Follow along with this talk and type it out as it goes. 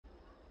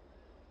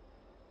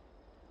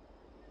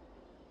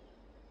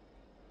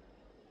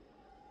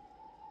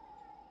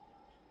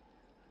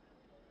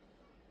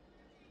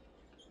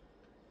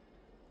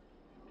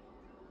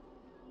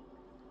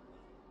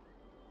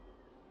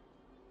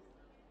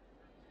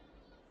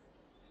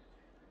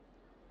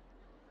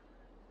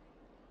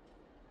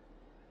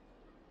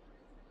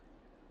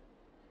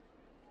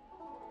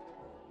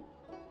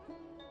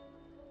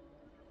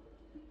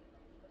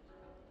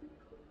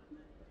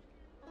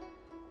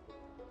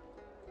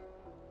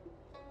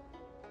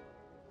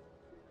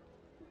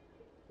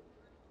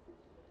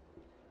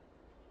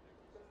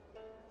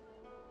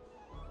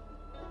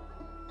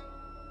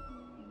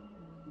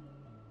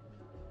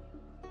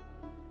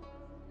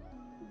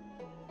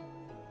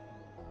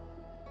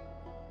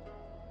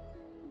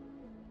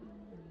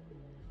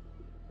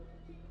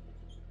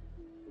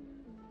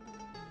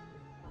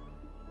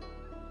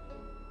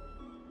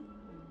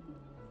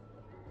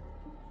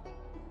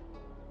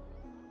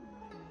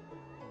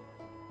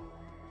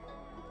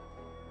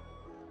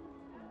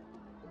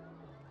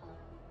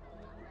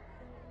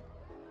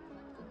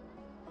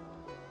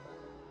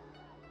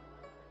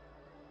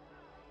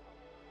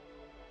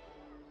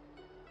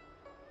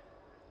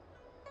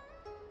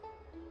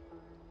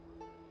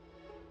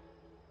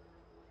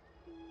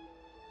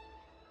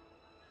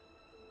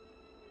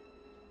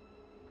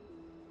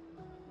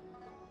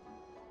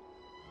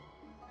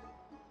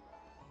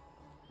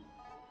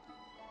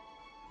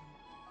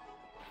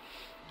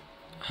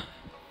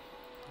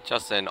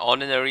Just an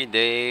ordinary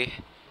day.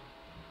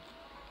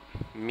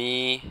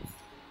 Me,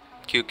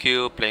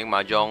 QQ playing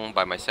mahjong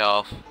by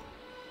myself.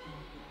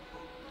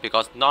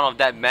 Because none of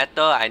that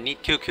matter. I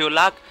need QQ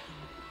luck.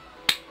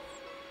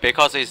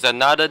 Because it's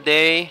another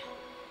day.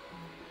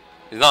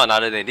 It's not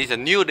another day. This is a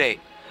new day.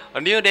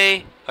 A new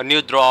day. A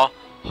new draw.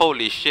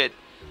 Holy shit.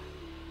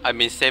 I've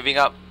been saving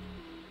up.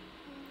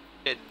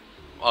 Shit.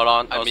 Hold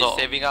on. I've been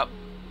saving up.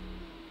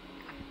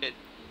 Shit.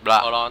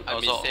 Blah. Hold on.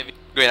 I've been saving.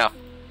 Good enough.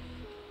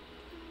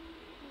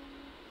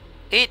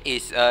 It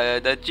is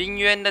the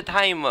Jingyuan the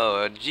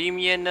timer.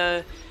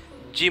 Jingyuan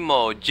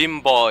Jimo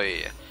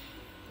Jimboy.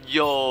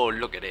 Yo,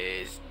 look at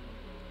this.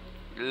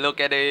 Look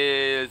at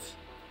this.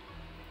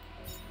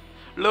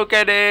 Look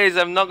at this.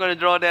 I'm not gonna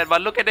draw that,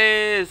 but look at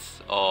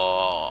this.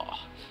 Oh.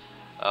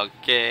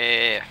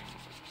 Okay.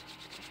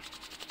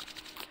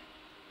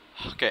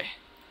 Okay.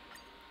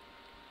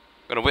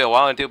 Gonna wait a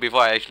while until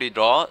before I actually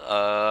draw.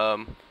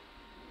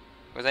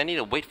 Because I need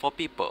to wait for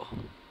people.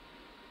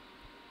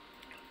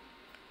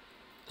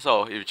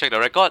 So if you check the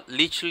record,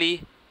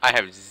 literally I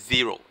have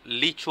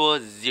literal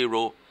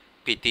zero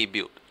PT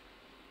build.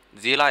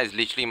 Zilla is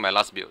literally my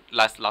last build,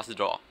 last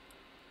draw.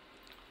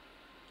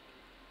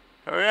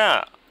 Oh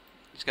yeah,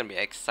 it's gonna be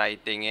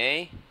exciting,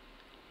 eh?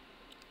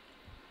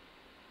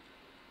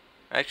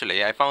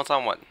 Actually, I found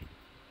someone.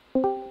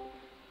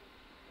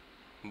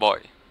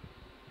 Boy.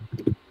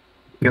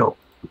 Yo.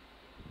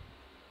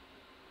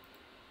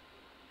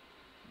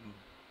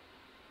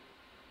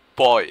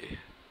 Boy.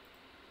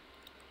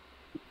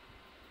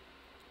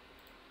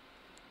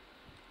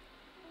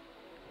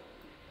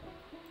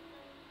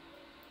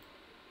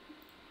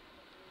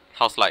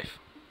 How's life?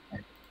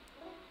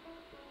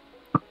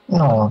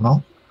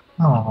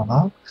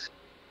 No.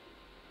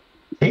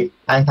 See,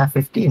 I have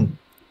 15.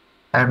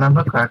 I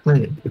remember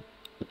correctly.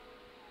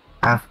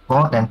 I've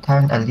more than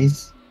 10 at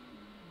least,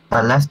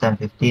 but less than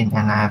 15,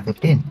 and I have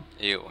 15.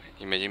 Ew,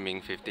 imagine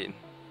being 15.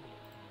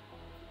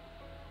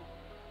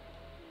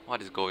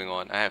 What is going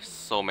on? I have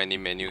so many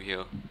menu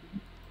here.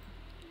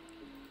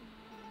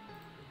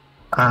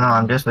 I don't know,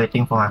 I'm just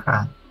waiting for my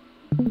friend.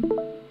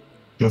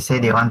 They say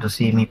they want to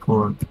see me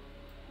pull.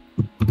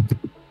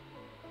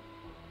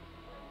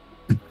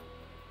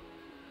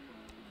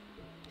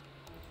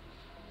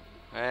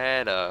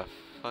 Where the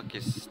fuck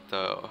is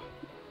the...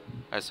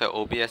 I swear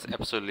OBS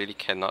absolutely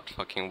cannot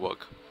fucking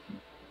work.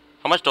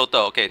 How much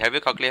total? Okay, have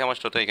you calculated how much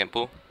total you can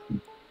pull?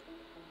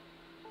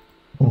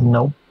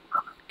 Nope.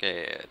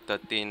 Okay,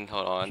 13,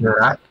 hold on. You're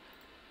right.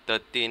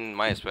 13,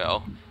 might as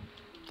well.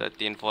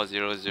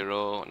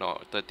 13400, no,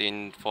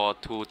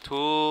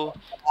 13422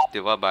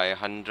 divided by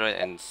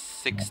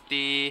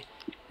 160.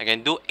 I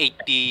can do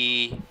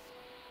 80.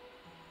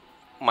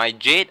 My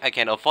Jade, I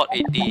can afford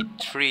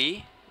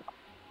 83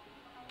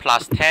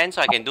 plus 10,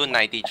 so I can do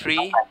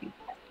 93.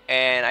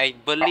 And I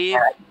believe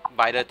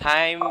by the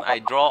time I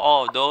draw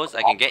all of those,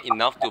 I can get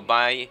enough to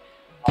buy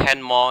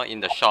 10 more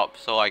in the shop.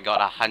 So I got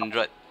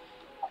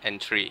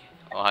 103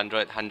 or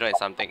 100 and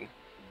something.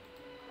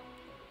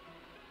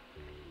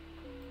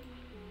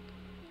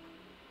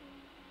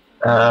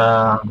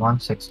 Uh,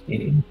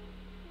 160.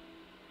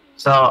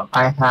 So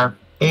I have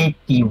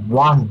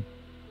 81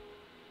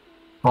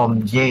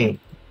 from J.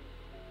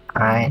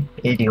 Alright,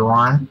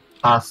 81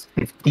 plus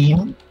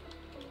 15.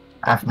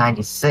 I have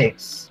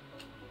 96.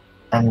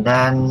 And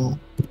then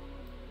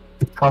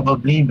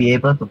probably be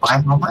able to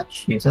buy how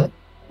much, you said?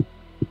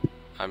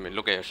 I mean,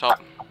 look at your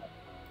shop.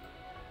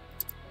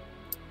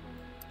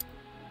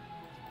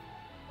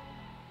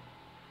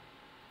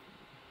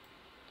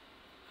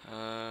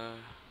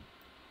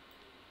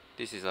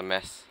 This is a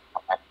mess.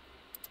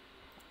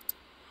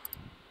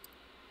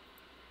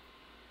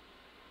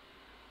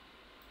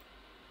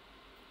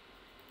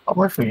 How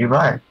much would you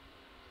buy?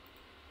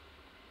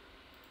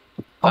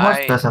 How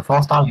much does a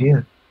 4-star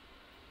give?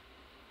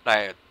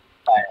 Like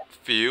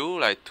few,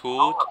 like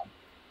 2,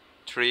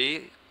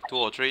 3, 2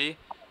 or 3.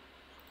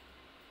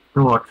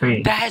 2 or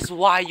 3. That's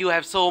why you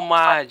have so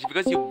much,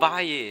 because you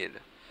buy it.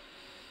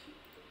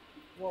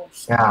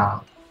 Yeah.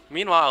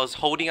 Meanwhile, I was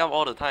holding up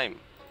all the time.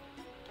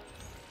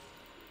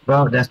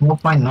 Well, there's no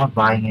point not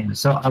buying it,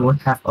 so I would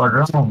have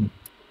around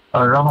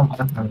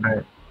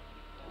 100.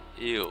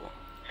 Ew.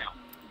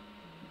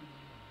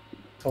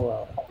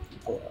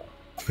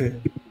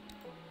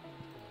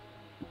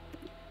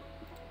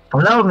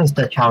 Hello,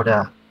 Mr.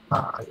 Chowder.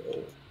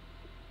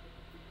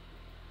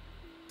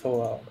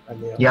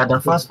 You are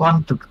the first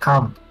one to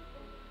come.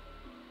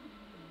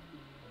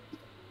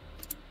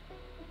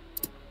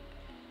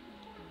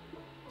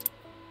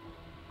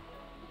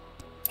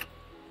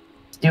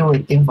 Still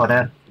waiting for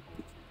them.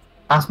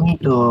 Ask me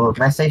to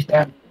message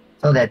them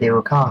so that they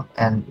will come,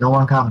 and no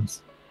one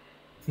comes.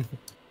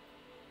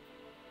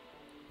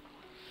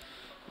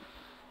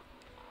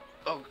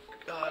 Oh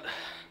god.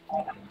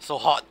 So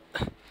hot.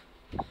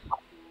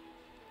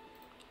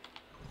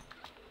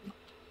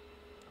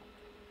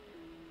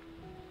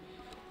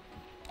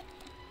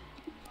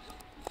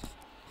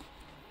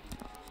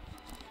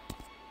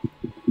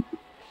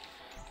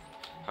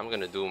 I'm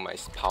gonna do my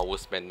power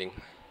spending.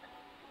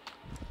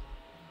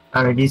 I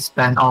already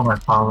spent all my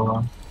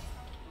power.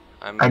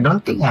 I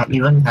don't think I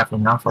even have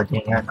enough for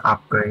getting an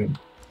upgrade.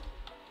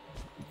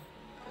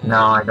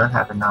 No, I don't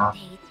have enough.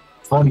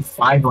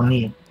 45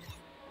 only.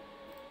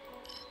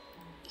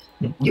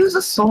 It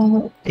uses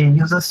so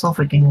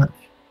freaking much.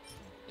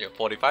 You're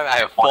 45, I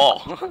have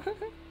 4.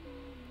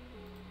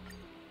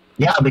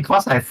 Yeah,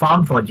 because I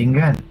farmed for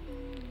Jingyan.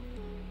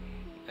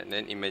 And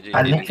then imagine I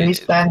you didn't literally get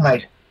it. spent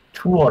like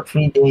 2 or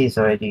 3 days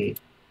already.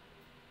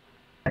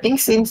 I think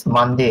since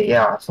Monday,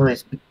 yeah. So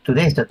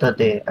today is the 3rd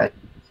day.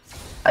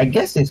 I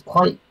guess it's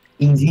quite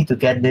easy to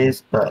get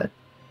this, but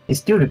it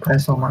still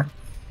requires so much.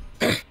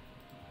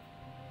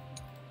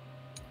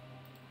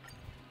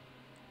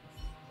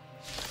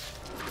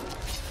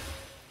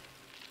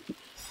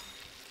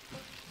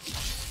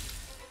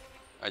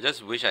 I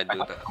just wish I do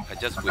that. I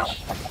just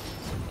wish.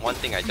 One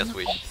thing I just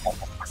wish.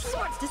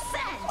 Swords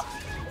descend.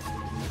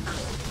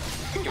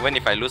 Even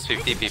if I lose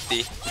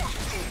 50-50,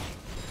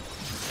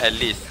 at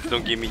least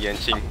don't give me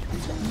Yanqing.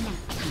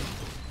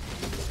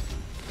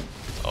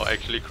 I'll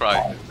actually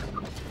cry.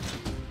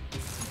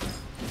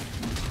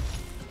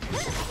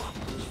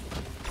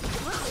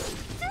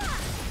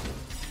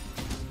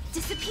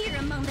 Disappear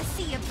among the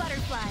sea of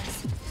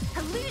butterflies.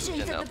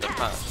 Illusions of the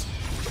past.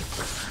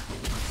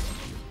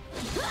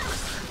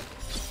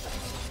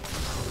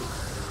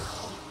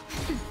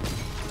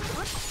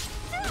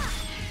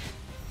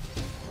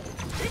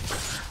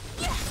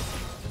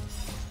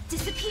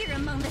 Disappear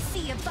among the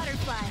sea of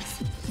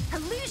butterflies.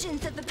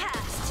 Illusions of the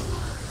past.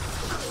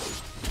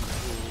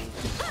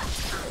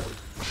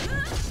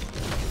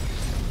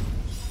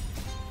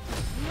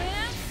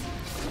 Lance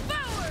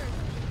forward.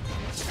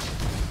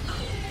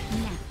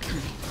 Nap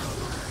time.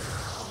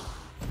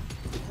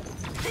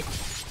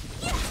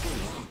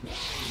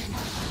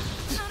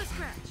 Not a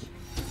scratch.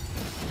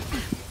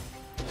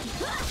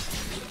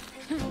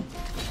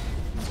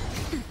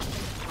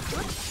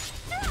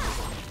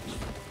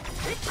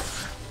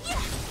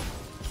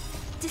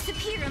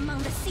 Disappear among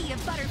the sea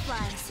of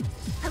butterflies.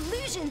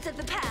 Illusions of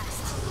the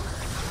past.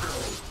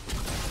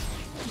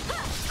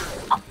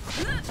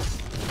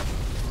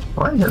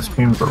 Why is your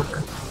stream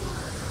broken?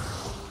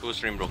 Who's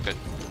stream broken?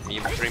 Me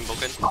stream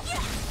broken?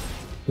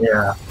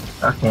 Yeah.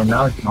 Okay,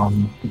 now it's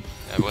normal.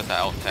 Yeah, because I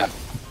out tap.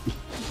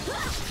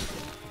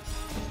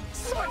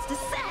 Swords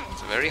descend.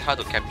 It's very hard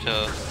to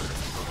capture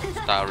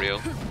Star Rail.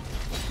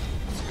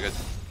 Because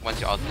once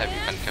you out tap, you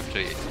can't capture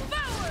it.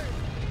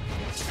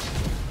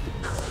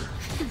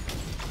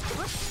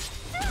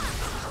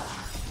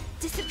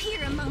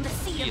 Disappear among the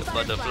sea of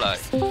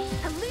Butterflies.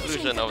 butterflies.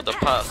 Illusion of the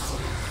past.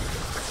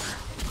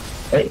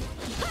 Hey,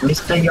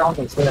 Mr. Young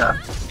is here.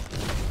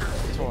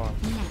 错啊，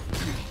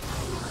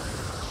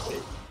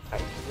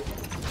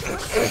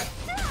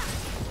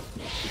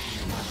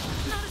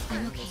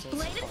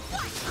 Blade and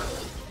flight.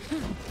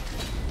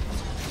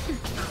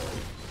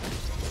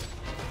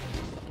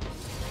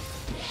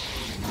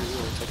 就是我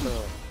这个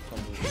算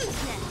不 Who's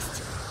next?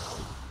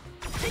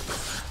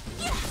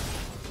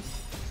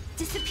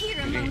 Disappear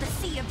among the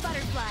sea of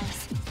butterflies.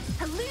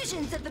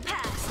 Illusions of the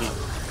past.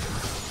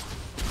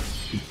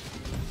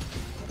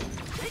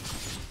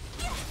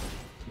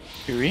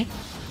 Yuri，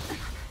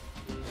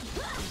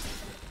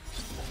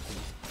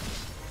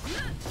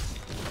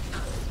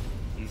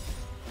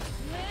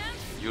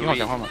 听我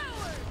讲话吗？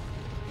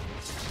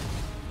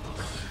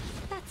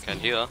 Can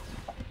hear.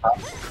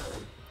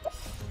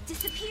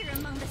 Disappear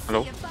among the sea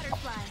Hello? of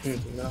butterflies.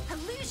 听到，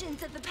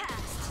 Illusions of the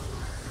past.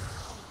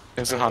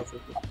 但是他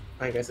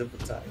他应该是不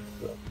在，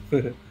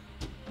是吧？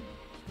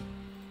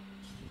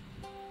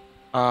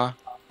啊，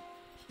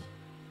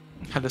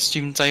他的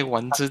stream 在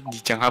玩着，你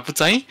讲他不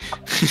在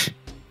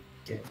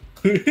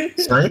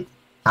Sorry?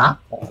 Huh?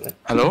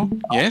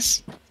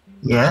 ？Hello，Yes，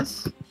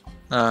 Yes?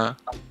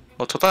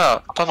 我拖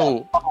到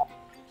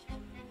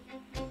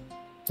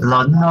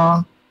轮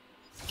咯，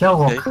叫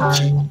我开。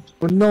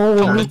哦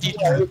no！我们第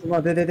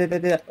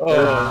对，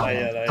哦，来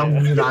呀来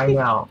终于呀，来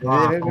了，哇，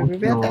好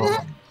久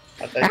哦。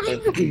他在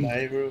等你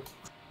来，bro。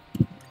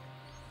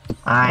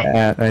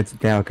哎，等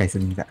下我改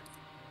声音的。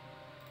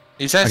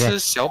你现在是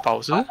小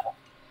宝是？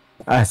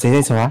啊，谁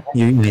在说啊？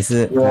你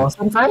是我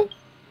现在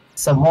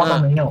什么都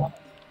没有。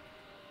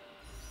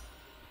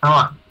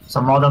啊，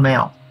什么都没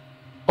有。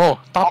哦，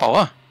大宝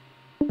啊！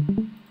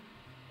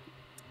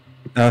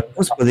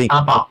不是不是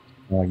阿宝，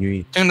哦，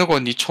鱼这样如果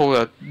你抽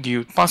了，你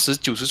80、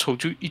90抽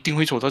就一定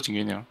会抽到警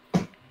员了。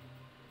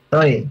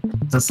对，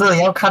只是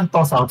要看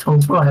多少抽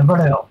出来不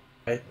了。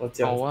哎，我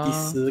讲好啊第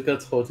10个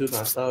抽就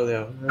拿到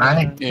了。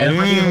哎，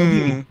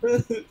嗯，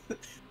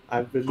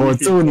 I believe 我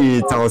祝你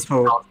早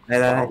抽，来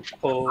来，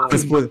抽不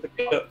是不是，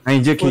那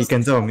你就可以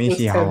跟着我们一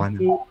起好玩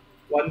了。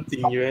玩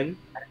警员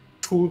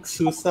，2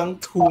出上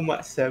2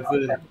 mark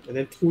 7，and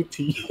then 2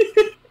 T。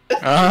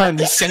啊，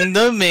你想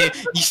得美，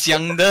你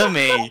想得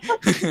美。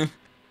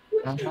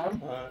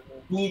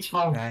一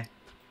抽，来，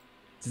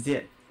直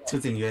接出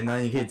警员呢，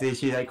你可以直接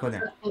去再扣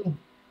两。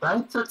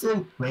来这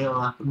件没有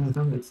啊，没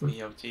有没事。没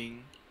有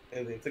金，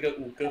哎，你这个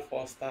5个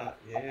 4 star，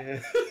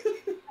耶！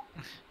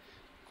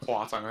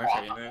夸张啊，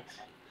可以呢。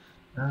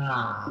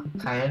啊，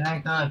开那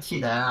个气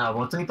人啊！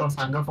我最多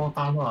3个4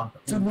刀了，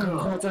真的很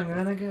夸张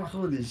啊！那个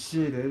Holy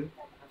shit 的，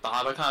大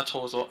家都看他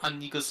抽的时候，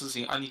按一个事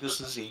情，按一个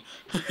事情。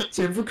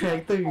全部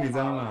character 你知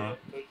道吗？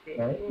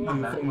哎，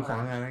很疯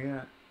狂啊那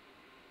个。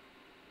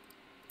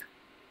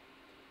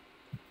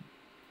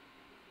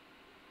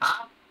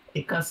啊，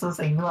一个是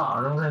星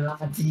了，都是垃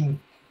圾，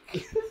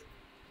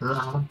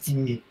垃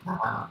圾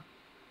啊！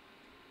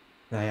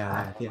来呀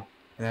来呀，天，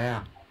来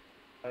呀！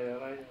来呀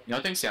来呀，你要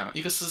这样想，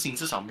一个事情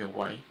至少没有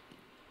歪。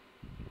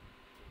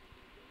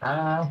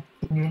来，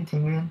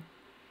听云，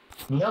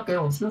你要给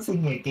我4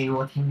星也给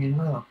我听云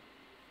了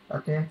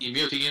，OK？你没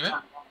有听见没？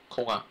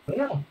空啊！没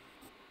有，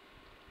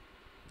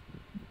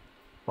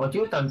我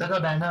就等这个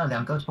banner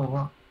 2个抽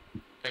啊，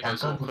应该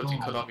是我氪金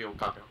氪到没有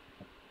干了。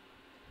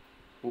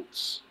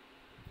Oops。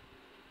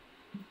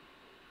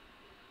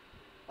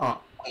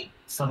哦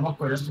什么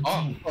鬼的东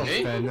哦，西？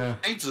诶，真的，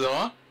这样子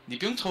哦，你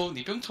不用抽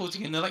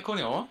今天的 like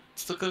了哦，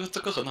这个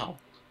很好。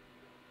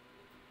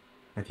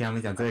我听他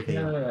们讲这个可以，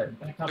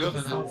这个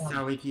很好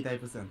夏威替代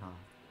不是很好，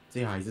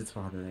最好还是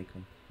抽他的那个，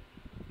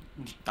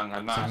当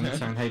然啦，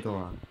想太多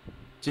啊，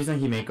就算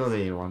he 没够的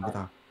也玩不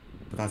到，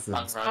不大适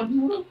合。什当然，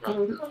么鬼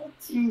垃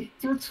圾？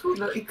就出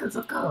了一个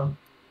这个。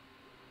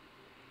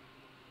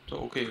就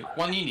OK。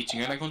万一你今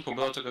天那空抽不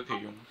到这个可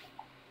以用。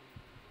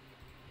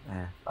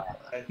哎，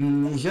哎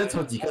你需要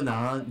抽几个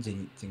然后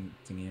警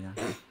员啊？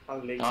他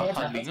零啊，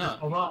他零啊，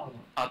好不好？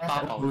啊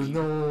大宝哦零，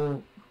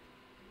 no！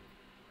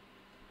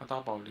啊大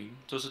宝零，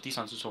这是第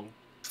3次抽。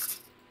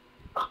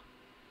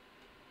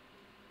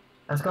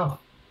 Let's go.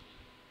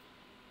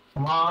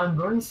 Come on,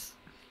 boys.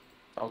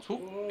 找出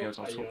没有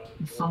找出，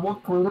什么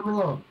鬼都没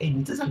有。哎，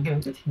你至少给我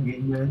个挺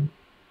圆圆。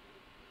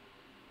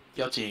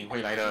要紧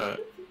会来的，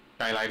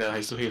该来的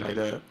还是会来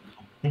的。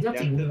人家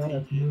警来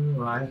了，警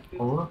来，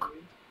哦，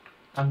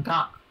尴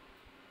尬。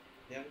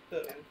两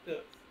个，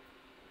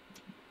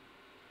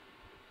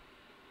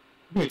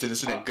因为真的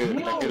是两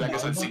个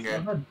三星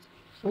哎。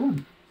哦，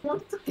哇，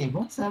这给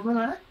我7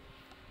来。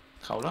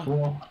好了，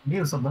哇，没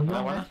有什么用啊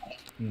来玩了。。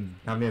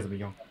他没有什么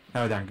用，还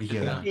有2个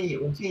血的，我可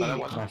以，来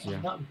玩巴西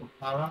啊，那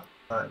好了，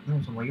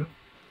用什么用？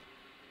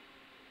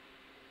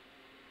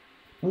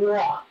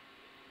哇，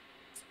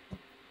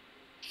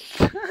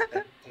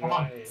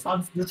哇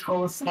，30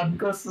抽3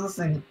个4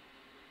星。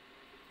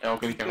哎，我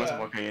跟你讲过什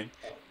么可以？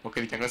我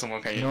跟你讲过什么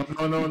可以？ No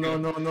no no no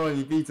no no！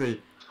你闭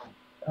嘴！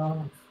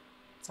啊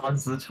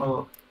，30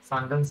抽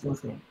3个4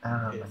星，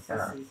啊，My 是 God！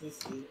啊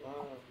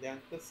，2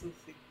个4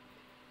星，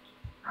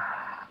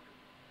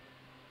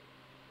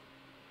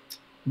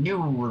又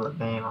了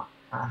没有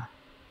啊？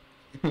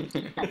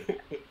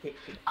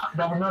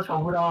那都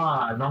抽不到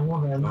啊，那我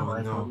们那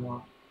还抽不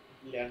到。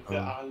 2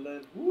个阿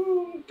伦，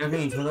呜，要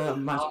跟你抽到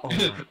match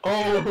哦，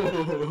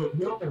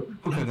哟，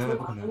不可能的，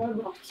不可能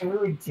的。我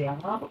会讲，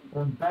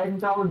我 ban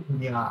到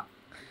你啊！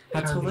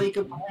他抽了一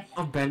个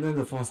on banner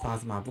的 4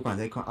 stars 嘛，不管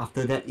在看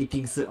after that 一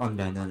定是 on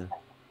banner 的。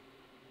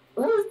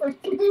我的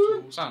天，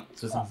上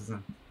是上是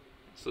上，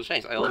时尚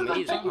is 上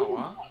amazing。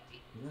好啊，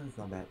那是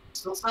not bad。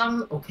手上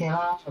OK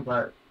啦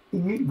，but 体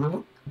育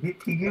不，你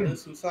体育他的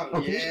书上，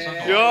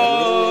耶，哟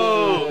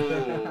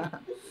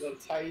我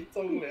猜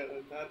中了，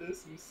他的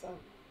书上。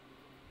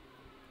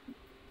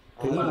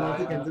可是我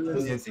这边真的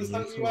是书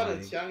上意外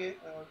很强耶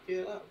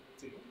，OK 了，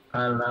好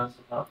了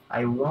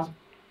，I want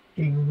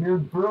体育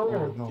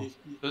bro，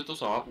这是多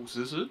少啊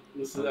？50是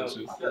50啊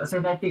，50，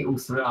现在第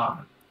50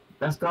啊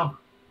，Let's go，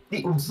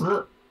第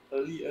50。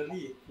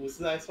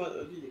50还算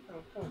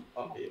看，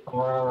哦，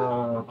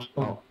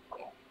哦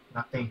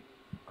，nothing，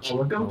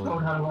我不用抽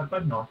他的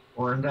weapon 哦，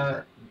我应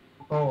该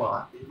不够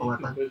啊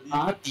，weapon。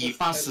啊，底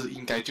80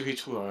应该就会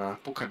出来啊，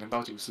不可能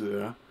到90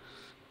的，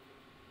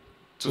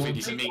除非你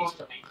是命。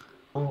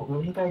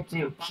我应该只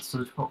有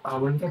80抽啊，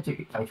我应该只有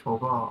100抽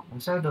吧，我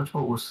现在都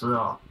抽50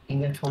啊，应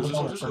该抽不90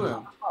到抽就出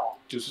了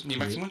，90你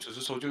maximum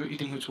 90抽就一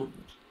定会出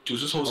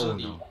，90抽是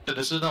你真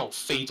的是那种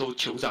非洲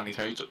酋长你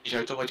才会做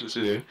到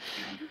90的。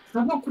什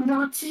么鬼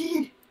垃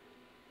圾？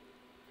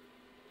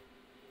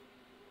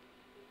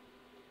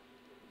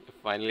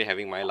 Finally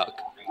having my luck.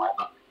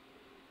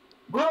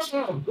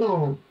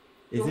 Bro，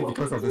 Is it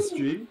because of the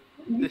stream？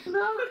你呢？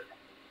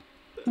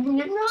你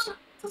呢？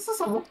这是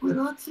什么鬼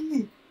垃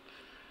圾？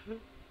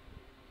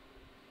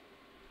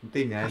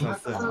对你来说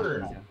是很好的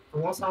影响。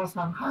多少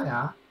伤害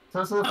啊？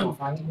这是不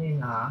方便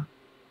啊！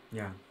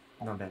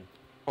 Yeah，not bad。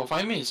我发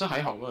现面也是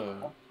还好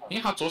的，因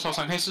为他左手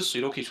伤害是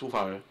谁都可以触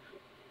发的。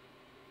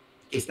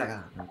可以 stack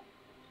啊，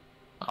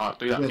啊，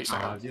对了，可以好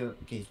杀。就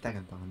可以 stack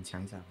很多很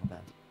强一下，not bad。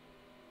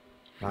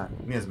啊，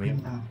没有什么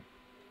用的。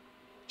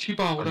去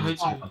吧，我的孩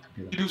子，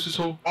第60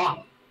抽。哇，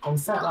好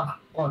sad 啊！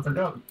哇，这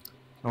个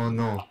Oh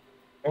no！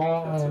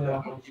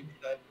哦，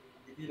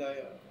一来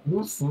啊，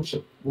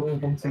 50，我有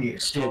东西。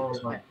哦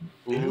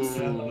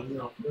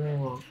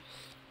哦，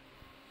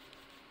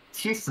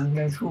 70应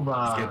该出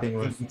吧？ Getting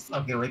worse 你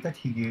少给我一个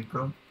体育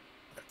bro，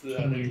 是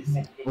啊，你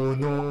是 Oh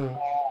no！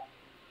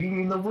体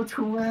育都不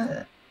出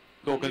哎。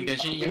给我跟电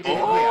信一样。会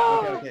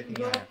啊，OK， 停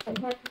下来。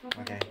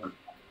OK，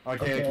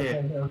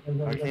 OK，OK，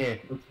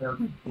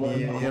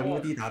你的目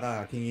的达到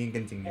了，听音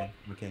跟经验。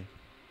OK，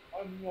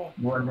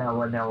稳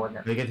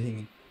了。有一个听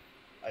音。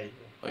哎呦，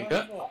有一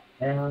个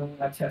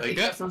一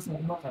个是什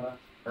么？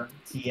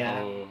鸡啊，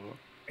哦，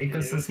一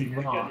个是什你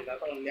拿么？到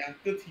2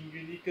个听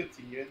晕1个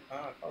警员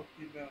啊，搞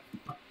定了。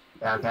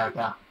对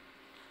啊，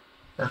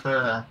这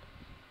是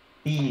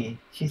第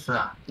70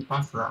啊，第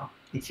80啊，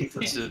第70。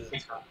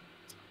70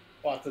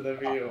哇，真的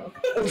没有。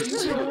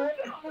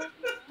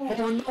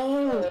Oh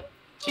no！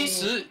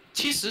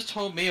其实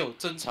抽没有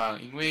正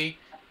常，因为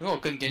我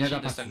跟根据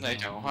的生来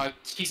讲的话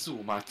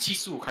，75嘛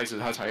，75开始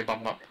它才会帮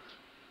忙。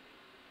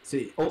所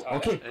以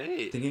OK，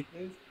哎，听音。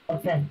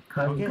 OK，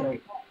可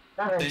以。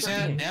等一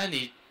下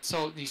你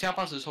抽，你下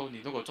80抽，你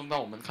如果中到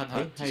我们看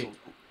他几手。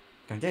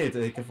感觉有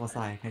这一个 force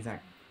看一下，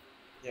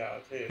呀，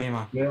对。可以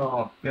吗？给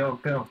我。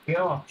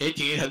哎，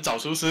今天很早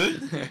是不是？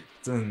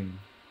真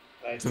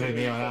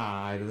没有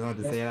啦，I don't know what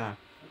to say 啦。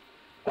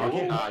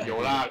OK 啊，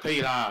有啦，可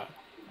以啦，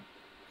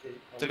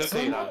这个可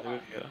以啦，这个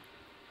可以了。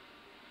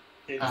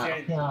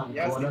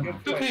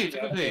这个可以，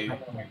这个可以。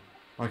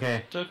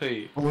OK，这可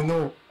以。 Oh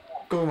no，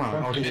够吗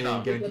 ？OK，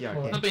那给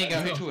我边应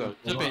该会出了，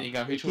这边应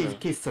该会出了。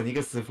可以省一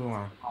个师傅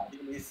吗？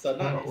你省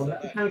啊，我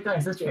那个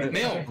也是全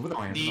没有，我不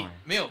懂你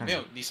没有，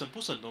你省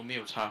不省都没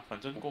有差，反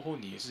正过后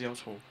你也是要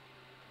抽。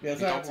你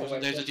到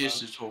现在这届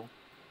10抽。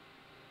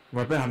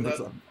我被他们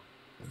走，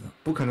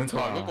不可能抽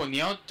啊！如果你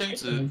要这样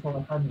子，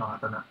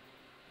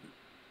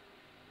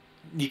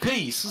你可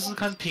以试试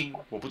看拼，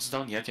我不知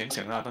道你要怎样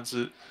想啦，但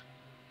是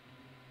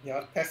你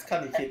要 test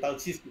看你可以到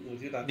75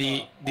就拿。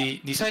你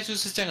现在就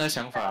是这样的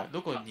想法，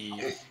如果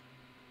你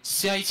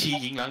下一期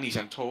银狼你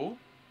想抽，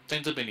在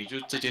这边你就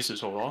直接10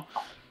抽咯。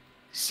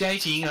下一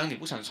期银狼你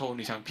不想抽，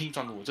你想拼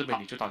专武这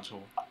边你就单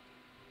抽。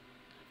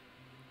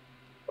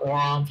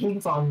哇，拼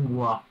专武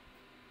啊！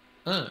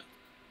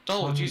专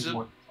武其实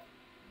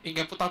应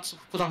该不大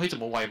会怎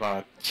么歪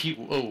吧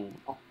？7525。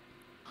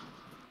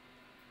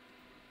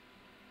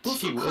不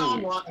是怕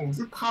歪，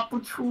是怕不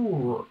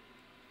出。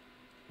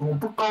我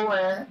不够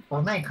哎，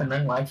我那可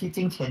能我还去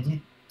进前去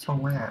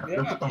冲哎，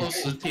都不懂。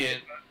20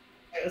天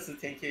，20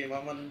天可以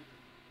慢慢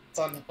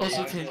赚。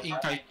20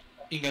天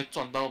应该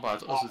赚到吧？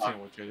这20天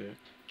我觉得。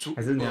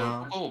还是你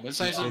要？不过我们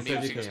现在是没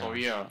有新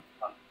story 啊。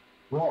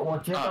我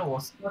觉得我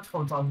是要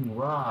抽专武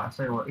啊，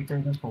所以我一个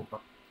抽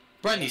吧。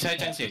不然你现在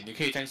这样写，你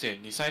可以这样写，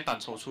你现在单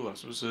抽出了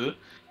是不是？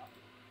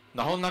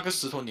然后那个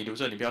石头你留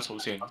着，你不要抽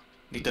先，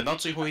你等到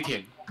最后一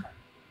天，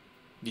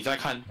你再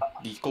看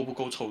你够不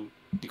够抽，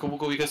你够不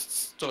够一个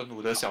专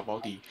武的小保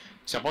底，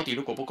小保底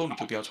如果不够你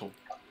就不要抽，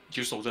你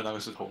就收着那个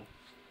石头，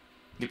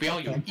你不要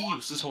有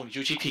10抽你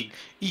就去拼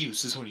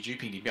，10抽你就去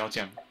拼，你不要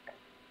这样，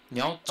你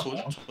要存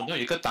到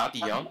有一个打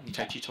底啊，你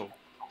才去抽。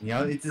你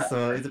要一直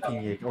说一直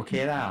拼也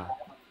OK 啦。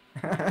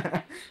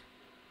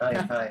可以。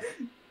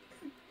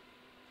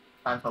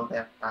单抽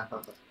的。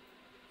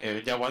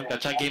人家玩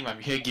gacha game I'm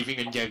here giving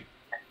人家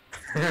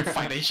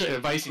financial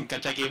advice in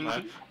gacha game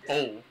啊。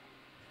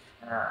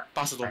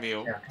80都没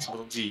有，什么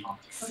东西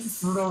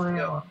？40都没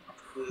有。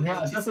没有，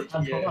这是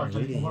单抽啊，有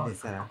点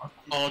下来。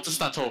哦，这是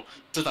单抽，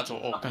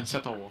哦，刚吓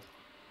到我。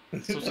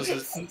是不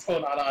是10抽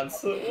拿了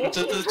次？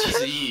这是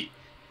71。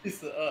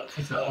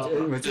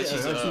72。我记得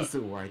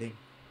75啊，一定。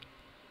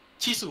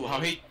75还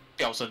会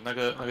飙升那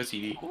个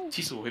几率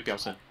，75会飙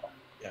升。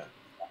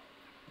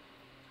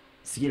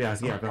skip 了，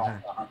不要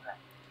看。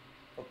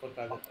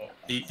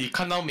你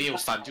看到没有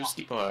闪就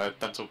skip 了，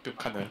单抽不用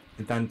看了。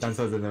单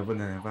抽真的不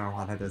能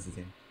花太多时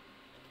间。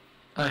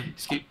哎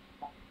 ，skip。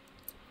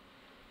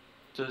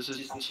这是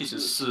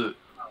74。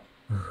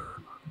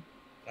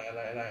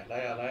来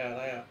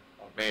呀！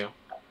没有。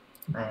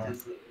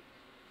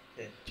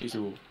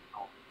75。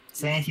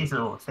现在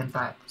75，现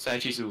在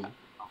75。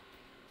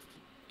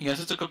应该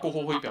是这个过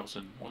后会飙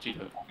升，我记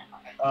得。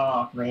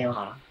没有。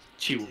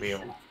75没有。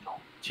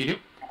76。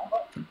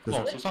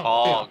哦，手上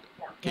哦，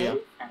可以啊。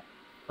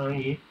可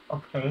以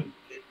 ，OK。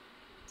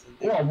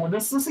哇，我的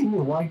4星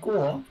有歪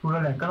过，除了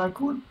2个赖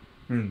坤。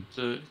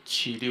这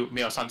76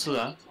没有3次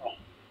啊。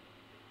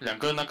2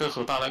个那个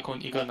和大赖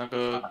坤，一个那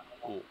个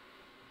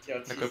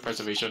那个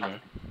preservation 的。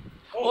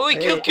喂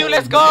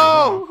 ，QQ，Let's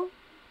go！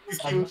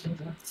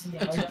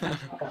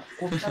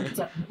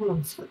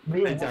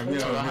没有讲没有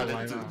扯到他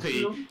的主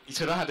推，你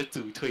扯到他的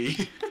主推。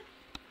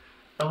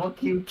什么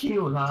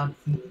QQ 垃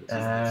圾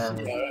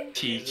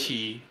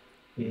？T7。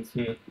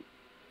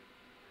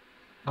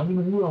还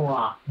没有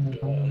啊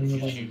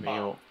？T7没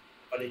有。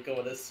你跟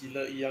我的希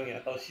勒一样呀，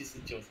到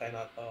79才拿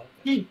到。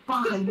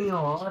78还没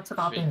有啊，这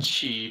大便。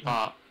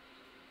78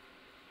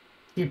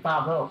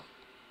不，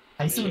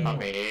还是没。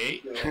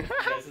没。应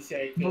该是下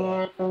一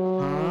个。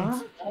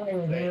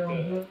没有。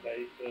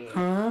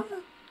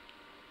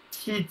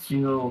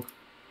79。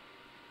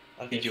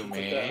79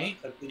没。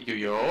79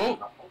有。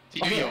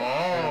79有。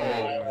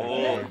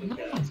哦。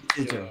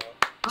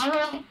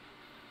 79。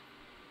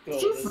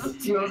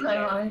79才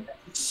来。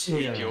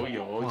 79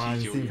有。哇，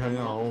你心很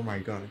好 ，Oh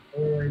my god。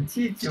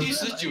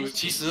79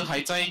其实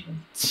还在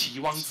期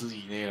望值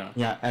以内了。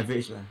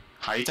Yeah，average 了。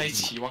还在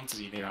期望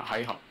值以内了，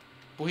还好，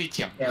不会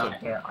讲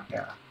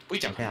不会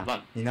讲 OK 很烂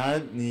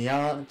啊。，你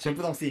要全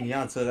部东西你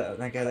要吃的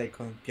那个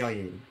不要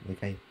也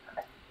可以。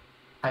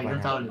还有一个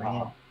招里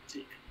面，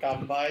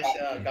干巴一下，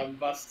干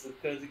巴10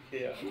个就可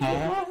以了。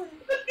啊！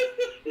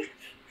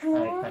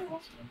哎，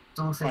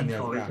祝星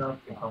抽一个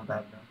普通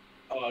版的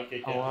哦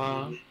，OK，好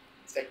啊你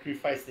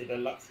sacrifice 你的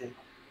luck 先。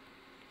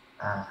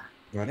啊，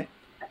有呢？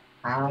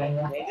哎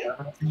呀，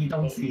寄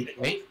东西，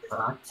哎，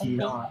垃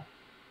圾哦，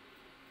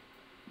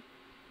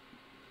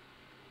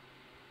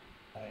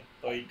来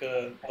多一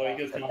个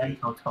随幸运，便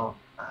抽抽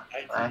啊，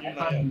来来幸运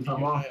来了，看你什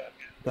么？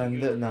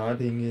真的拿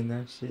听音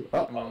那是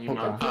哦，不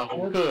敢，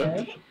胡克，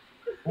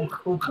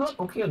五颗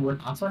OK，我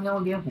打算要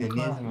练你5颗，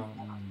念什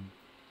么？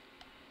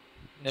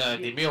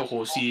嗯，你没有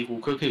火系，胡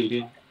克可以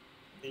练，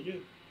幸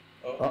运。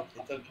哦哦，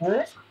你这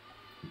哦，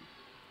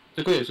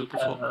这个也是不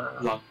错，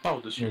呃懒爆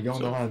的有选择。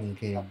用的话你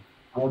可以用，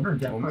我们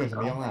讲我们有什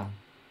么用啊？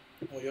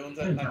我用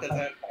在那个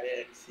在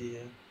IMC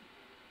啊，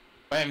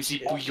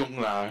 YMC 不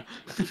用啦，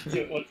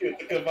我只有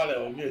这个罢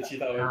了，我没有其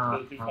他，我也不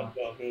能去啊犯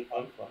错，没有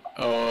办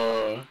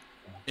法。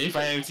你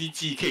反正 MG 自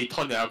己可以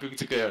断的啊，不用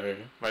这个，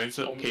反正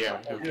是 OK 啊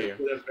，OK 啊。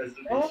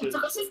哦，这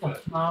个是什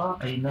么？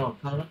哎，no，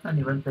看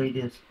你们 play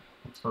this，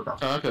收到。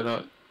他可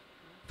能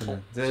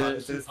真的，这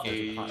是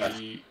给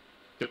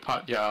的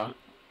part 呀，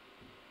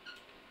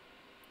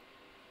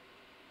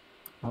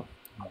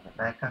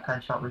来看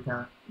看 shop 一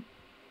下，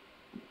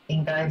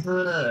应该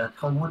是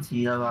抽不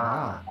齐的吧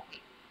啊？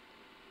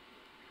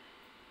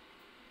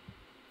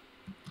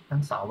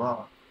很少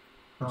吧？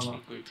是请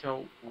吗？鬼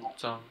票5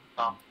张，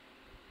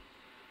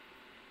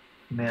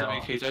没有这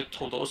边可以再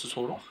抽到20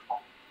抽咯。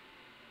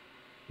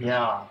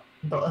呀，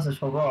都20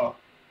抽过。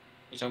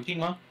你想听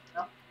吗？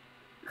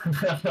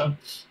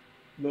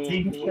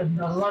今天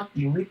的 luck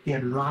有一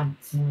点垃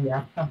圾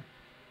啊！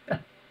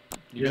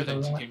你不要讲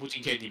今天不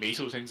今天，你没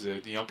受限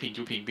制，你要拼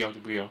就拼，不要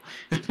就不要。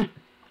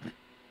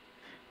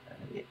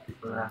也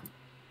是啊。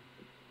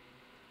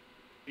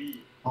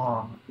 B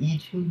哦，一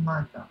去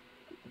慢的。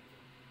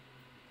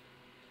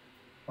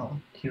哦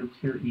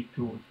，QQ 一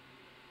度。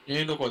因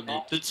为如果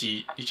你自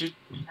己，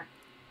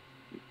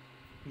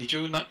你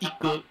就那一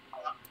个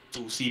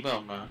主 C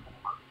嘛嘛，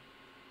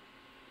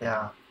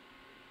呀，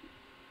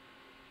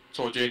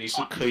所以我觉得你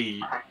是可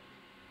以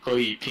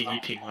拼一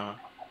拼啊。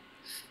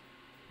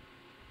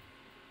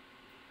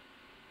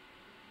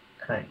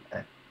可以可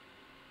以。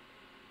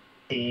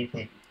第一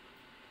题，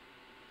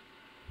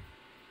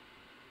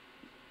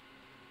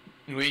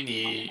因为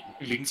你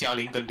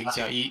0+0跟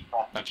0+1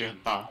感觉很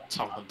大，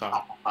差很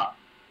大。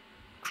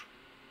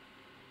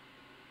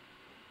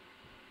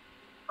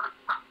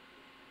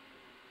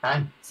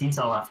来，新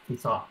手啊，新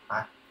手啊，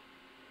来，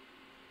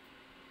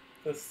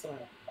这算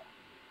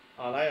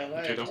啊，来啊来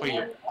啊！觉得会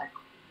有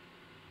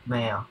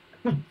没有。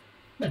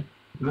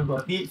如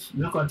果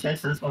前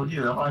10抽去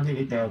的话，就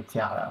有点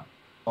假了。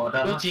我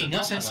的不要紧，你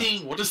要相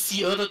信我的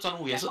C2的专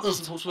武也是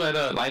20抽出来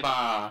的，来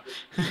吧。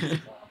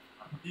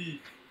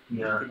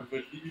呀，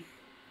 believe，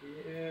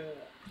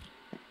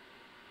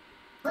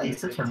那也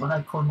是全部在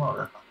困惑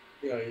的。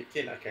有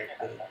见哪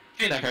character？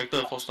可以拿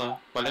character4 star，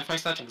把那5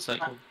 star 全部塞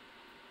空。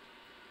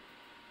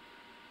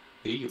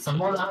也有什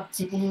么垃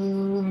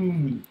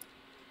圾？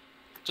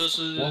这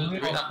是我没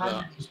有 rate up 的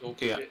啊看是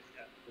OK 啊。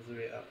不是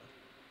V 啊，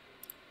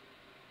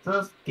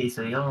这给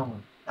谁用？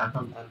然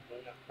后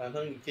反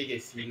正你可以给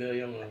希勒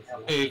用了，是吧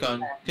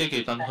可以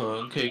给单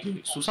横，可以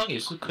给书上也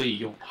是可以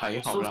用，还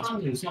好啦，书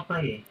上有下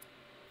背，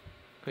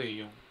可以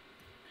用。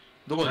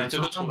如果你这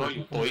个抽到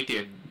有多一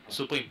点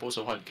是不 impose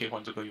的话，你可以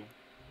换这个用，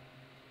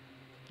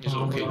也是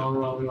OK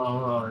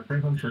的。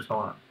真空持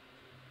抽了。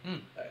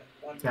嗯，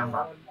这样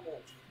吧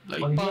来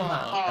吧，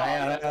来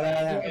呀来呀来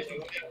呀来呀！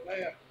来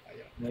呀！哎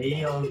呀，没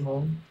有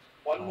从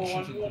玩摸，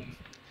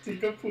这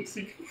个不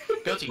行。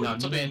不要紧啊，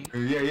这边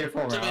越来越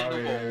疯这边了，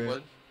如果我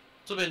们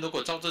这边如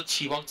果照这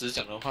期望值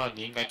讲的话，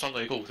你应该赚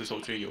到一个50手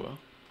就有了，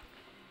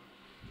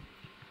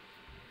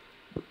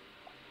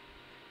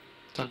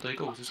赚到一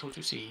个50手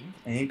就行。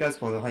你一个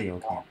抽的话也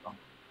OK。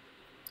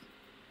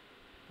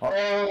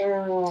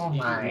 Oh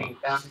my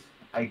god！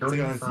哎，这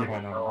个很喜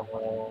欢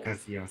哦，可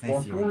惜哦，太我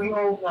不喜欢了。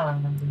用啊，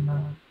真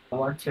的，我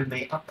完全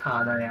没 up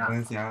它的呀。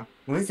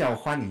我很想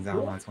换，你知道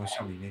吗？从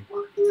shop 里面，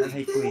但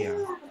太贵啊。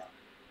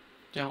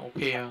这样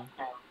OK 啊。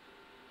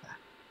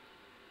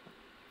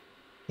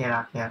可以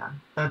啦，可以啦，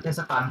这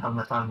是单横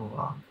的弹幕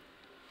啊。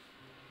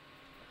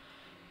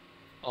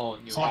哦，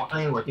你有 soft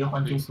play 我就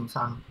换去书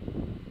上。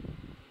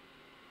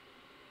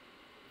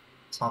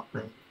soft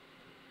play。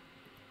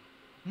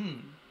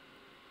嗯，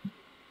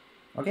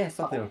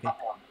 OK，stop OK。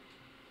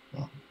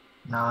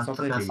然后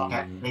这个 soft play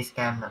scam 被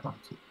scam 的东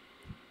西。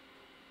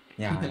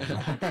呀。被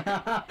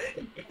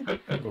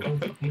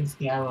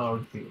scam 的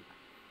东西。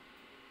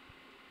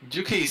你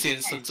就可以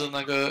先升着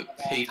那个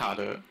黑塔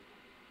的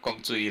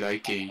光锥来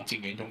给警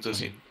员用这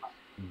些。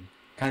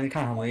看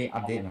看他们会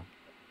update 嘛。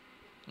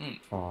嗯。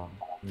哦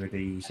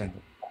，radiation 的。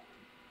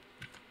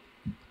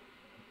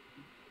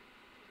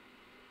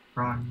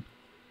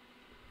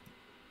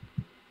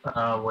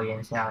我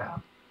眼下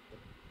了。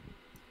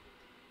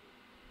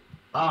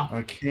啊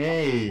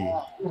OK。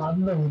完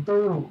美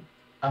度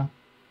啊！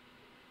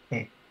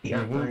有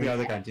目标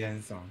的第感觉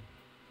很爽。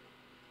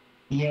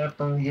二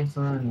堆就是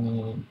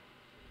你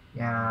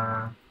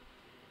呀，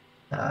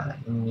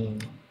你，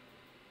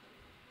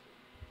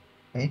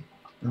哎，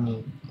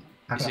你，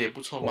其实也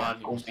不错嘛，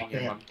你我五星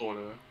也蛮多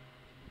的。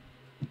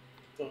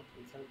做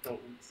你像多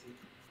五星，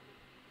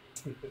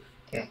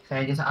 OK，现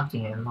在就是 up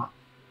警员嘛。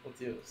我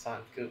只有3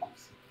个五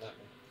星那样。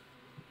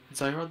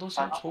在人都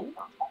想抽。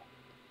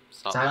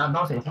咱俩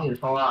当时也是有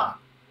抽啊，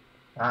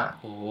啊，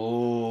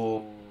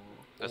哦。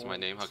 That's my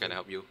name. How can I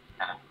help you?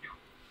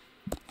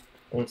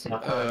 it's your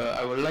turn.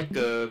 I would like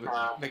a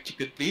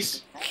McChicken,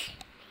 please.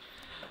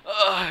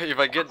 If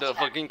I get the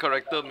fucking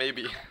character,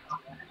 maybe.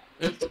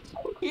 Your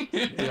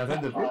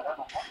turn to pick.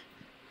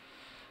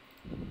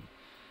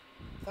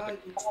 Time,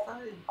 it's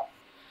time.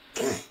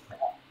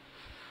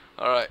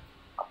 Alright.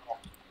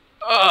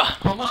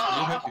 How much do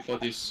you have before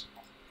this?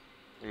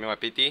 You mean my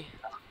PT?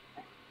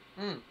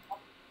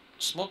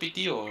 Small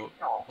PT or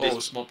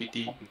This- small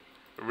PT?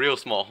 Real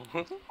small.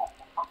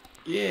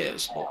 Yeah,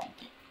 small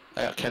PT.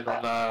 Can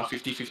run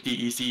 50-50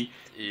 easy.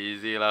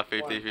 Easy lah,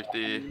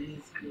 50-50.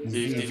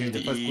 Easy, the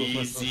 50-50 first go,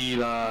 first go. easy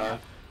lah.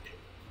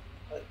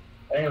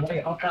 Hey,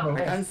 wait, how come?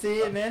 I can't see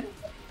it, man.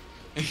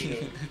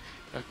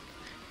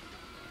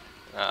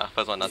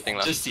 First one nothing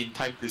lah. Just in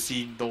time to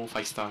see no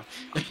 5-star.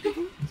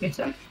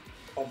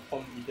 Pom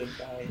Pom didn't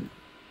die.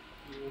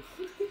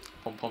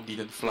 Pom Pom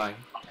didn't fly.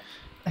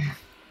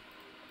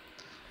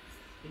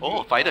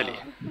 Oh, finally.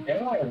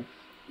 Yeah,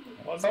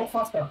 One so more,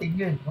 fast starting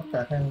yun. What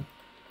the hell?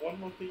 one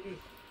more thing.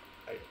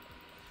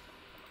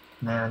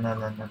 No.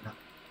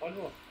 One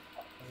more.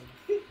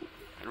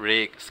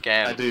 Rig,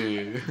 scam.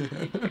 Aduh.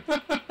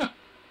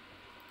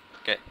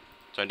 Okay,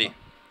 20.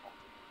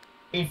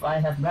 If I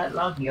have bad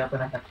luck, you're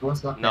gonna have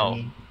worse luck No. than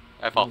me.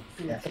 F off.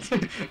 Yes.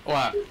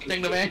 哇，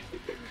真的咩？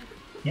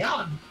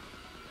 Yeah.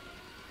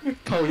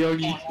 靠腰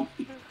你。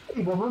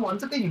我们玩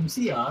这个游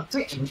戏啊，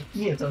最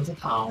MVP 的真是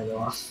他的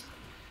啊！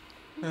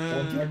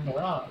我觉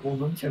得啊，我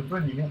们全部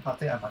人里面他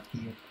最 MVP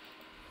的。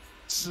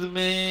是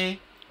咩？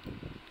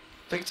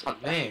真惨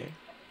咩？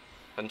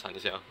很惨一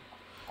下。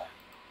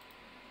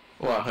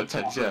哇，很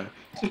惨下。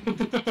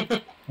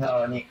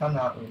你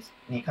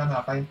看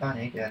他5单，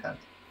你觉得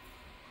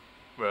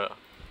Bruh.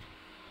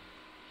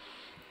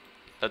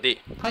 30.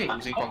 他有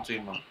五星光追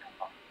吗？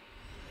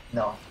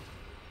 ？No，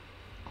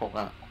 红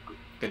啊，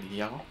跟你一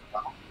样哦。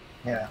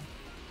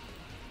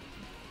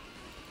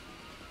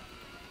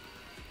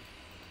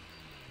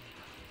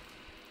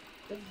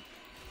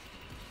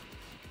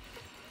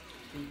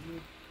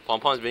 yeah。Pom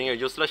Pom is being a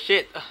useless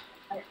shit. How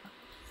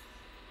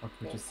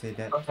could you say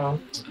that? Okay.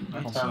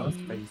 Pom's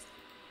face.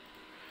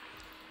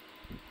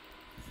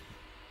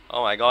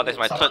 Oh my god, that's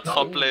my third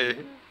sword play.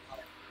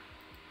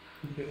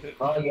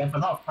 Well, you have a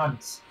lot of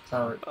hunts,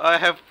 so I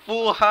have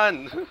full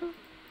hand.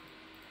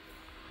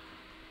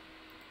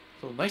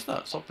 So nice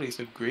lah. Swordplay is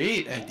a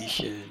great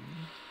addition.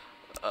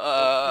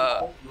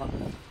 Early.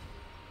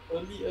 Oh, no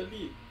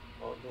early.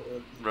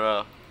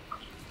 Bruh.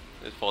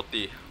 It's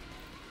 40.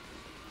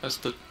 That's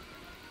the.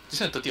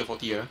 This one 30 or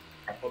 40 ah?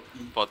 40.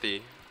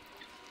 40.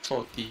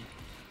 40.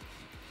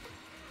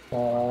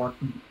 40.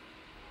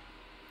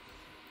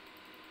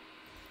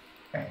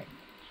 Okay.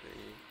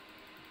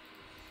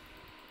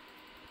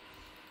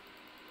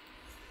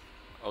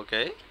 3.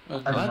 Okay,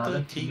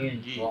 Another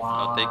thing.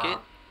 I'll take it.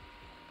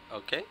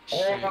 Okay.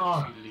 Shared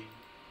Oh. feeling.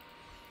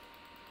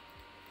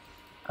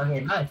 Okay,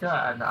 now I feel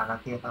like I'm the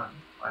unlucky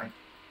one. Right?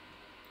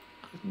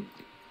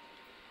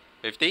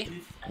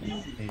 50.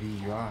 Maybe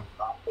you are.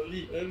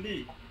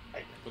 Early.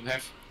 I don't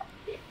have.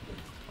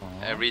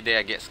 Oh. Every day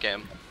I get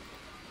scammed.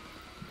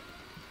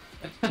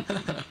 It's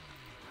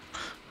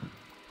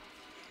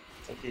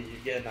okay, you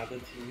get another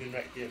team win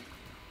right here.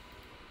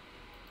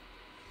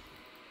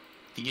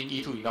 Thinking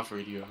E2 enough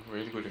already.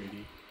 Really good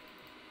already.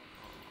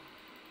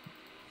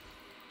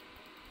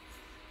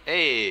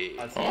 Hey.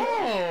 I see.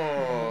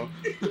 Oh!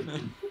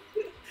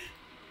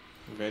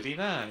 Very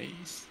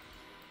nice.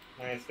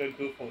 Might as well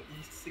go for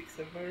E6,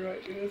 am I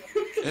right?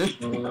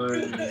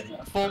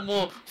 Four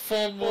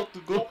more to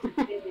go.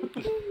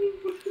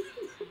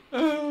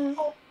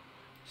 How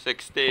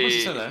 60. much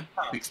is that?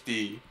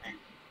 60.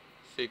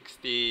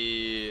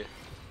 60.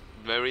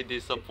 Very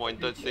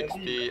disappointed.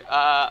 60.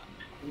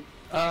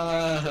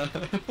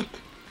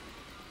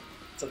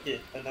 It's okay,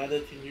 another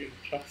team you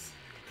trust.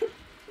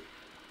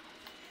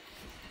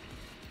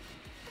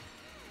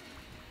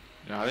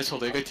 Yeah, let's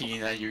hold the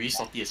team and you reach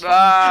salty as well.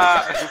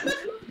 Ah!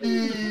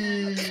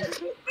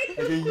 I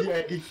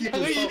can hear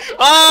the salt.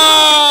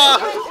 Ah!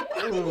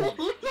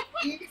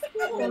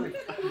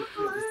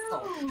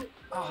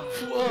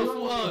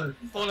 Full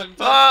多兩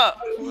張 Ah!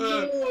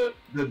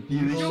 The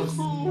delicious.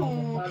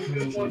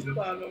 Not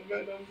bad.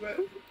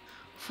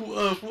 負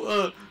二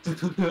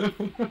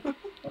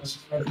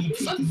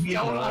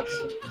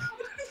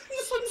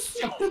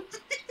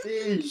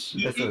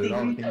That's a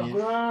long thing.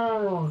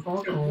 Bro,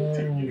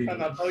 他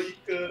拿到一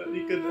个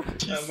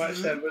买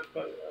7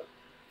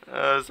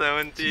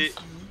 70.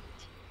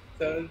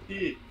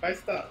 70 5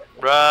 star.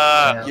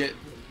 Bruh. Yet.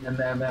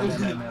 Man.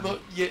 Not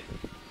yet.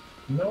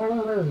 No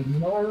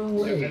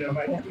way. Never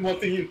mind. Two more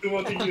thing in.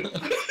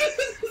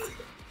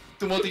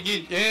 Two more thing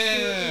in.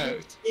 Yeah.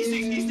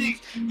 E6.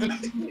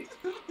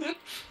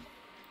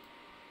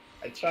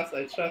 I trust.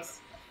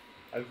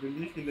 I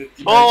believe in the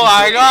team. Oh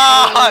my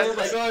god! Oh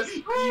my god!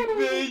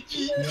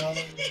 Imagine. No,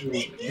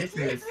 this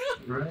is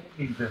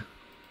rigged.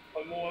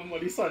 One more.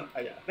 This one.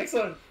 Aya. Next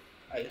one.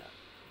 Aya.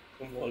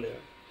 One more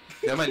left.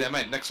 Never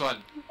mind. Next one.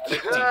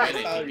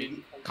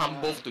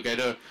 Come both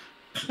together.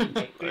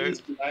 对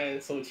起来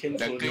手牵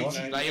手两个一起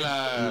来来。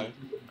啦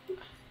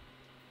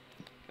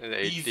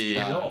 80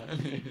 啦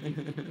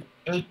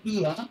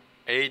 80 ah?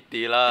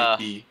 80 lah.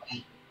 80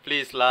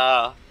 Please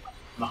lah.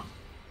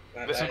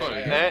 Let's go.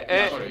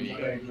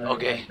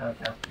 Okay.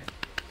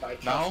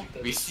 Now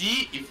we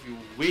see if you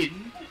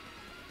win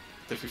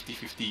the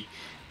 50-50.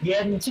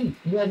 眼镜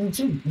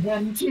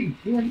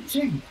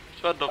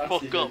Shut the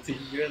fuck up.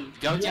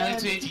 不要这样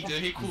追紧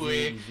着黑裤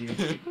诶。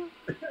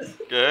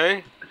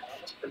 Okay.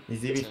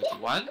 Easy.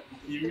 1,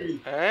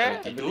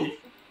 Eh? 22,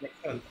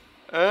 Next one.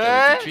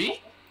 Eh?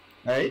 23,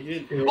 Right?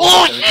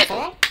 Oh shit!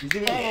 74. Easy.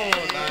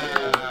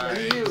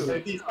 Nice.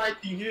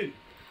 35 Ting Yun.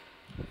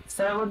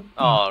 7.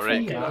 Oh,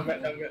 right. Okay, not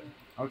bad.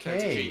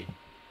 Okay.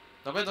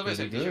 Not bad, Very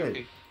 73. good.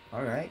 Okay.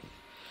 Alright.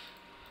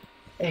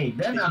 Hey,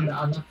 then I'm the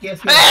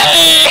unluckiest.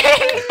 Hey!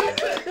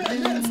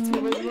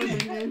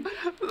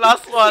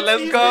 Last one,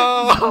 let's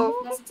go!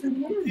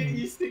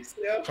 E6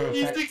 now.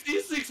 Perfect.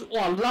 E6.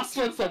 Wow, last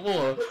one some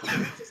more.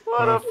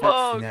 What the Perfect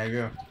fuck?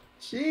 scenario.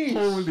 Sheesh.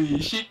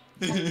 Holy shit.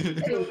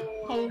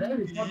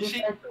 Holy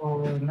shit.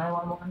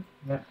 911.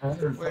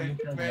 When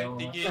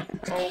again.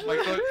 Oh my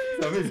god.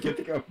 Someone is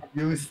getting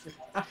abused.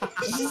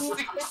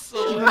 E6 so.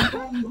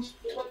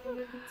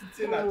 直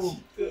接拿7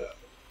个。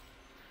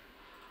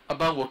阿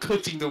爸，我氪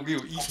金都没有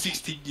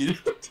E6 听音。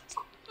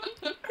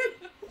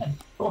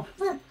 Oh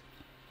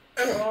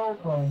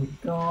my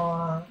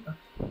god.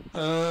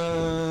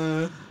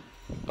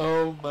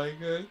 Oh my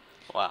god.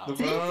 Wow.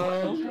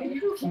 Wow.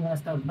 He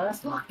has the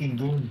best fucking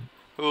game.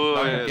 Who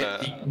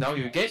Now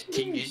you get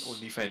King in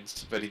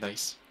OnlyFans. Very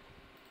nice.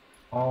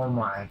 Oh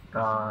my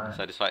god.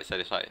 Satisfied.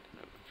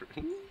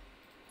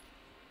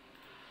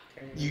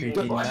 You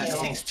Pretty got nice.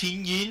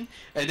 E16 in,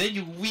 and then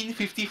you win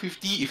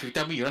 50-50 if you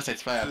tell me you're not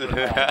satisfied.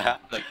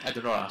 Like, I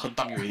don't know, 很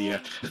棒 already.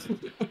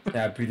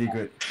 Yeah, pretty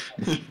good.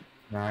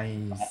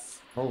 Nice.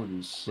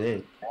 Holy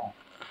shit.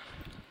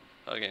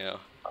 Okay, now.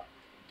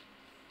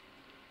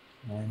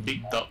 Man.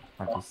 Big dog.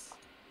 Obvious.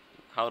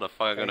 How the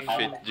fuck am I gonna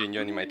fit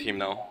Junior in my team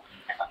now?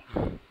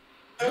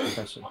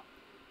 Special.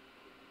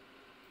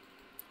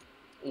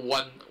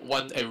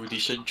 One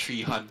erudition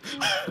 3 hunt.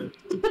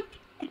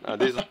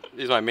 This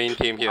is my main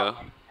team here.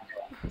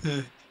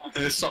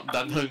 Stop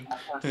Dan Heng.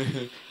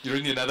 You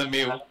don't need another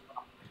meal.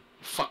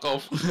 Fuck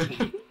off.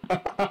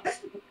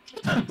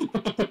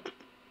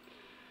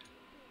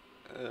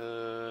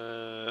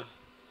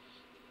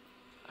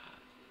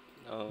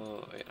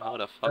 No, wait, how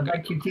the I fuck?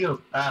 like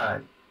QQ.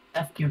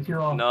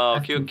 FQQ. No,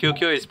 FQQ.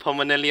 QQ is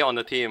permanently on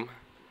the team.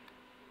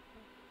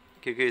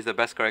 QQ is the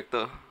best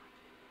character.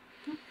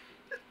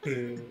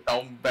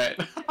 Down bad.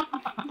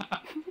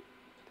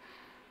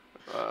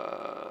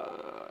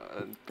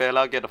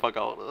 Bella, get the fuck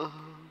out.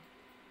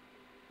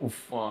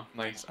 Oof. Wow,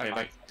 nice. I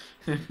like.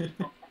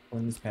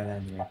 Only spell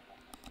anyway.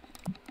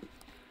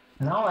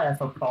 Now I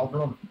have a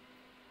problem.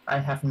 I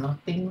have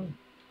nothing.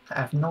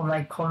 I have no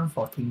Lycon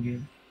for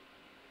Tingyun.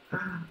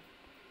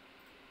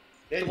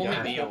 怎么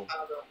没有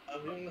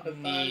用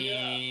很大呀。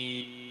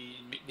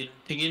你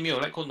听音没有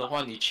like 的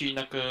话，你去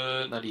那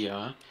个哪里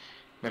啊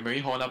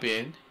 ？Memory Hall 那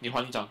边，你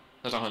换一张，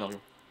那张很好用。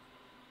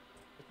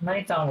那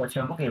一张我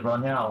全部给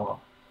Ronya 了哦。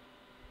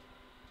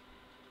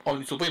哦，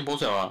你准备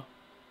import 了啊？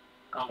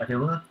啊，我全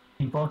部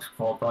import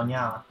for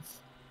Ronya。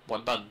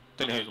完蛋，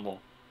这里还有什么？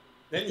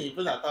那你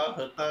不拿到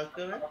和大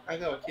个咩？那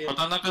个我可以。核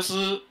弹那个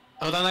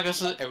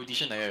是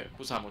erudition 来的，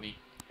不是 harmony。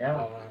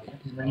 Yeah,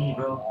 money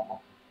bro.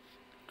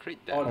 Crit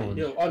哦，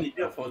 that. 你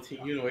没有否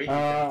听运为。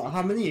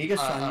他们有一个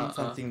啊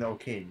三星的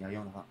OK，你要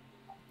用的话，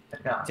这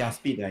个啊加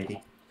speed 的一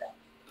定。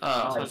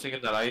算是一个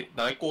拿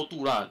来过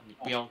渡啦，你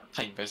不要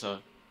太 invest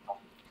了。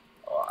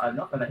Oh, I'm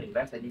not gonna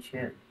invest any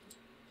shit.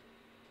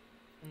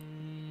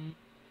 嗯，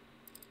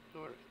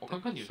我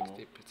看看你有什么。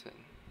 60%.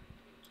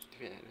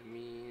 Defeat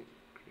enemy,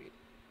 crit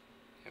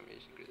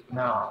damage increases by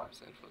No.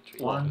 5% for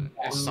 3 One,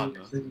 turns. Sun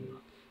two, 啊 three.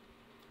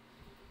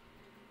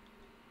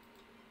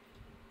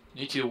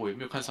 你记得我有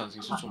没有看三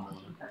星是什么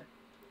的？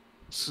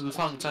释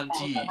放战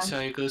绩，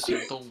下一个行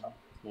动，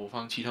我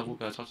方其他目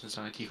标造成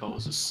伤害提高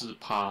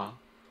24%。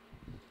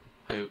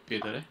还有别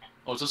的嘞？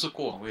哦，这是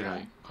过往未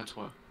来，看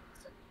错了。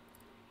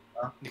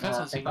你看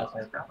三星啊？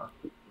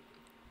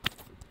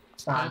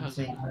三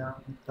星啊，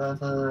这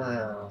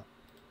是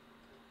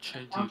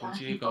全体攻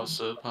击力高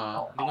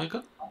12%，另外一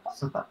个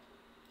是的，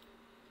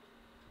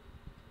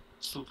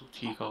速度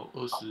提高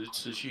20，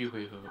持续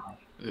回合。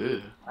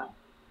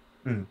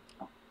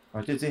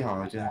我觉得最好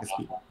的就是那个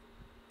speed。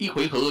一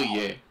回合而已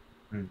耶。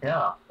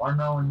 Yeah, one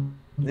round.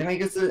 另外一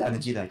个是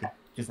energy 的，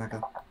就是那个。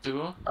对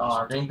哦。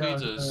哦，中那个规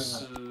者是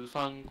释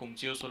放攻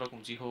击又受到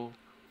攻击后，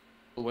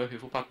额外恢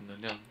复8点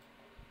能量，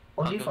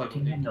 Only 3 for 个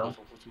King 点 though.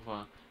 重复触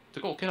发，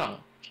这个 OK 啦，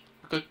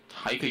这个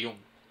还可以用，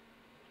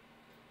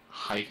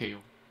还可以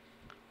用。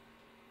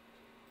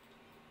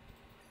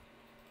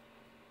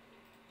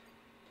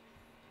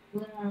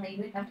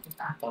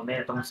我没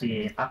有东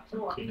西 up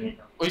经验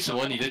的，为什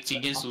么你的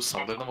经验数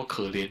少的那么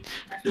可怜？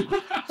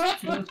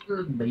就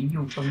是没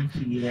有东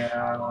西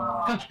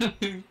了。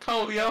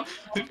靠腰，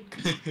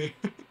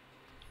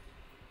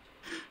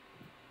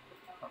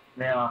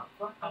没有啊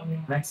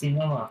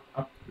，maximum 啊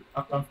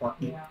，up 到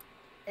40，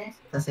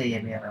这些也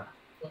没有了。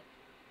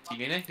几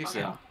年呢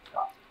？60啊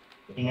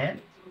今年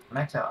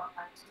max 啊，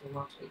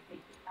 ，60，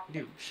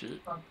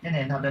今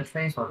年他的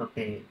trace 我都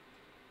给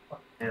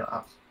有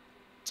up。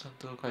战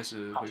斗开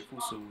始恢复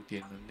15点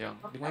能量。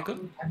另外一个，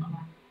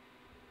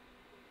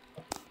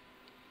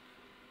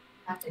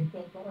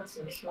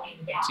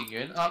警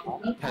员 up，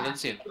 台人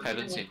线，台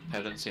人线，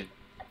台人线，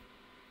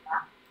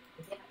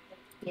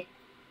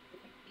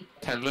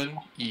台人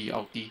以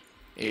奥迪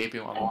 ，A 不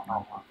用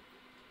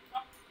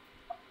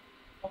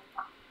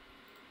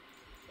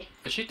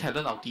up。actually 台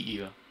人奥迪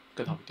1了，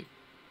更好一点。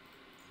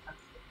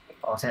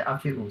我先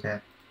up 去5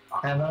先，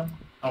还有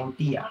奥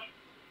迪啊，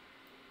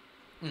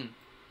嗯，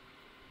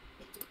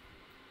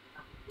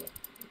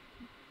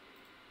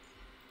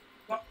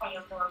然后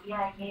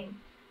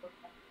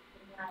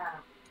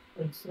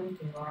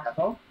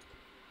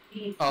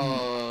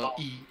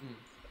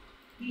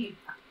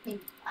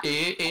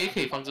1，A 可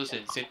以放这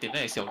先点那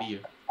些小粒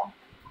了，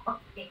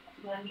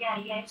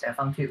先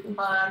放去5，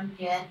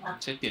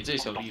先点这些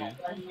小粒了。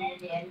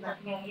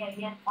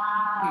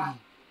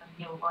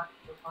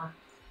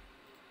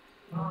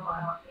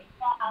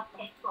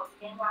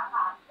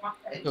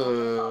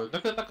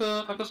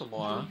那个什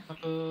么啊，那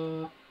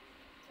个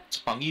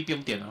防御不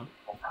用点啊，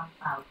防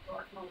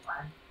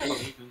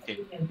御不用点，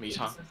没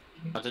差，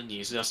反正你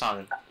也是要杀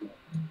人，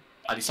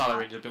啊，你杀了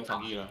人就不用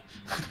防御了，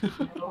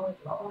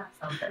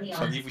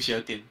防御不需要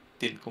点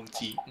攻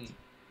击，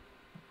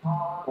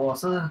我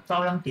是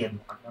照样点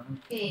完的。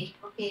因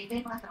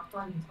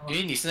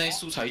为你现在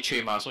素材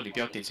缺嘛，所以你不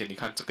要点先，你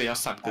看这个要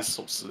3个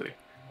手势诶，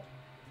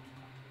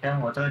这样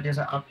我这个就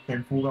是 up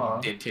天赋了。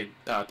点天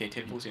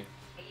赋先，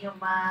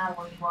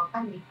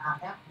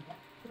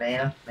没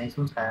了，没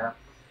素材了。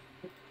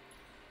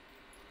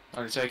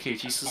那你现在可以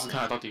去试试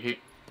看到底会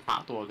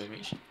打多少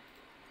damage。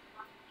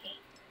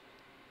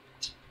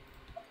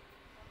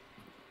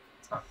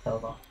差不多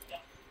吧。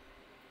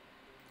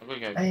那个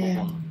应该哎呀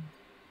够吧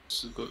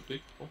，10个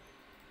对哦。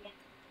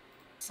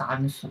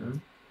 30，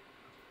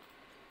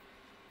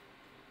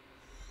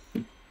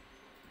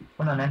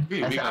不能呢，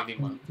有还是没有概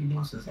念吗第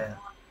60先。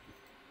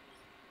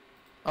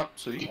啊，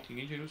谁停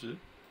进去60？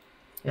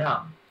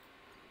呀，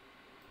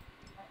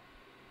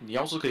你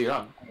要是可以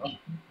让，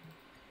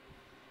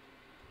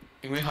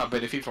因为它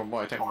benefit from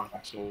more attack 嘛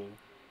，so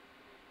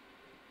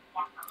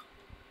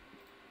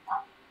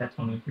再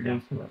冲进去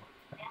60了，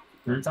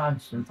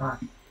实战。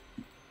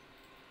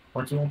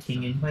我觉得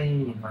停云会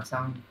马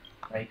上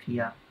来 P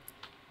啊。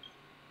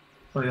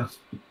会哦。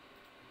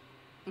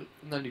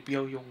那你不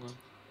要用啊。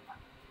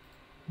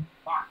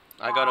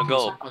 I gotta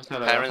go. 换下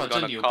来啊， Parents 反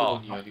正 gonna 你有不 call.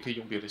 懂你啊，你可以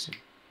用别的先。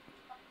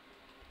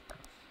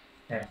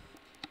对，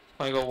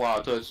换一个瓦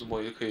特还是什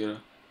么也可以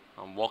了。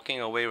 I'm walking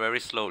away very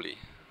slowly.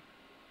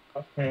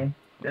 OK，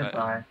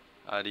 goodbye。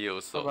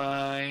 Adios. 拜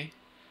拜。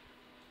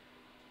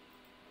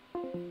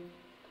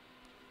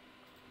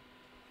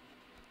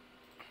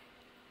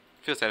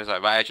 Feel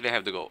satisfied, but I actually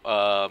have to go.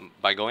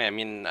 By going, I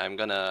mean I'm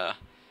gonna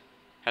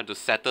have to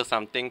settle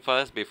something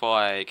first before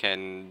I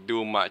can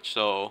do much.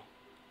 So,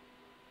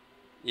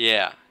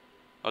 yeah.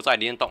 Also, I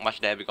didn't talk much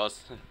there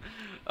because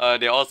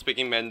they're all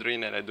speaking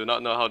Mandarin, and I do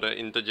not know how to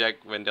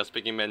interject when they're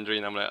speaking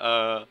Mandarin. I'm like,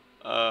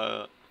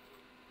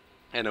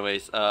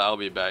 Anyways, I'll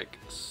be back.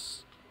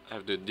 I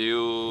have to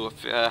do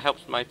help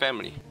my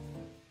family.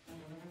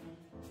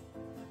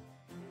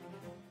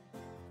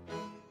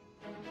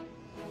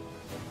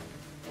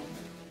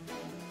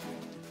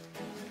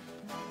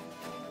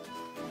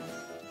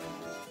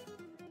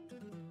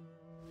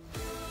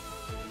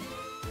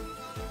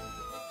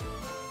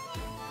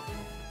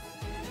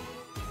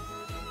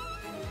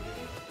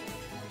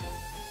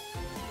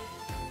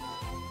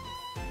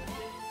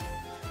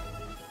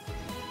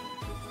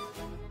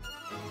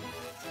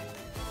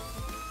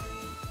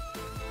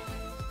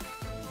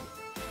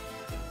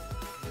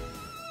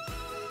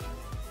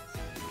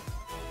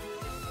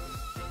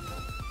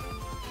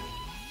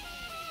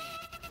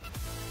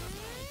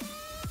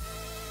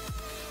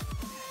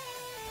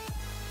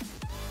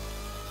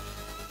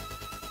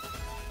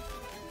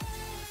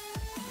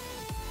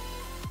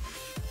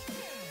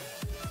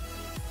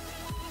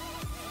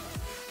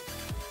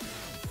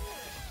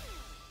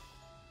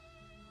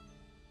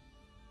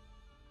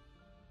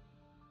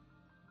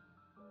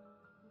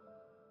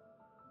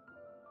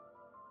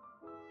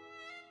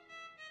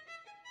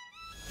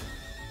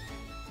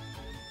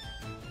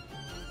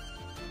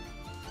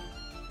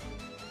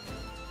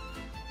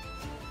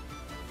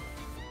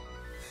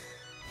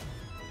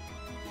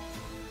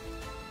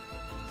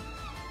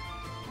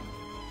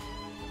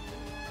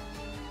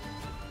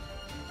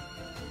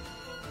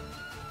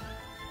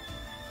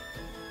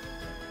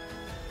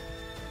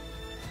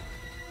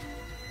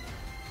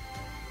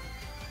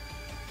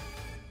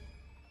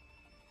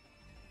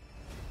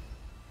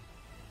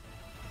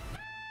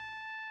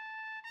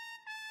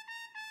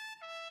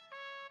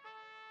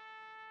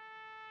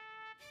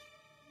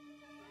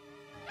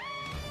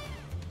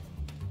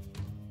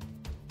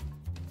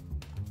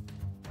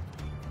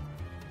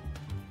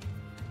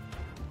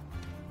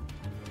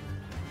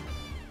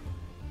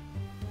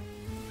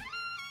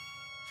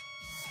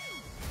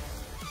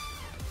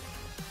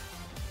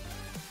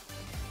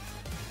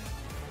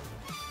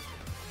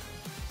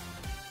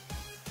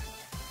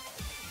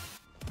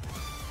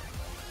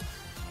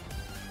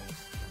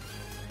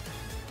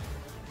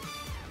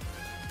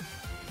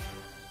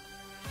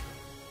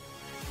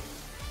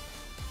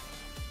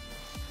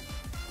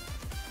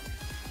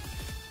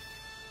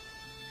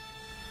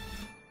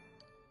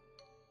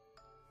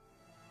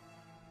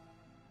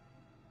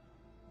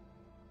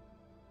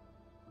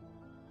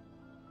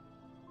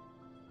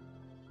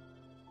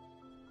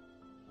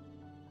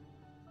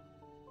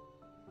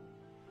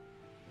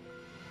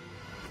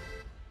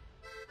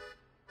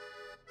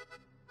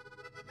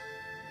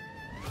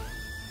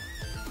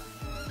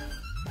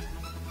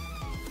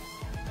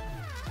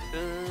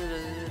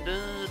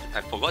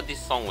 I forgot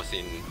this song was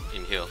in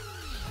here.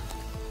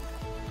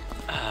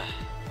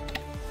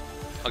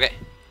 Okay,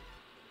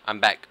 I'm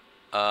back.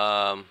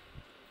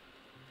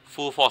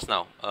 Full force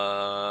now.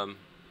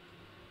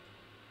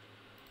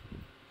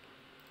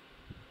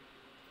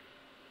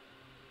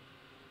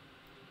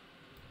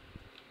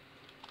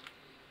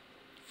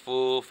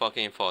 Full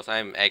fucking force.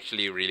 I'm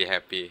actually really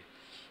happy.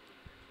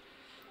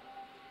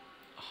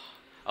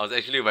 I was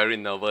actually very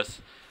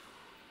nervous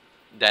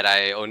that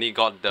I only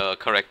got the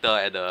character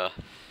at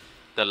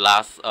the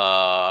last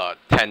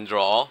 10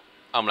 draw.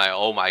 I'm like,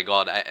 oh my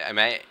god, am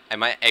I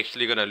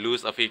actually gonna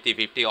lose a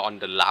 50-50 on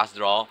the last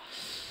draw?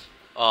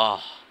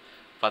 Oh,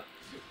 but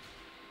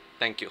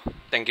thank you,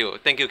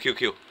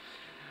 QQ.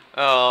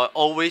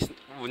 Always,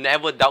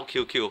 never doubt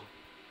QQ.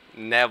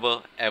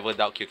 Never ever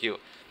doubt QQ.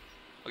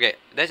 Okay,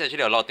 there's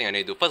actually a lot of things I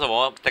need to do. First of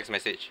all, text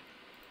message.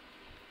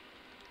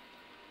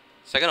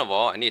 Second of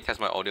all, I need to test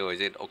my audio.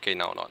 Is it okay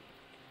now or not?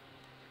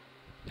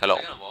 Hello.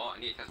 Second of all, I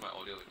need to test my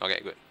audio.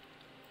 Okay, good.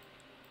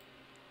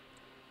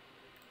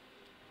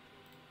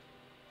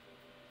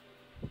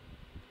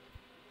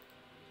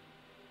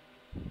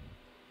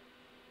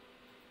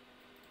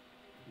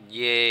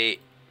 Yay.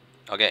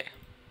 Okay.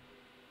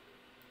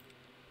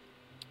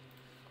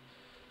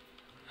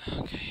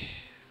 Okay.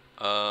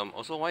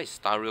 Also, why is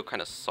Star Rail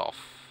kind of soft?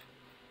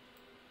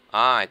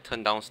 Ah, I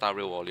turned down Star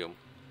Rail volume.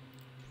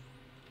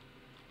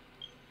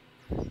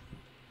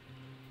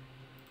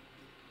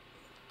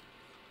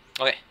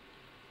 Okay.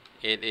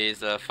 It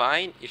is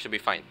fine. It should be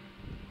fine.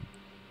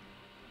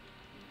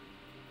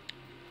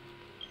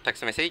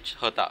 Text message,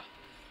 Herta.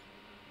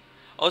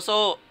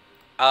 Also,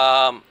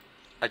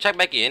 I checked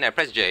back in, I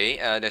pressed J,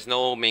 there's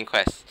no main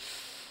quest.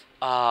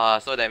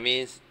 So that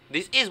means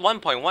this is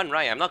 1.1,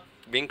 right? I'm not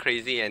being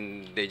crazy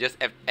and they just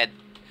add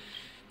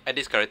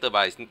this character,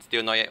 but it's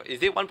still not yet.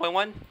 Is it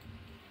 1.1?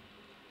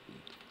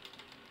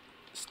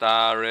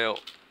 Star Rail.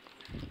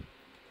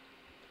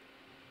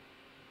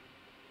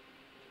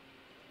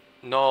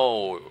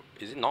 No,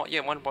 is it not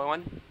yet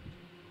 1.1?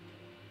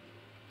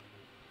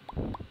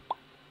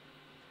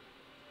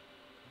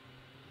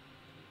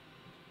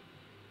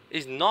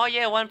 It's not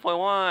yet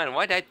 1.1.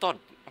 Why did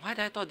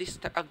I thought this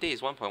update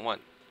is 1.1?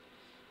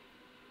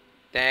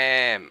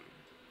 Damn.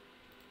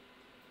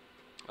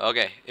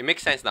 Okay, it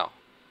makes sense now.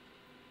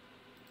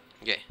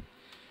 Okay.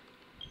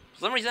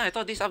 For some reason I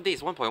thought this update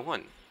is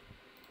 1.1.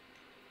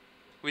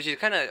 Which is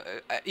kind of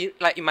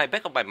like in my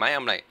back of my mind,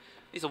 I'm like,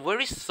 it's a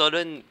very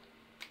sudden,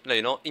 like,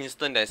 you know,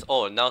 instant that's,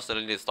 oh, now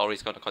suddenly the story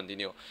is gonna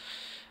continue.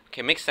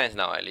 Okay, makes sense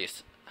now at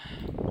least.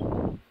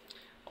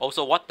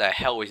 Also, what the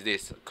hell is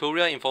this?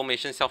 Courier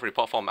information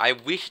self-report form. I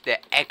wish they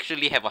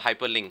actually have a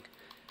hyperlink.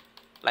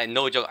 Like,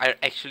 no joke, I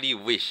actually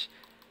wish.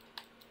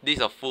 This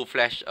is a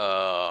full-fledged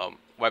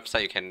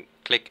website you can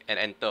click and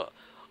enter.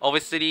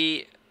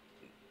 Obviously,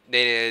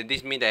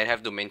 this means that I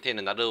have to maintain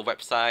another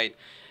website,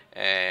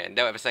 and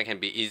that website can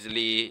be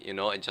easily, you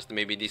know, and just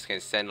maybe this can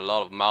send a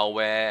lot of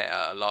malware,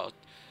 a lot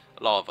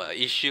of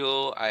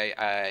issue.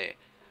 I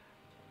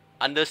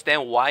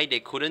understand why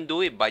they couldn't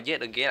do it, but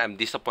yet again, I'm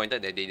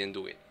disappointed that they didn't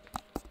do it.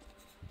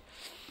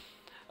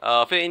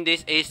 Fill in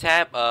this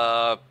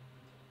ASAP.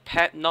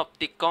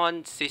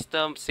 Panopticon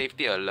system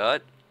safety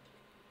alert.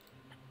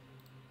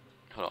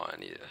 Hold on, I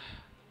need to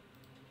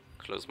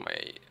close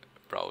my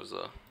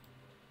browser.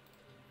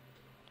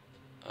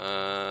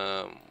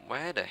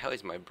 Where the hell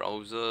is my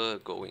browser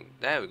going?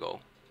 There we go.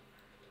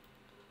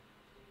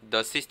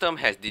 The system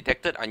has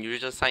detected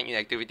unusual sign-in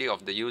activity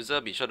of the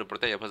user. Be sure to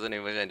protect your personal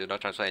information and do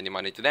not transfer any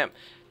money to them.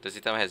 The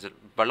system has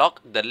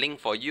blocked the link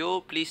for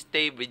you. Please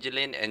stay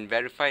vigilant and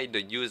verify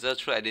the user's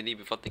true identity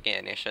before taking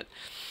any action.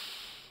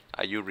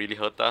 Are you really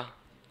Herta?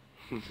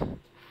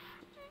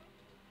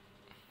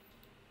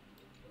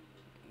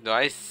 Do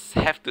I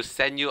have to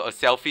send you a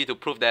selfie to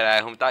prove that I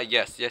am Herta?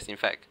 Yes, in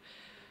fact.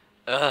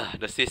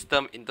 The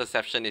system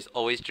interception is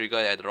always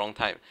triggered at the wrong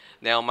time.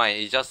 Never mind,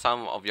 it's just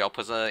some of your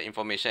personal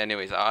information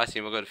anyways. I'll ask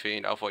him to fill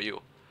it out for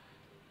you.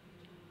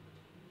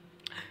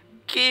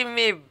 Give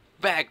me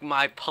back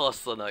my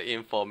personal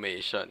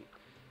information.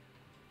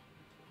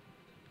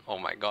 Oh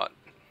my god.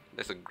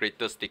 That's the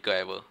greatest sticker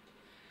ever.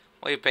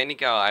 Why you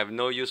panic out? I have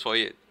no use for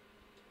it.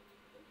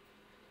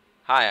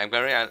 Hi, I'm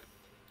currently...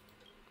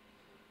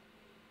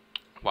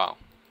 Wow.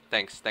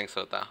 Thanks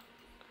Herta.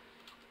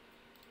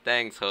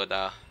 Thanks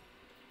Herta.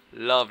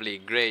 Lovely,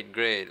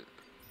 great.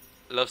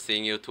 Love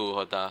seeing you too,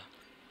 Herta.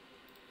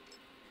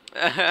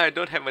 I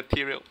don't have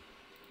material.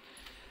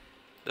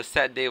 The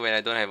sad day when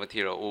I don't have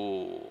material.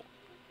 Ooh.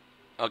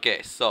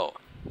 Okay, so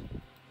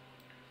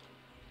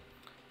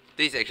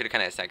this is actually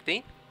kind of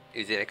exciting.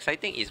 Is it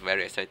exciting? It's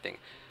very exciting.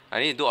 I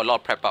need to do a lot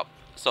of prep up.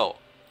 So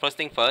first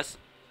thing first,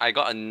 I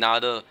got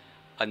another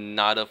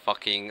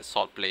fucking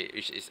sword play,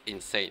 which is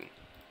insane.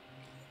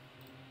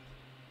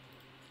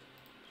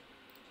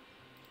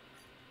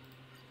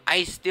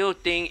 I still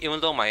think,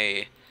 even though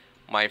my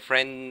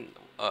friend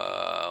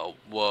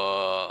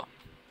were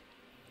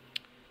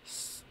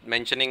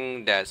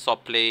mentioning that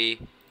sword play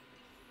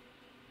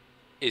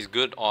is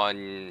good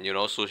on, you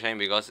know, Su Sheng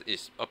because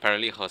it's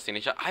apparently her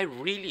signature. I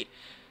really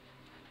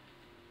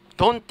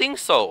don't think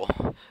so.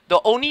 The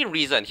only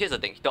reason, here's the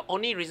thing, the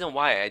only reason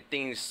why I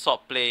think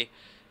swordplay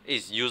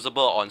is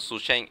usable on Su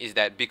Sheng is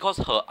that because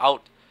her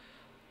out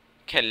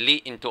can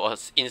lead into a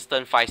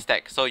instant 5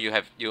 stack. So you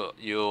have you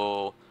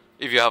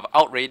if you have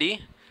out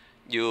ready,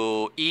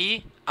 you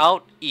E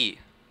out E.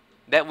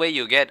 That way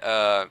you get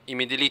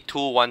immediately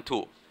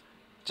 2-1-2,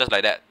 just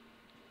like that.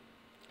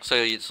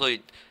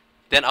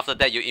 Then after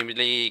that you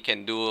immediately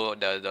can do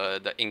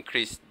the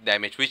increased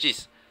damage, which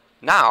is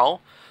now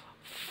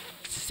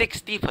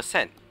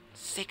 60%.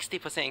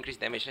 60% increased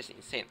damage. That's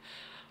insane.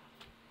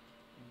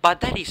 But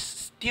that is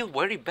still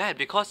very bad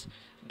because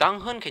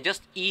Dang Hen can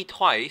just E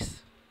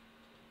twice,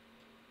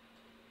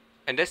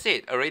 and that's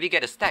it. Already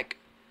get a stack.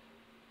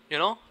 You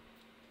know,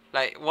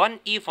 like one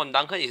E from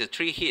Dang Hen is a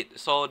 3 hit,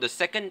 so the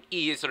second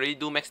E is already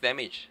do max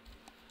damage,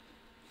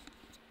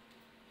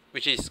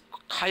 which is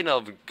kind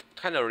of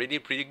already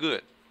pretty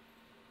good.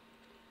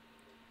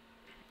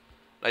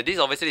 Like this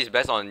obviously is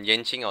best on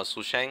Yanqing or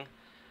Su Sheng,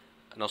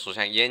 not Su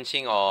Sheng,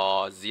 Yanqing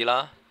or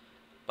Zilla.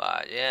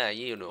 But yeah,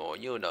 you know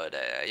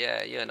that,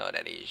 yeah, you know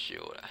that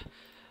issue.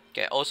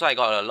 Okay, also I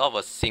got a lot of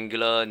a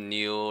singular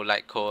new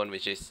light cone,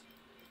 which is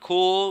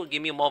cool,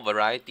 give me more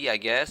variety, I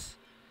guess.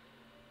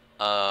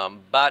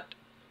 But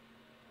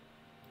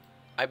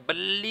I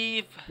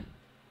believe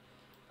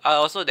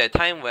also that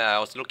time when I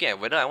was looking at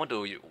whether I want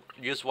to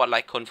use what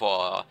light cone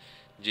for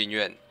Jin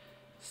Yuan.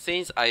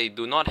 Since I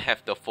do not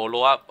have the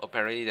follow-up,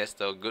 apparently that's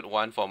the good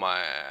one for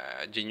my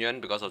Jin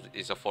Yuan because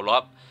it's a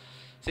follow-up.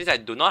 Since I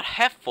do not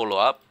have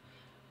follow-up,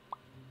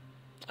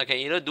 I can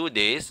either do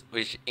this,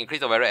 which increase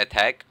the variable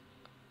attack,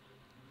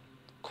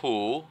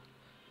 cool,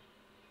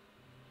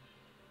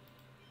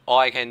 or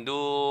I can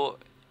do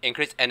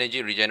increase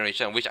energy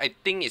regeneration, which I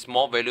think is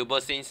more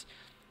valuable since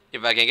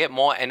if I can get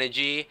more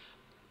energy,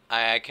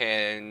 I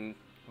can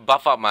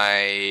buff up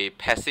my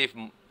passive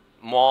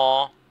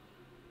more,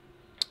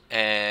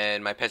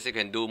 and my passive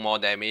can do more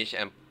damage,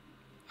 and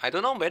I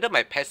don't know whether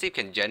my passive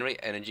can generate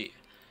energy.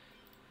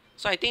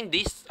 So I think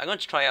this, I'm going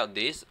to try out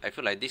this. I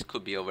feel like this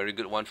could be a very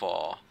good one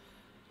for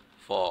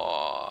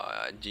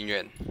Jin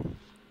Yuan.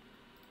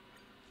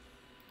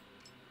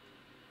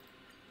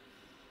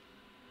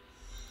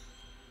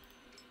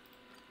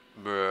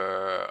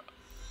 Bruh.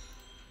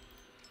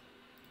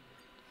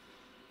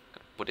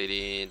 Put it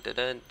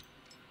in.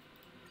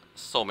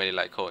 So many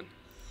light cone.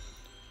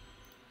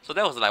 So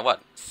that was like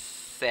what?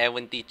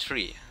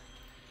 73.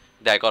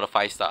 That I got a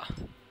 5-star.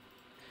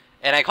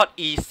 And I got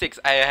E6.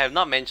 I have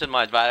not mentioned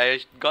much, but I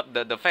got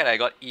the fact I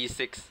got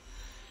E6.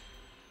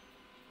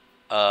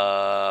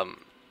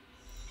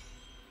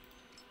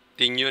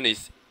 Ting Yun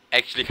is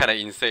actually kind of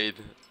insane.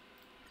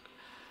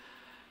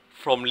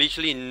 From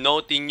literally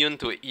no Ting Yun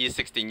to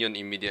E6 Ting Yun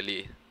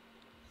immediately.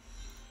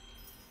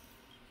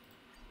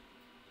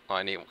 Oh,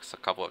 I need a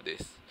couple of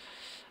this.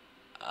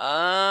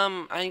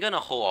 I'm gonna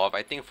hold off.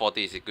 I think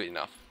 40 is good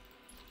enough,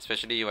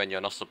 especially when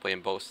you're not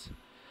superimposed.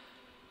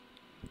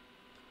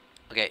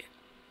 Okay,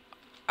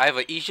 I have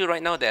an issue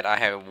right now that I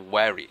have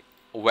very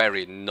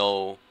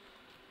no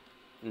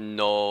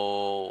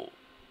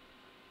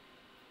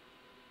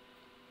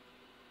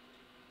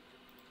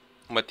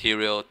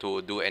material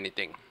to do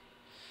anything.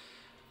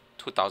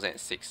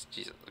 2006,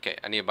 Jesus. Okay,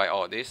 I need to buy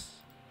all of this,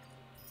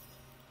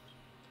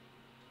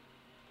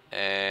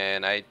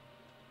 and I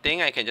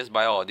think I can just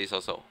buy all of this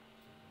also.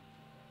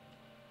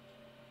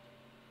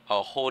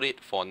 I'll hold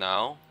it for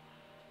now.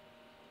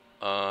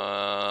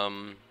 I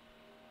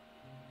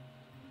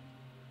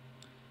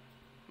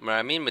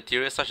mean,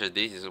 materials such as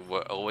this is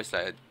always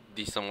like a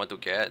decent one to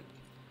get.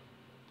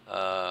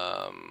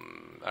 I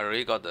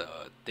already got the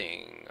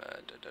thing.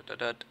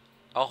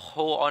 I'll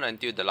hold on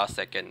until the last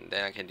second,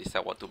 then I can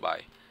decide what to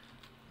buy.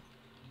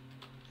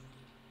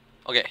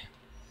 Okay.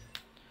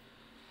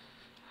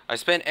 I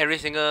spent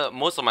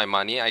most of my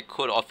money. I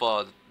could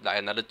offer like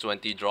another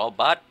 20 draw,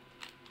 but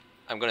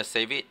I'm gonna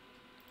save it.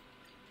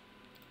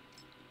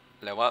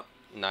 Level up,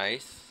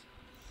 nice.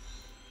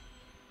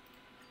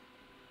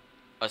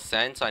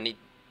 Ascend, so I need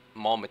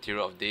more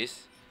material of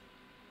this.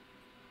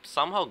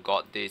 Somehow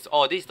got this.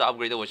 Oh, this is the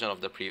upgraded version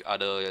of the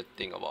other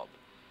thing about.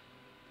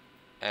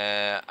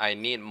 I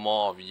need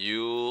more of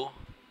you.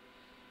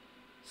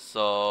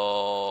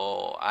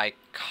 So I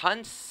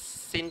can't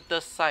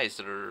synthesize.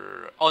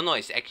 Oh no,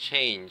 it's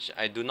exchange.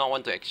 I do not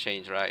want to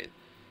exchange, right?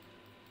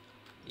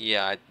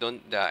 Yeah, I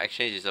don't. The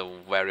exchange is a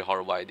very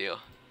horrible idea.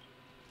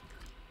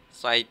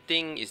 So I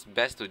think it's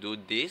best to do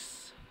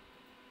this.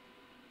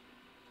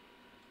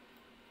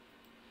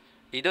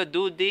 Either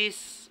do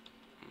this.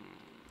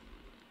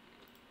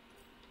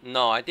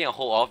 No, I think I'll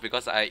hold off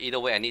because either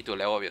way I need to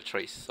level up your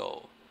trace.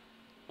 So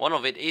one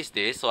of it is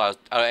this. So I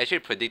actually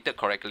predicted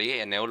correctly,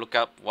 and I'll look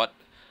up what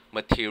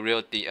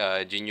material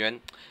the Jin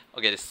Yuan.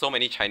 Okay, there's so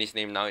many Chinese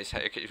names now.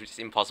 It's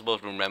impossible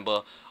to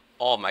remember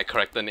all my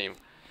character name.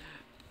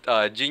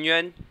 Jin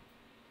Yuan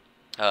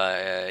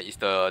is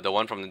the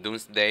one from the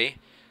Doomsday.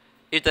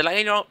 If the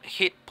lightning round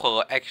hit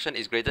per action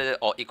is greater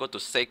or equal to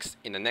 6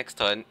 in the next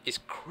turn, its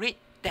crit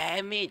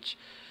damage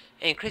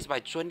and increase by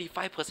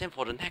 25%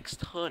 for the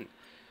next turn.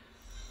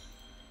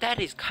 That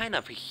is kind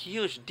of a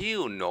huge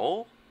deal,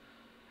 no?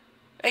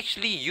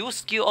 Actually, use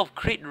skill of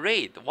crit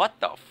rate. What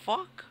the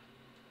fuck?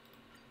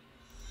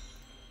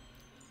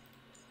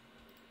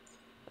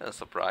 A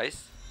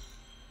surprise.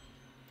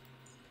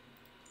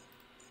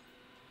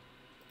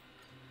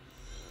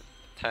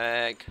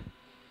 Tag.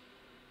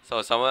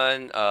 So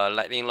summon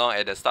Lightning Long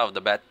at the start of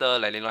the battle.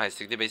 Lightning Long has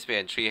 60 base speed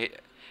and 3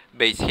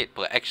 base hit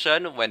per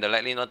action. When the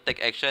Lightning Long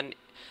take action,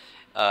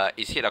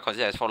 is hit or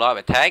considered as follow-up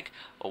attack.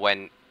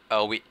 When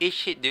with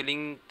each hit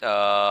dealing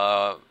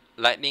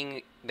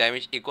lightning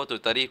damage equal to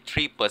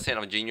 33%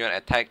 of genuine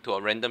attack to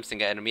a random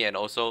single enemy, and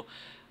also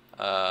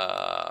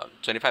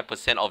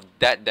 25% of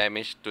that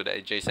damage to the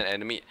adjacent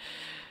enemy.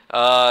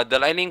 The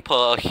lightning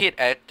per hit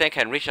attack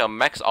can reach a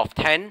max of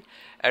 10.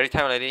 Every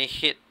time lightning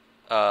hit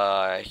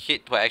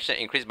per action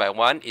increased by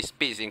 1, its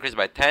speed is increased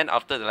by 10.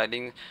 After the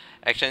lightning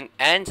action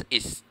ends,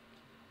 its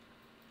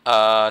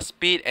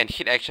speed and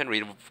hit action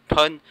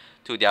return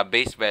to their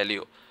base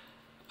value.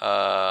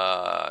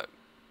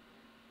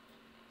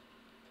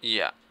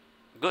 Yeah,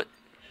 good,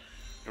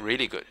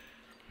 really good.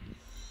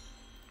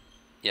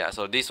 Yeah,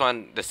 so this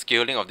one, the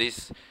scaling of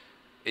this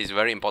is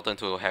very important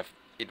to have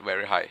it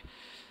very high.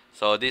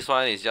 So this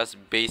one is just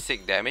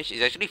basic damage.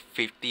 It's actually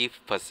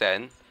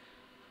 50%,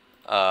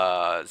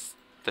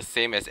 the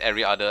same as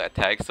every other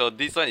attack. So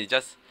this one is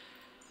just,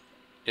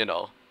 you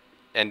know,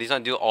 and this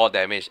one do all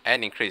damage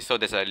and increase. So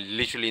there's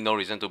literally no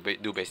reason to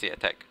do basic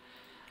attack.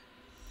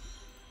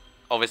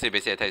 Obviously,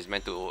 basic attack is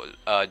meant to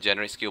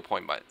generate skill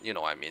point, but you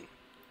know what I mean.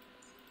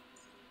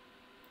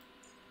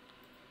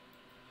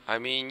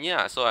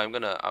 Yeah, so I'm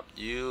gonna up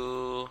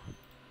you,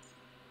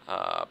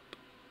 up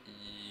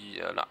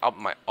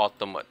my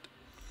ultimate.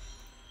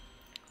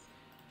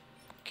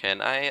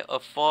 Can I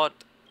afford?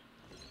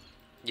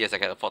 Yes, I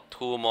can afford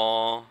 2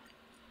 more.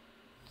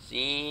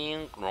 This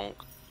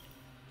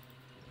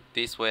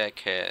way I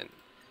can.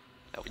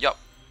 Yup.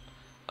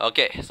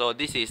 Okay, so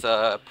this is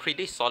a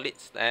pretty solid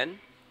stand.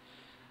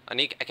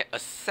 I can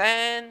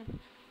ascend.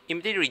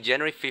 Immediately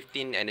regenerate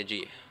 15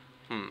 energy.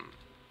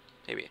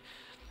 Maybe.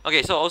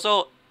 Okay, so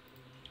also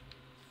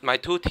my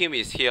 2 team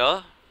is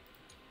here.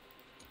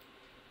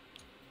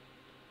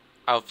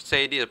 I'll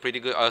say this is pretty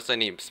good. I also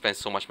need to spend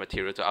so much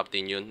material to up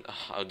Ding Yun.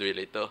 I'll do it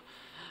later.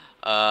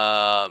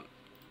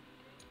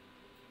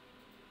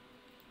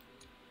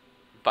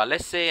 But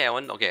let's say I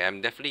want. Okay,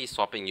 I'm definitely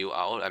swapping you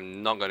out.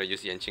 I'm not gonna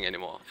use Yanqing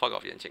anymore. Fuck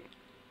off Yanqing.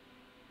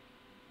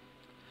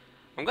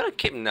 I'm gonna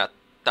keep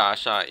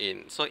Natasha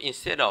in. So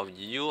instead of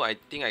you, I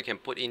think I can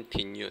put in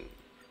Ting Yun.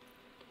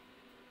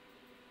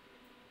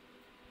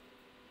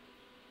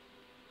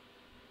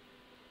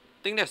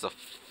 I think that's a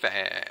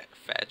fair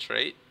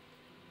trade.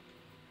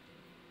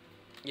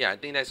 Yeah, I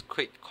think that's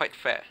quite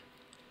fair.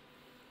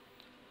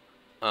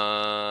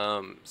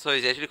 So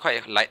it's actually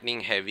quite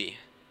lightning heavy.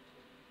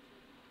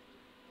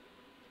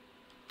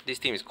 This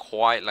team is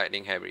quite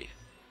lightning heavy.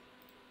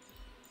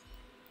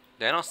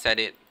 Then I'll set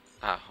it.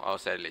 I'll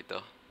set it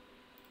later.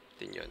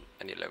 I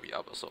need to level you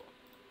up also.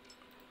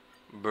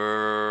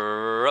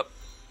 Burp.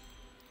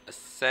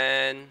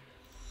 Ascend.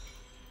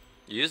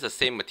 You use the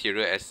same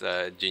material as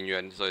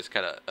Jinyuan, so it's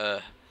kind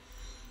of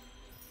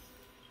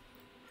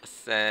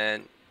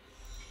Ascend.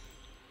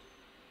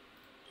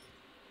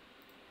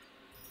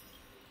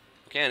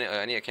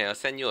 Okay, I can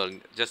ascend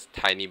you just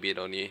tiny bit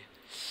only.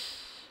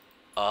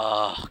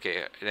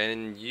 Okay,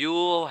 then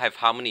you have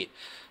harmony.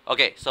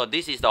 Okay, so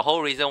this is the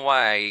whole reason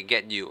why I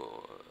get you.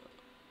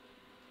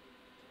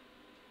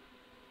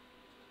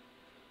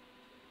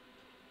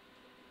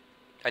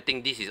 I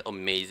think this is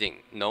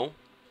amazing. No?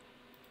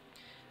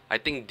 I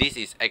think this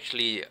is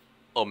actually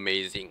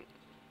amazing.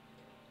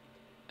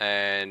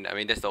 And I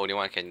mean, that's the only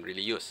one I can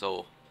really use.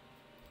 So,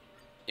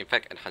 in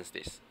fact, enhance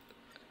this.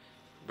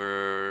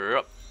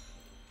 Burp.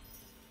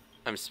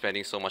 I'm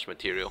spending so much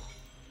material.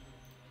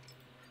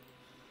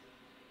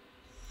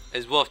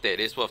 It's worth it,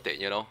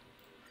 you know.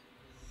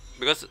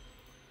 Because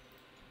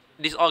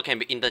this all can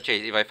be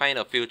interchanged. If I find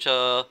a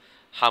future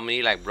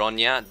harmony like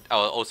Bronya,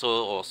 I'll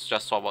also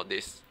just swap out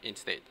this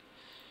instead.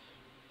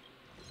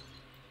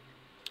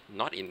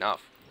 Not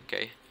enough,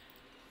 okay.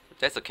 If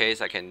that's the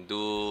case, I can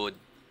do...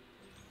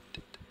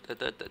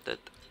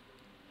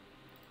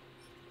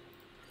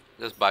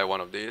 Just buy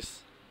one of these.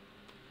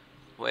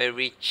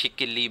 Very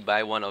cheekily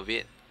buy one of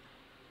it.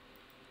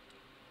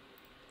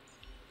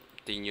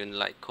 Ding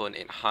Light Cone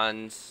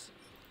enhance.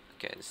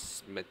 Can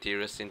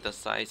material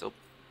synthesize. Oh.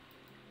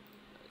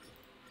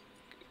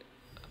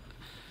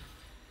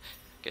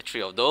 Get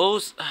 3 of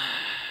those.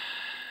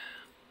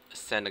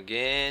 Ascend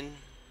again.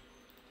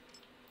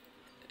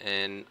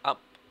 And up.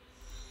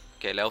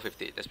 Okay, level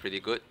 50. That's pretty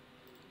good.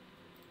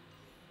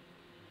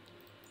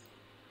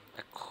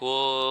 I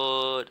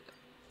could...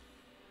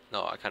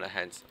 No, I can't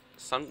enhance.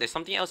 There's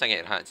something else I can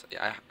enhance.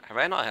 Have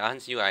I not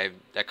enhanced you? I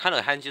can't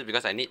enhance you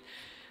because I need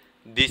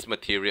this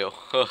material.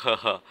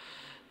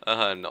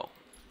 No.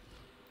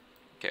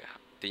 Okay,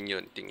 Ding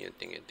Yun.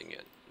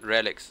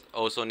 Relics.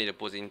 Also need to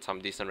put in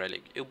some decent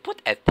relic. You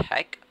put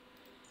attack?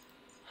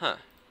 Huh.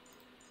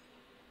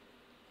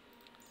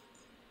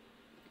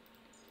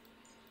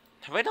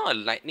 Have I done a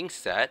lightning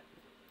set?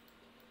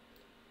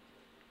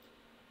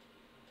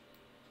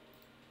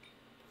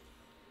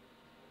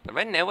 Have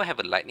I never have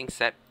a lightning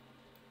set?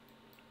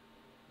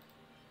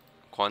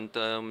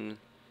 Quantum.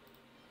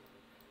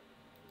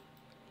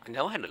 I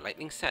never had a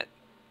lightning set.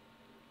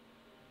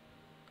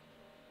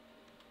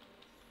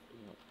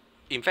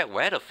 In fact,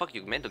 where the fuck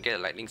you meant to get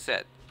a lightning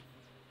set?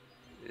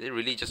 Is it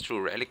really just through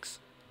relics?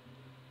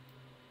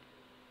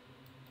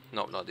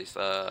 No, not this.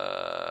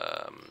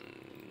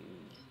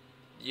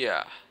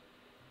 Yeah.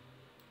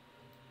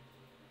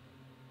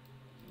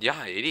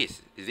 Yeah, it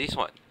is. Is this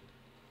one?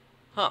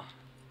 Huh.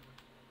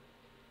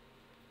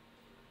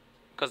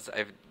 Because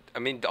I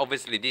mean,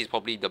 obviously this is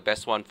probably the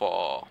best one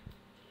for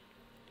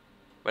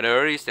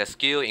whenever is their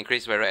skill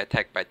increase very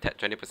attack by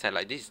 20%.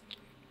 Like this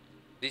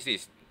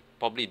is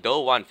probably the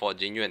one for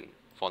genuine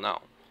for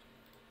now.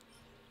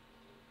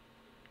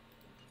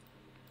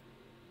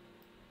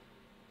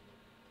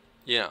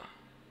 Yeah.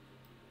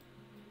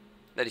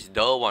 That is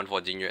the one for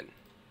genuine.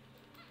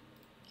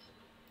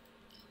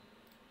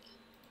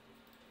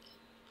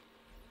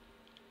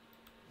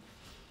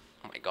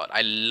 Oh my god,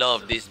 I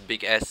love this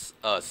big ass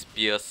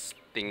spears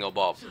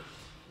thingamabob.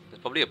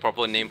 There's probably a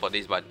proper name for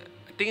this, but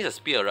I think it's a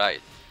spear, right?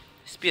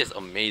 Spear is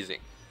amazing.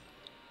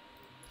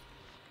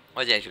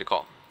 What is it actually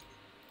called?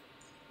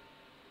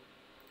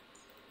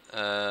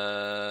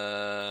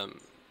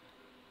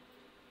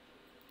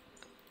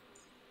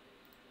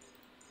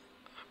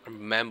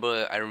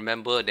 I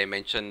remember they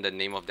mentioned the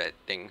name of that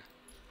thing.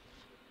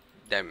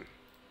 Damn.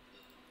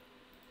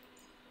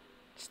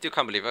 Still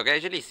can't believe. Okay,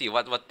 actually see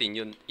what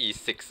Tinyun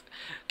E6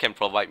 can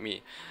provide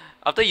me.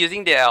 After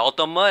using their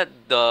ultimate,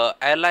 the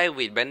ally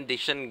with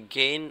benediction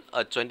gain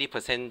a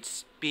 20%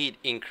 speed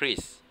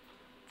increase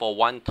for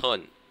 1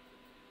 turn.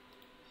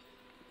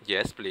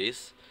 Yes,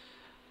 please.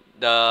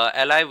 The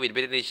ally with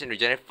benediction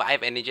regenerate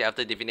 5 energy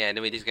after defeating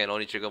enemy. This can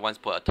only trigger once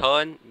per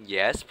turn.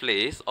 Yes,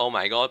 please. Oh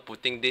my god,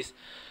 putting this.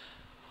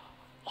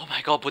 Oh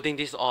my god, putting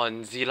this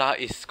on Zilla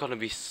is gonna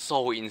be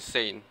so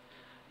insane.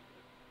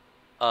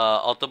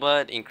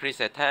 Ultimate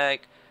increase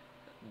attack.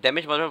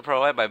 Damage multiplier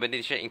provided by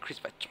benediction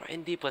increased by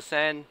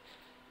 20%.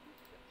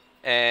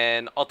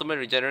 And ultimate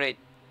regenerate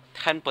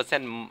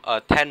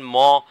 10% 10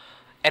 more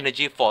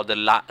energy for the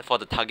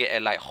target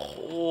ally.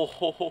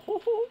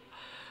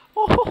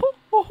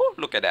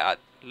 Look at that art.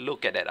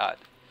 Look at that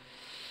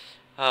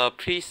art.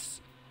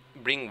 Please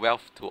bring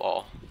wealth to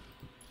all.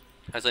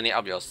 That's only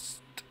up your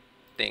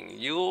thing.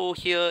 You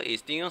here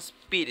is your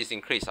speed is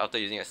increased after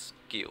using a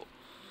skill.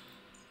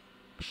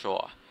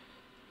 Sure.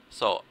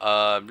 So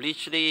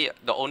literally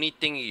the only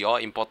thing you're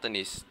important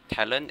is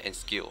talent and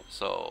skill.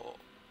 So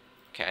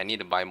okay, I need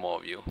to buy more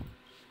of you.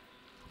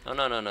 No,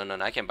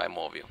 I can buy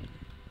more of you.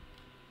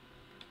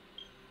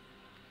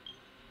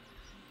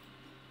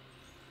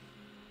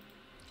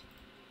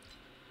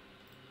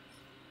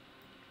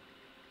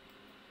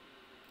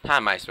 I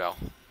might as well.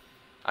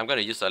 I'm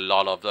gonna use a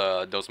lot of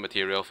those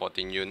material for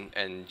Tinyun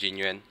and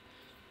Jinyuan.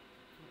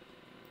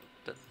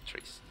 The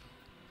trees.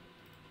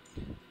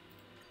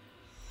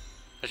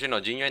 Actually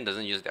no, Jinyuan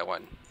doesn't use that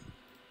one.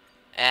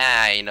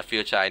 In the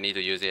future I need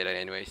to use it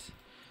anyways.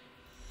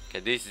 Okay,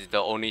 this is the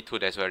only two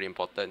that's very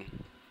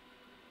important.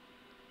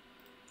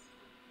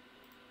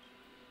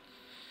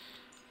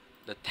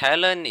 The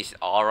talent is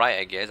alright,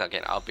 I guess. I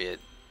can up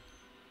it.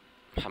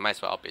 I might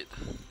as well up it.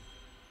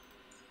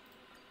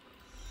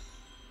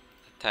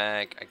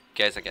 Attack, I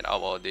guess I can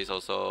up all this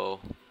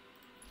also.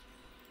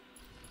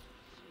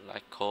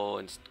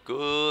 Lyco is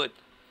good.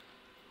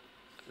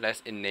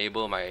 Let's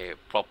enable my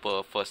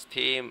proper first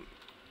team.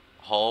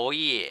 Oh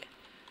yeah.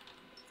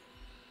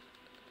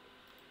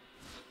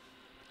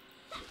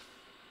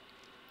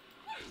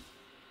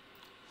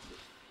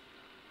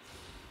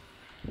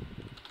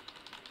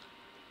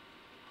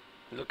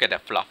 Look at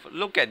that fluff.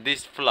 Look at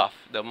this fluff.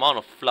 The amount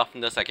of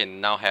fluffiness I can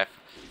now have.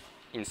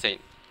 Insane.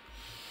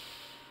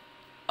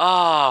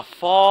 4,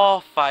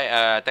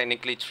 5,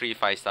 technically 3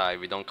 5-star.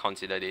 We don't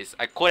consider this.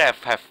 I could have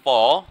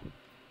 4.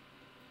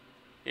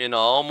 You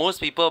know, most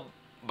people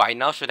by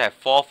now should have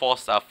 4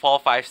 4-star, 4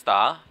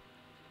 5-star.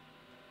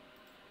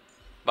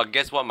 But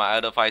guess what my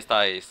other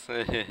 5-star is?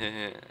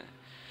 I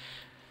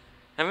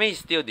mean, it's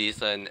still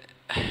decent.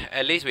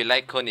 At least with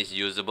light cone is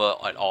usable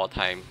at all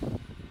time.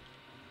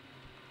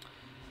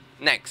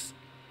 Next,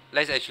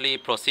 let's actually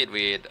proceed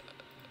with.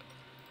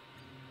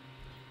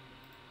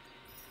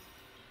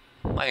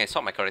 I can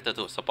swap my character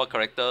too. Support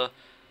character.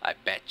 I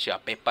bet your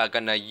paper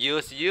gonna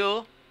use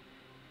you.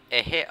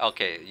 Hey,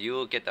 okay,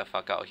 you get the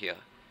fuck out here.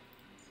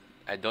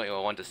 I don't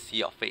even want to see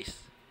your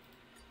face.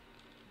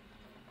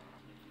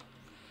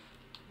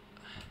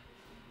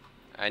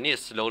 I need to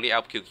slowly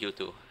up QQ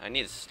too. I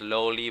need to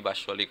slowly but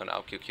surely gonna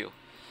up QQ.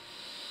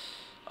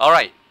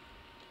 Alright.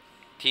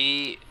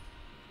 T.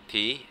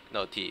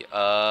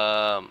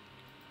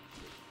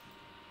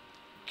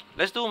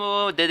 Let's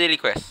do the daily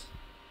quest.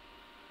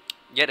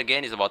 Yet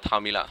again, it's about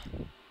Tamila.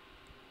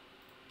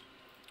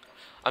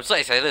 I'm so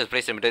excited to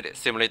play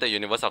simulated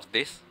universe of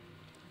this.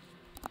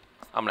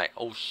 I'm like,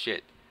 oh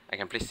shit, I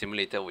can play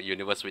simulator with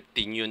universe with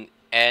Ting Yun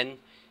and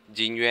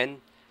Jin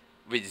Yuan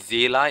with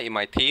Zilla in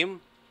my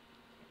team.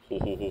 Ho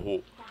ho ho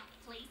ho. That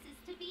places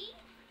to be.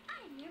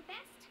 I'm your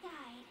best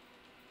guide.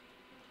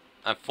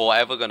 I'm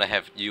forever gonna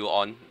have you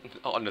on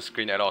on the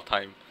screen at all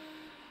time.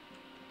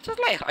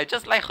 I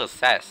just like her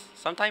sass.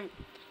 Sometimes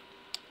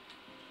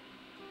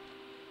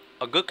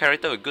a good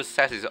character with good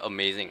sass is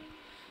amazing.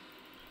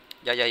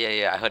 Yeah.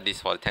 I heard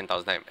this for the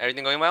 10,000th time.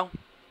 Everything going well?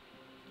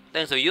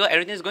 Thanks to you,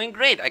 everything is going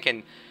great. I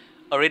can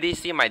already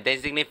see my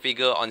designated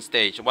figure on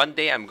stage. One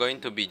day I'm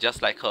going to be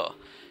just like her.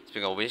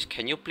 Speaking of which,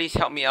 can you please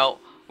help me out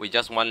with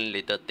just one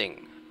little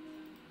thing?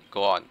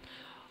 Go on.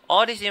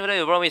 All this info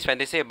you brought me is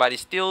fantastic, but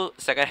it's still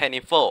second-hand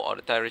info. All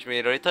the time reach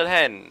me the third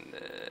hand.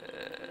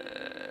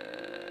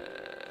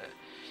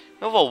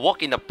 Go for a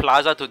walk in the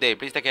plaza today.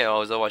 Please take care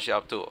of what you're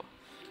up to.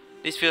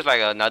 This feels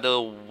like another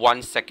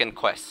 1 second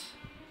quest.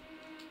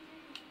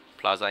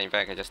 Plaza, in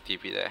fact, I can just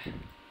TP there.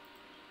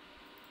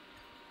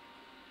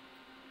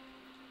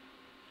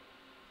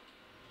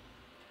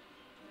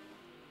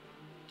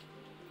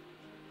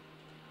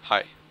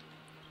 Hi.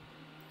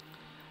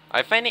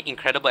 I find it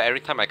incredible every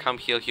time I come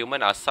here,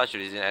 humans are such a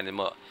resilient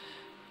animal.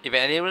 If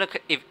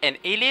an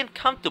alien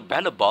come to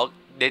Bellabog,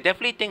 they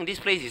definitely think this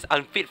place is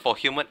unfit for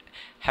human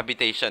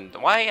habitation.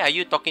 Why are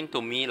you talking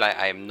to me like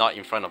I am not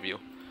in front of you?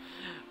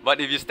 But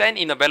if you stand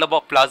in a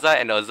Bellabog plaza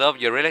and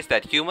observe, you realize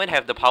that humans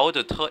have the power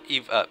to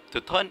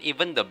turn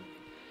even the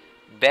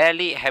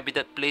barely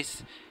habited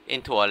place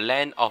into a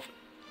land of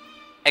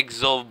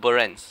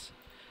exuberance.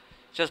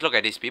 Just look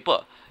at these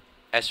people.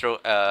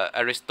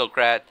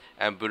 Aristocrat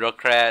and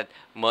bureaucrat,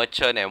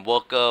 merchant and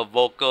worker,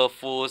 vocal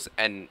fools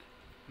and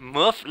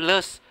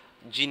mirthless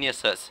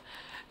geniuses.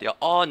 They are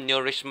all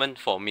nourishment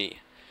for me.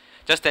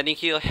 Just standing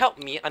here help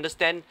me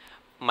understand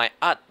my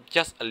art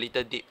just a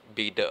little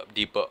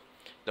deeper.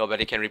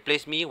 Nobody can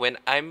replace me when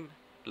I'm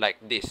like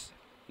this.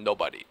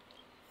 Nobody.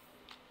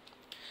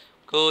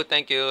 Cool,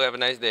 thank you. Have a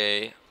nice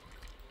day.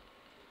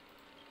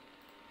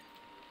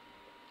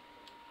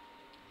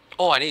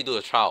 Oh, I need to do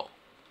a trial.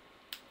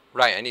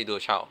 Right, I need to do a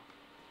trial.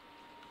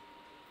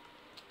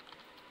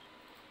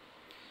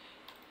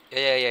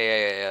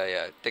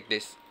 Yeah. Take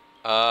this.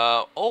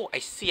 Oh, I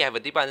see. I have a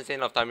deep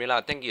understanding of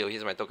Tamila. Thank you.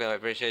 Here's my token of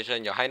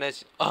appreciation. Your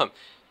Highness.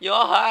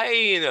 Your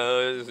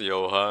Highness.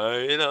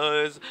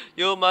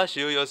 You must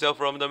shield yourself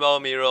from the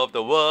mirror of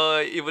the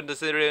world, even the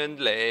Syrian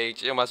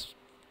lake. You must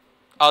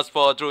ask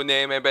for a true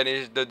name and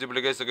banish the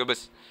duplicate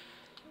succubus.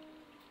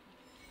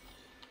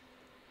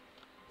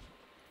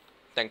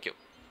 Thank you.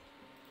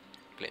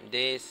 Claim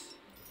this.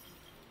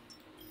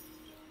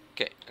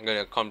 Okay, I'm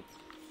gonna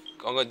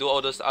do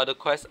all those other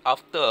quests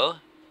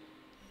after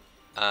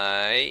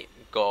I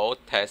go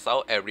test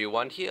out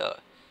everyone here.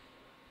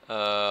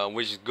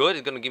 Which is good.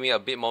 It's gonna give me a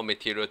bit more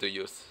material to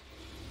use.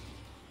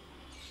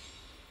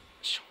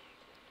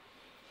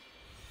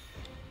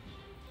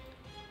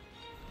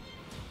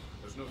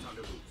 There's no time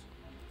to lose.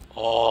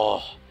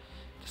 Oh,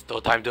 there's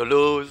no time to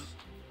lose.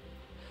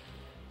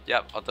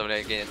 Yep,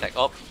 automatic gain attack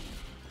up.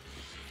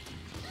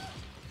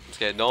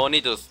 Okay, no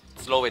need to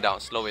slow it down.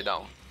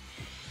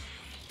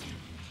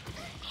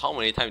 How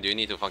many times do you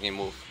need to fucking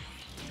move?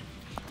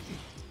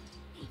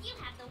 You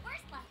have the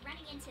worst luck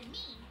running into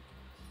me.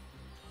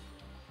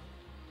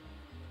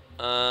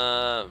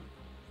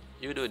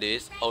 You do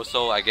this.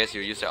 Also, I guess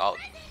you use your out.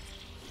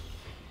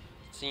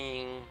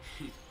 Zing.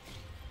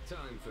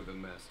 Time for the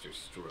master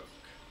stroke.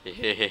 Let's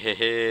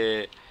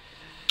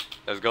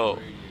go.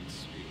 Radiant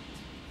spirit,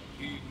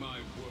 heed my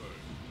word.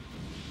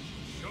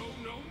 Show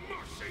no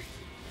mercy.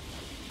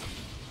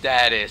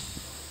 That is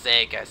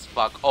sick as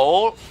fuck.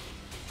 Oh,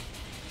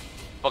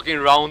 fucking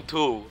round 2. A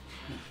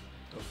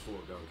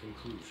foregone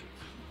conclusion.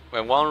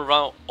 When one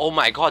round, oh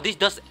my god, this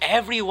does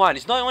everyone.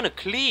 It's not even a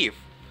cleave.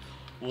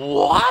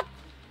 What?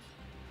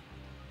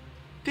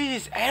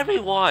 This is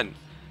everyone.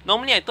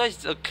 Normally I thought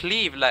it's a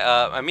cleave, like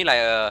a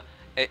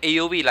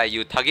AOE, like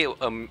you target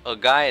a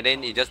guy and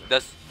then it just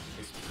does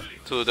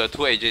to the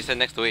 2 adjacent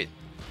next to it.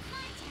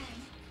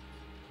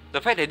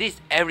 The fact that this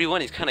is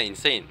everyone is kind of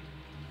insane.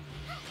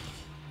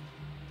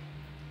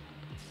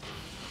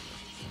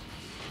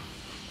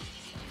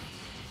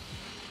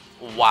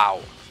 Wow.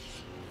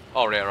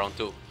 Already round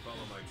 2. Follow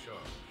my charge.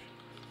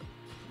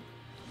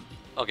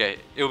 Okay,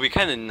 it will be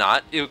kind of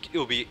not. It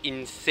will be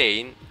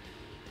insane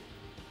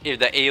if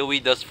the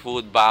AOE does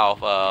full bar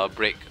of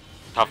break,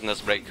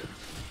 toughness break.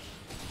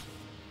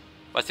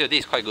 But still, this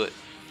is quite good.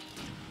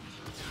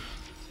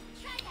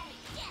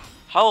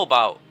 How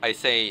about I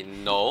say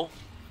no?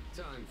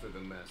 Time for the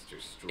master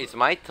stroke. It's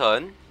my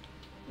turn,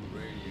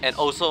 Radiant and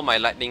also my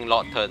lightning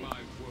lord heed turn. my word.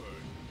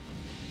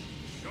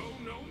 Show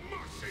no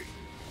mercy.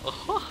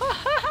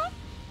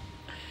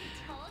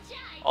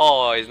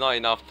 Oh, it's not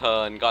enough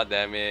turn. God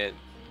damn it.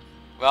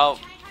 Well,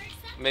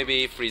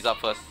 maybe freeze up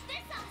first.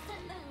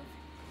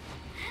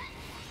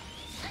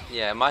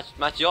 Yeah, much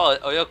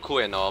you're cool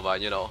and all, but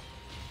you know.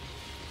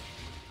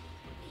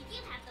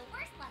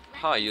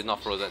 How are you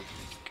not frozen?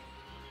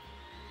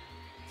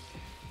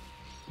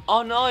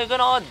 Oh no, you're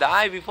gonna all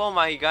die before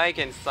my guy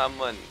can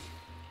summon.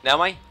 Never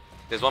mind.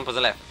 There's one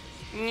person left.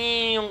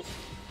 Meow.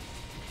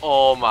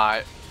 Oh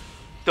my.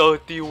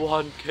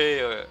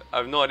 31k. I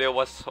have no idea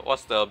what's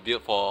the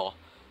build for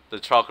the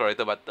trial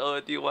character, but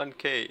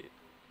 31k.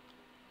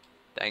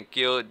 Thank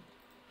you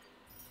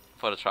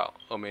for the trial.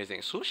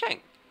 Amazing. Su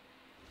Sheng.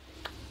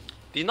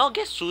 Did not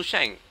get Su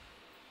Sheng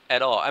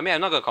at all. I mean,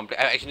 I'm not gonna complain.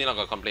 I'm actually not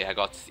gonna complain. I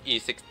got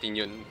E16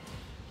 Yun.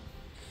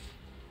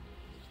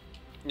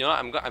 You know,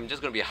 I'm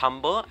just gonna be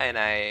humble, and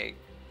I'm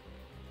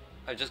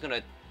just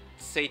gonna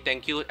say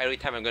thank you every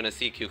time I'm gonna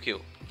see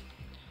QQ.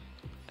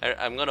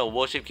 I'm gonna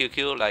worship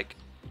QQ like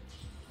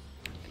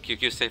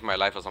QQ saved my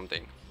life or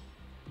something.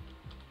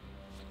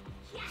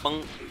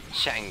 Feng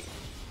Shang.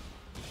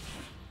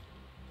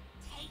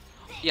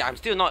 Yeah, I'm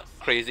still not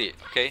crazy,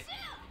 okay?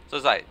 So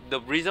it's like, the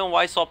reason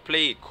why sword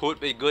play could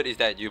be good is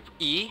that you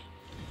E,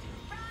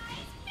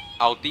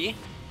 ulti,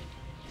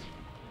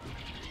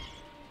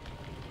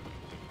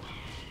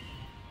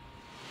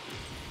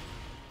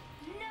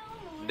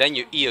 then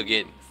you E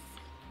again.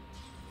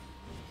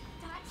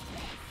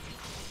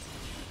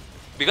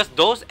 Because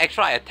those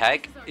extra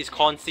attack is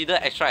considered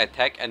extra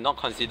attack and not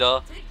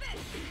considered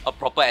a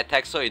proper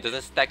attack, so it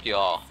doesn't stack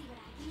your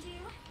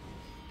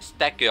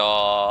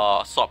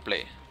sword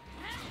play.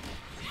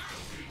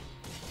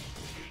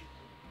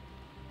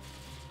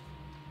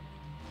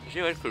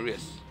 Actually very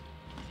curious.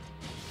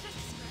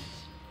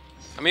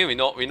 I mean, we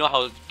know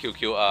how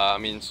QQ I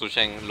mean Su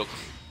Sheng looks.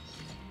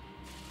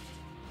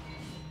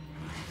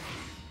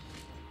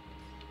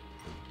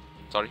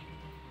 Sorry.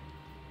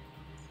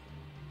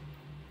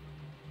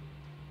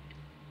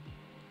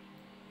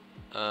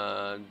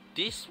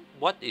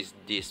 What is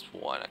this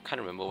one? I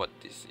can't remember what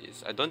this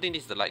is. I don't think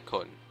this is the light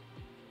cone.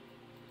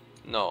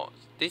 No,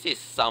 this is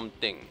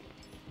something.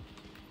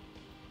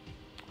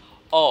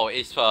 Oh,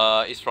 it's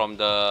from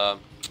the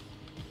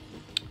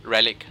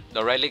relic.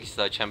 The relic is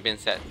the champion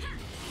set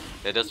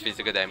that does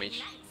physical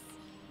damage.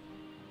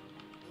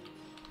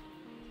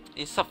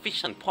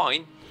 Insufficient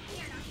point.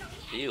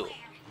 Ew.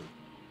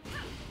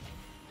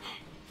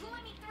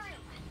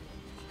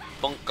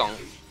 Bong Kong.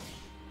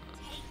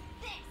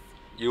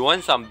 You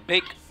want some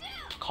big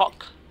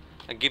cock?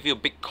 I give you a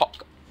big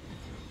cock.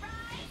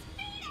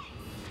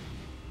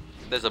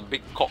 There's a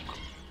big cock.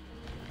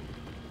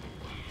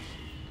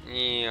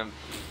 Yeah.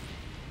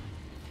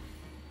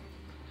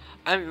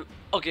 I'm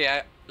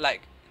okay.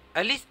 Like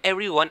at least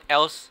everyone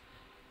else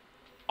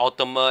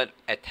ultimate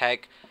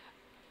attack,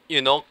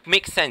 you know,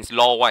 makes sense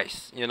lore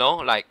wise. You know,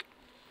 like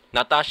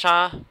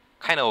Natasha,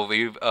 kind of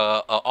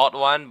a odd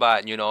one,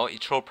 but you know,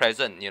 it's so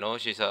present. You know,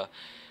 she's a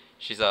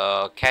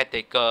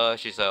caretaker.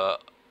 She's a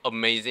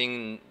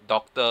amazing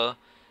doctor.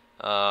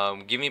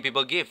 Giving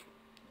people gift,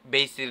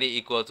 basically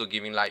equal to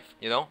giving life.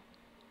 You know.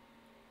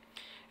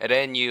 And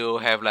then you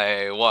have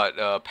like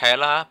what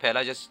Pella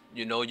just,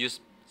 you know, use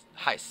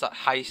high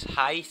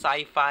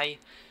sci-fi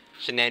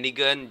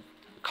shenanigan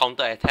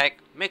counter attack,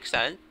 makes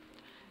sense.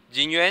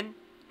 Jinyuan,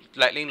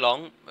 lightning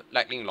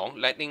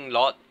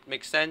lord,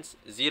 makes sense.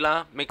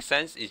 Zilla makes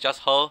sense. It's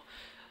just her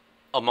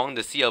among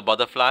the sea of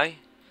butterfly,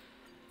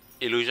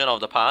 illusion of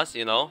the past,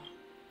 you know.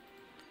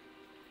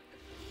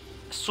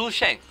 Su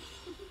Sheng,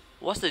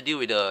 what's the deal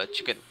with the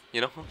chicken, you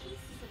know?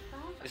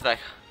 It's like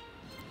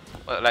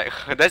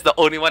that's the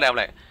only one that I'm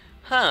like,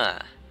 huh,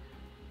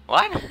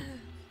 what?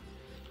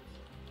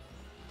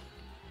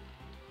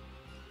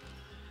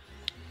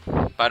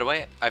 By the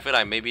way, I feel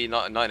like maybe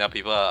not enough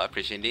people are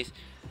appreciating this.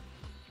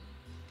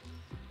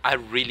 I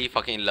really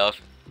fucking love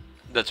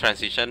the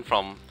transition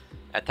from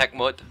attack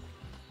mode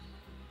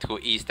to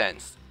E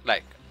stance.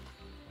 Like,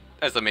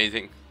 that's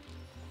amazing.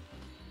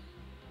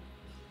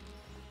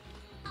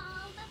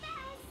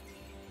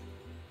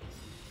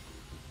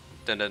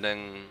 Dun dun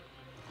dun.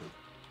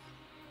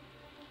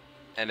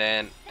 And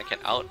then I can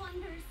out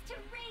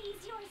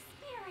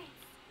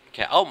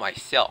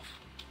myself.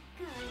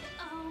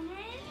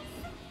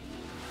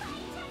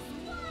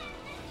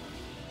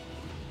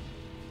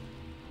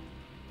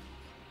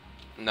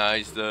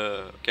 Nice.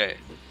 Okay.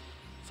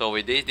 So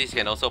with this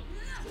can also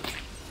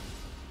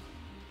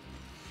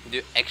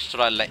do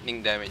extra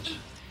lightning damage.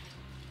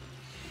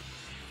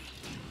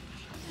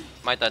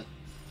 My turn.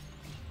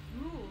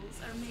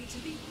 Rules are made to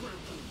be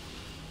broken.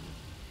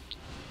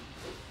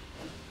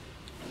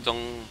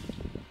 Zong.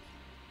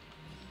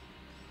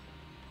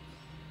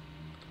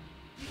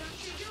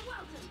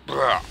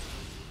 Bruh.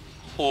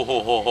 Ho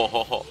ho ho ho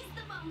ho ho.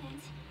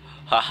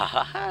 Ha ha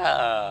ha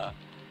ha.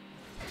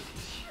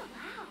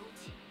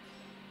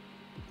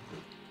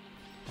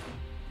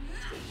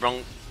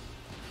 Wrong.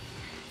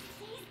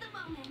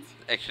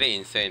 Actually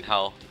insane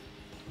how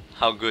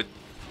good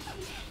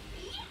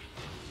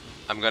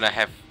I'm gonna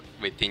have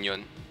with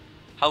Tinyon.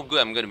 How good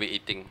I'm gonna be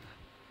eating.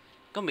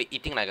 Gonna be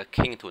eating like a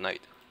king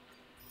tonight.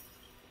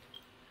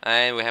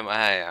 And we have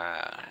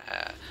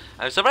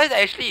I'm surprised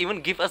they actually even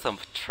give us a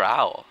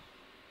trial.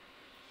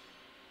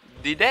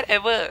 Did that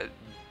ever?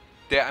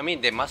 I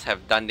mean, they must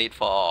have done it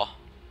for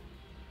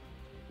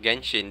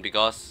Genshin,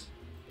 because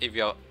if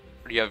you're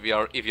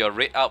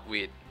rate up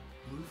with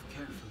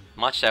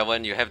March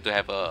 7, you have to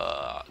have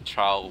a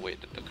trial with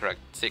the correct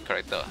said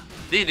character.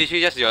 This is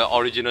literally just your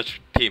original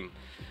team.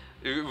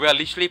 We are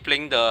literally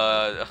playing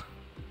the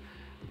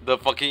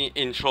fucking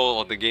intro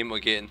of the game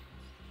again.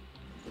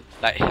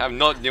 Like, I'm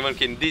not even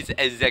kidding. This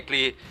is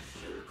exactly,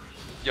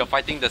 you're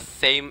fighting the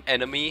same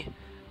enemy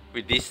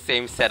with this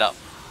same setup.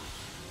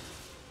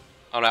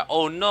 I'm like,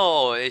 oh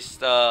no, it's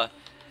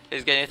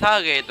getting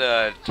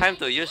targeted. Time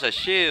to use a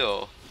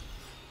shield.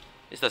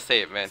 It's the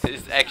same, man.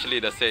 It's actually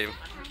the same. Check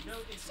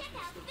out this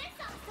awesome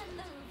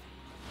move.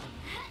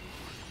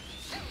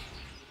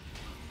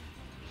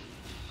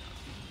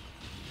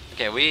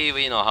 Okay,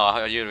 we know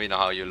how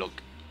you look.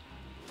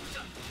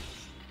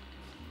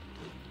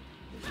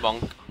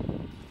 Bonk.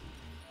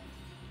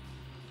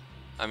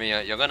 I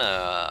mean, you're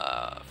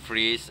gonna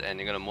freeze and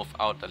you're gonna move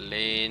out the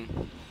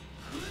lane.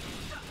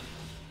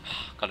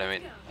 God damn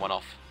it, one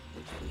off.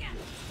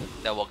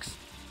 That works.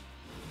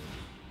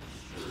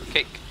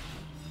 Kick.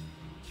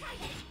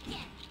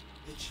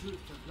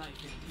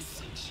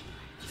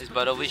 It's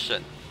battle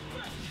vision.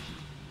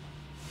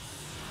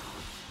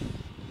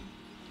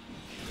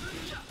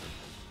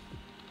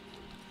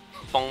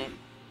 Bong.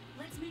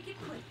 Let's make it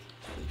quick.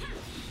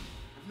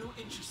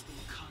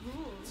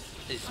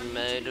 It's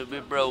made to be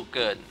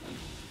broken.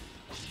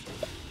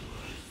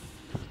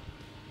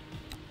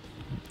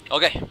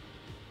 Okay.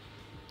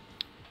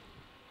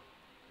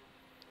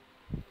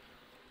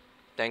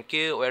 Thank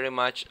you very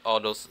much. All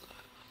those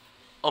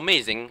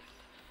amazing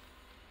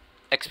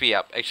XP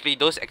up. Actually,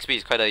 those XP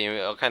is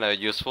kind of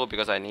useful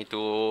because I need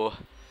to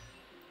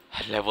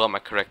level up my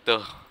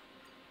character.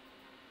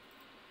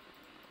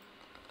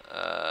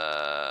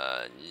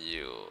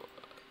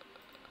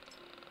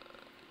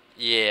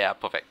 Yeah,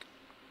 perfect.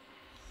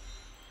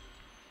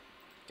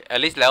 Okay,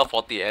 at least level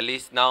 40. At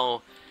least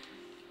now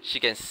she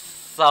can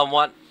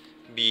somewhat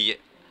be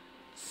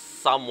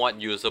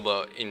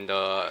usable in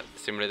the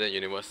simulated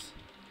universe.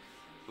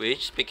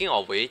 Which, speaking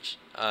of which,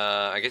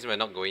 I guess we're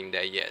not going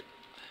there yet.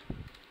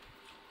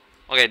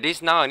 Okay,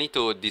 this now I need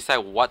to decide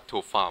what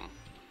to farm.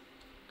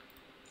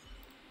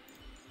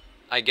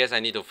 I guess I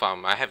need to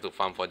farm. I have to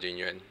farm for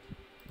Jinyuan.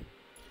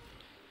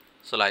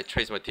 So like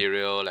trace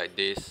material like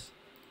this,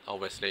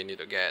 obviously need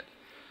to get.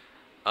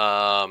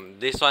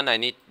 This one I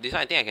think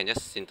I can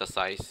just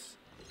synthesize.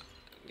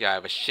 Yeah, I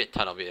have a shit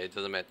ton of it. It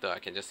doesn't matter. I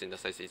can just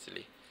synthesize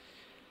easily.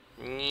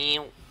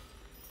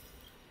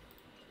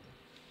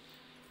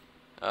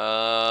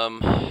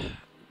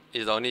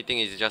 Is the only thing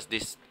is just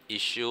this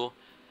issue.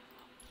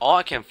 Or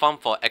I can farm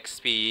for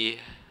XP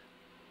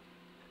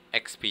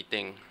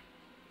thing.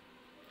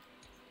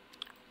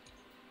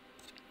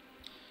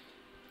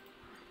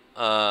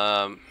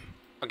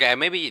 Okay,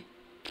 maybe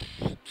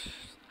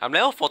I'm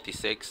level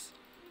 46.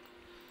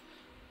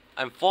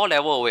 I'm 4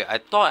 level away. I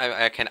thought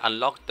I can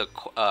unlock the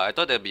I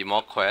thought there'd be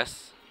more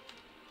quests.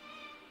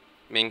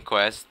 Main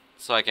quest,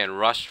 so I can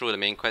rush through the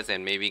main quest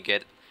and maybe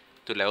get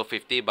to level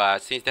 50,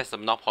 but since that's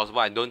not possible,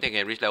 I don't think I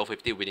can reach level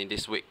 50 within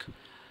this week.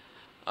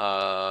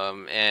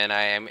 And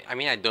I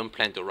mean I don't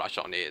plan to rush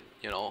on it,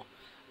 you know.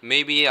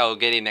 Maybe I'll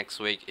get it next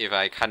week. If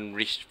I can't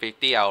reach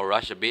 50, I'll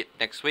rush a bit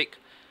next week.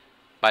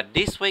 But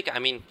this week, I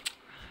mean,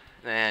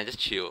 just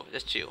chill.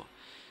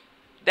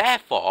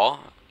 Therefore,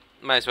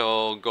 might as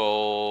well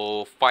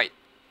go fight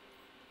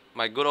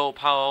my good old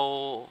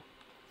pal.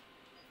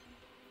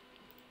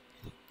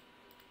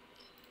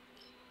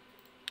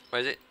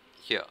 Where is it?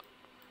 Here.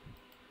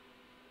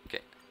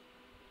 Okay.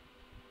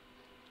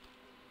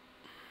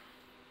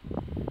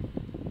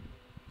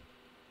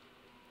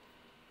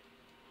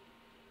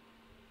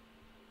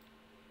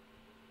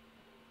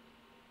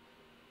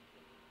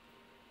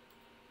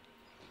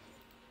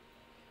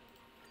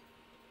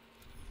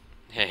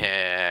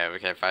 We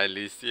can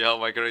finally see how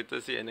my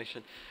character see in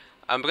action.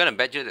 I'm gonna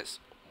bet you this.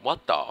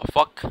 What the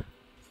fuck?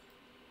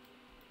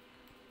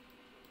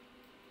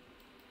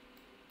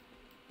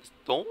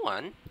 No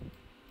one?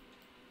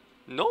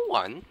 No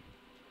one?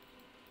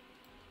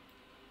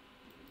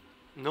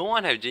 No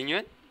one have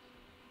genuine?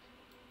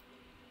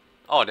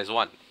 Oh, there's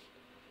one.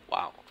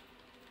 Wow.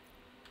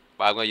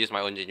 But I'm gonna use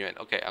my own genuine.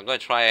 Okay, I'm gonna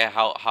try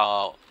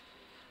how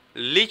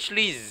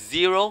literally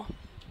zero.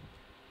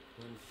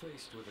 When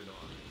faced with an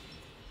army,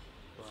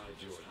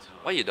 bide your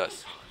time. What you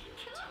does?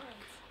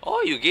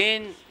 Oh, you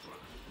gain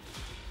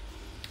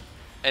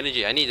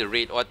energy. I need to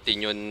read what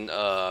Tinyun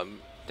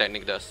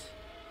technique does.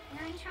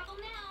 We're in trouble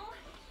now.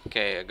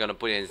 Okay, I'm gonna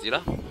put it in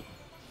Zilla.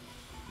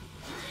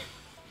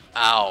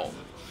 Ow.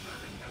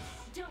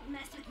 Don't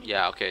mess with me.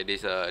 Yeah, okay,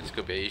 this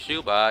could be an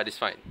issue, but it's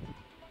fine.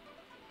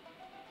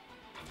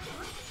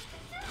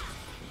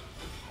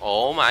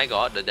 Oh my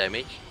god, the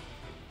damage.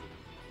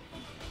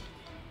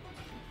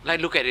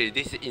 Like, look at it,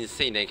 this is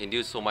insane that it can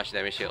do so much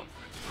damage here.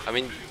 I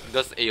mean,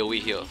 just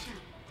AoE here.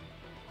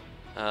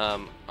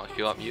 I'll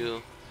heal up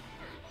you.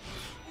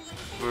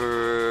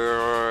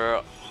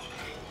 There's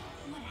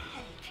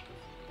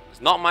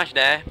not much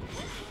there,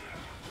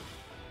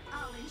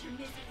 I'll end your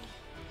misery.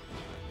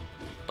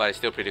 but it's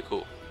still pretty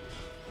cool.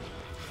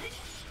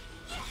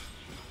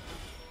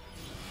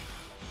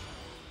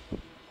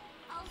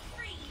 I'll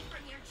free you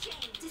from your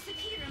chains.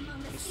 Disappear among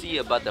See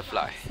a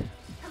butterfly.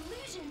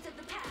 Illusions of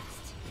the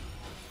past.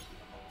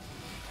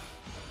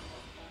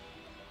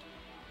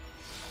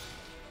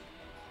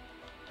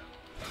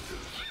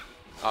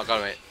 Oh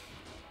god, wait.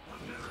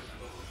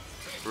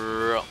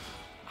 Bro.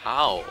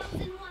 How?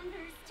 Thousand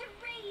wonders to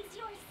raise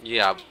your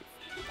Yeah.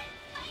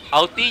 spirits.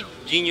 Ulti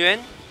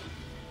Jinyuan,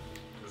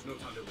 There's no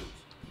time to lose.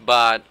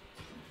 but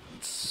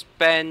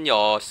spend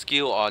your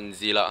skill on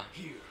Zilla.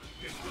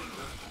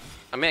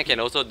 I mean, I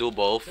can also do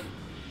both,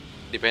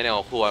 depending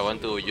on who I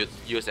want to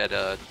use at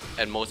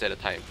most at a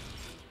time.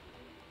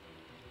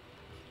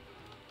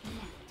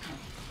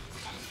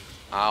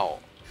 Ow.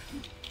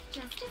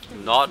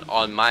 Not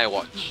on my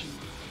watch.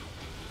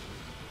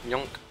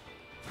 Nyonk.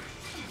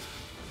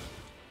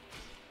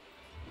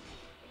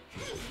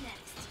 Who's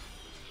next?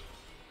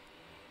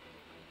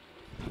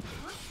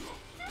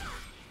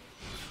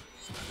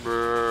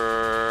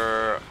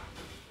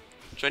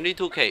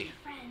 22k.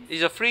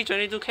 It's a free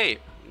 22k.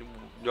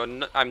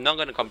 I'm not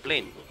gonna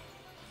complain.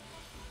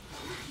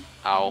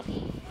 Ow.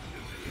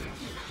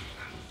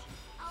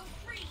 I'll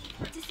free.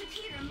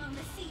 Disappear among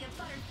the sea of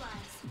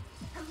butterflies.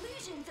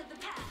 Illusions of the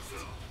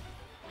past.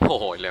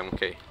 Oh,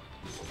 11k.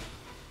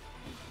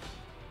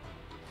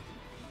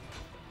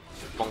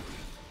 Bong.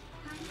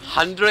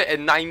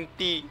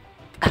 190.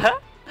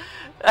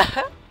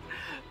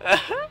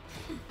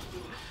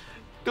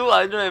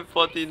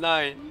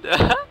 249.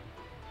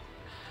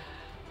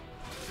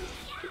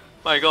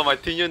 My god, my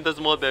Tingyun does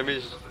more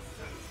damage.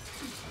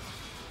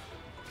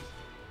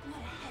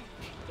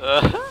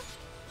 Follow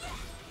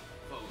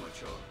my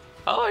charge.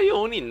 How are you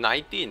only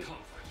 19? Naughty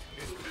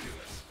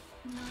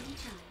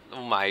child.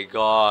 Oh my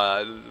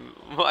god,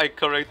 my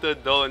character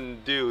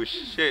don't do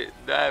shit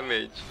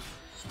damage.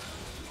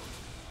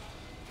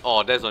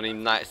 Oh, that's only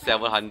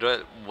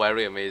 700.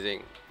 Very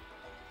amazing.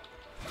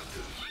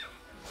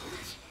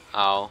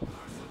 Ow.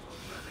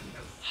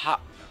 Ha.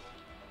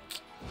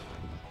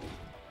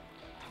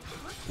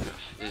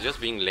 It's just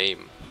being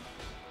lame.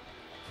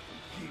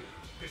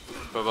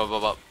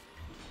 Bup.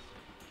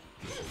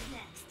 Who's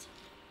next?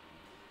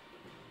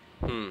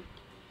 Can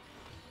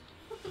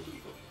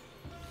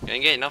I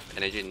get enough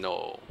energy?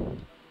 No.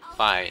 I'll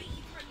Fine. free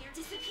from your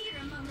disappear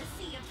among the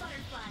sea of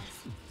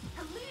butterflies.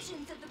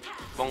 Illusions of the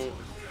past. Bong.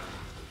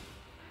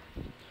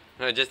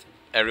 No, just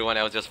everyone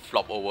else just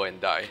flop over and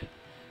die.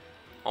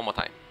 One more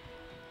time.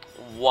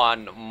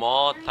 One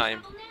more We're in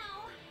time. trouble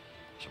now.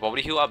 Should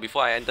probably heal up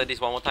before I enter this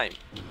one more time.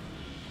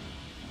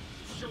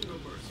 Show no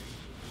mercy.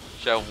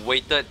 Should have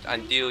waited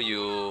until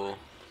you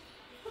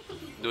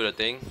do the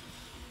thing.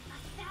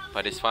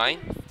 But it's fine.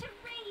 To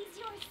raise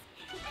your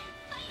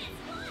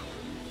finest one.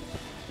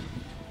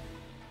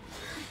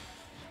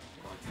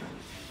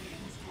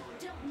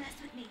 Don't mess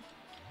with me.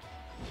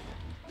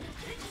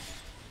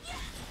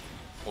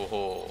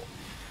 Oh.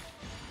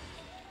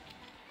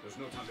 There's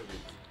no time to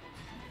lose.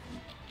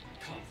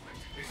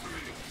 Conflict is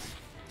meaningless.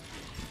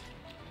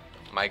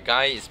 My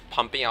guy is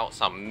pumping out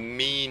some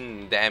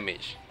mean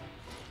damage.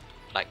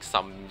 Like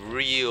some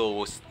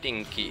real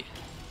stinky.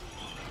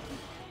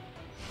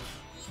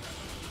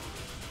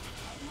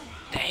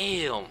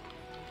 Damn!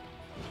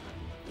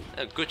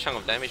 A good chunk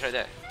of damage right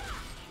there.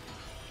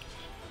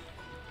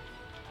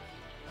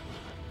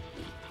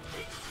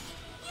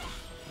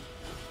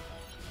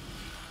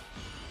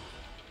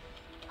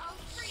 I'll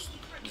free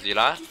from your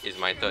Zilla, it's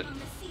my disappear turn. among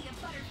the sea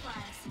of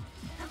butterflies.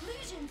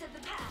 Illusions of the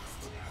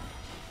past.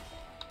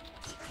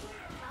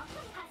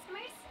 Welcome,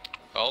 customers.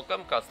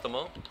 Welcome,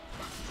 customer.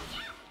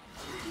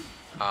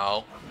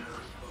 Ow.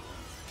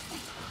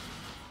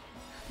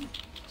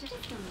 Just a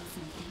little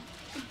something.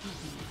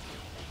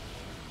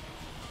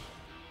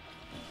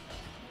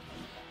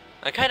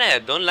 I kinda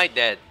don't like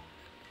that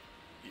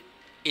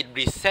it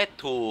reset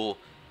to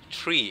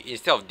 3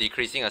 instead of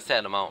decreasing a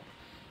set amount.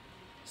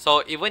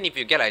 So even if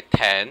you get like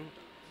 10,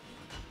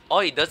 all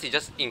it does is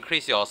just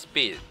increase your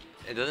speed.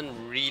 It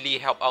doesn't really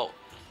help out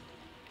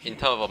in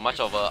terms of much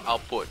of a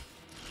output.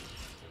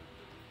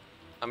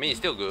 I mean, it's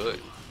still good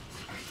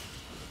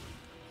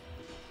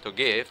to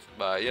give,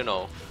 but you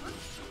know.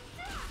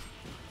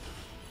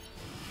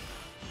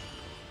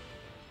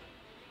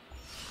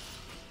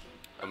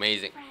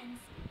 Amazing. Friends.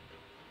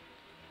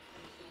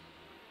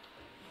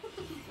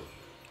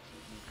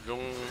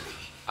 Rung.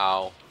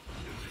 Ow.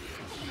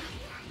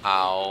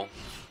 Ow.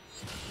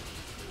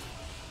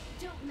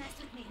 Don't mess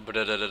with me.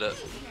 Blah-da-da-da-da.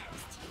 Who's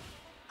next?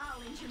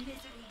 I'll end your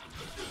misery.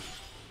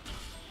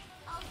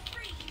 I'll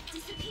free.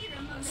 Disappear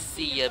among the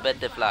See sea a of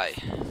butterfly.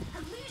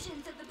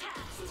 Illusions of the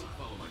past.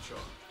 Follow my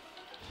charge.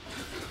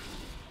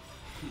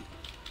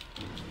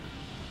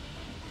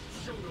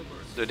 Show no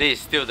mercy. Today is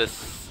still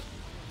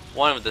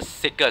one of the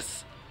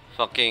sickest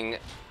fucking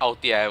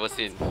ulti I ever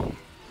seen. Better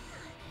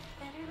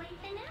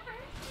late than never.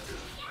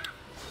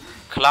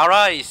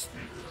 Clara is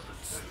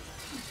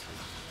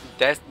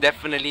that's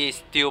definitely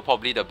still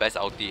probably the best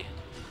ulti.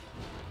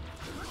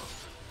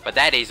 But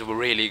that is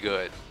really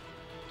good.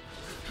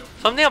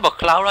 Something about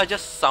Clara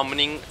just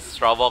summoning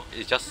Stravok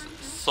is just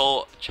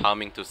so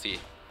charming to see.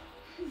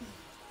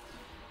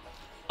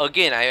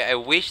 Again, I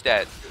wish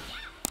that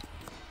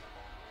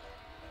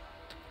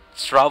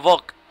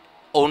Stravok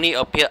only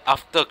appear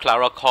after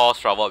Clara calls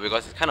Stravok,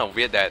 because it's kind of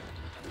weird that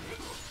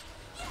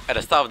at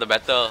the start of the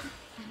battle,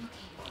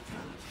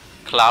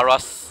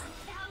 Clara's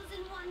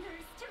Thousand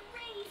wonders to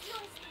raise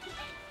your speed and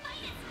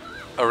fight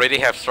its cause. already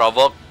have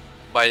Stravok,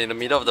 but in the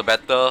middle of the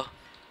battle,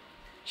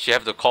 she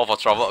have to call for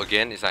Stravok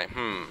again. It's like,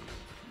 kind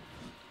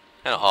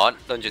of odd,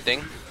 don't you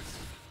think?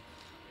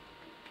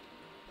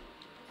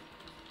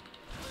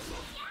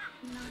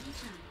 Naughty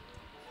time.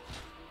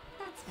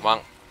 That's fine. Wang,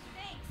 Is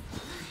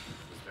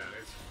that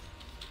it?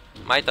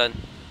 my turn.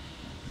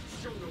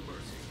 Show no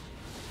mercy.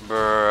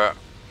 Brr.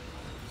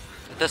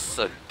 That's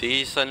a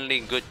decently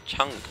good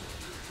chunk.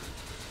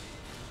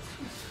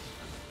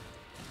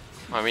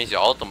 I mean, it's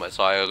your ultimate,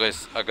 so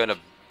I'm gonna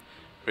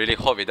really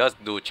hope it does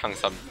do chunk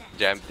some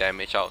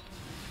damage out.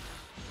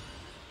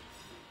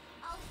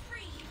 I'll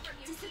free you from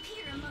your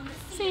disappear among the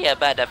See a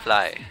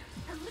butterfly.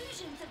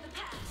 illusions of the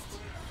past.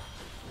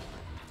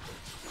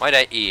 Why did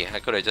I E? I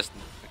could have just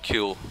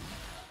Q.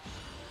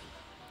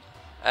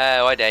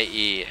 Why did I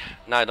E?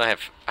 Now I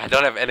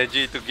don't have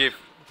energy to give.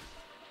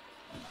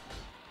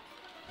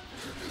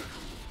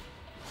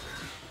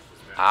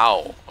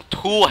 Ow.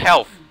 2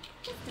 health.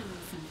 Just a little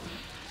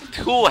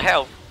something. 2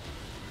 health.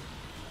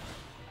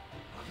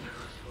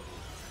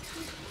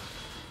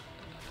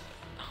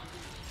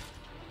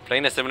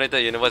 Playing the simulator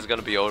universe is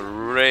gonna be a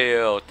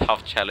real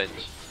tough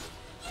challenge.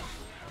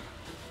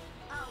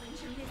 I'll end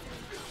your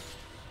misery.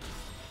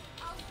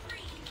 I'll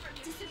free you from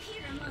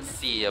disappear among the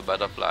See a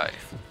butterfly.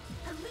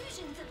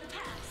 illusions of the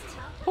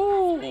past.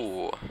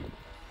 Ooh.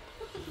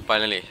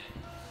 Finally.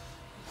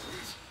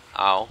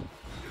 Ow.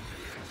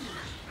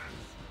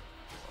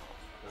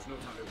 There's no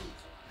time to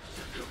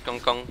lose. Gong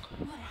gong.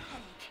 What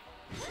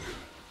a headache.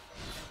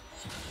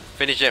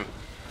 Finish him.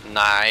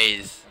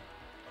 Nice.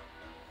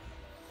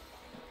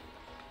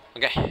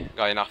 Okay,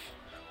 got enough.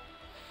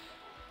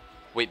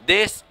 With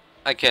this,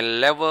 I can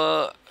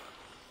level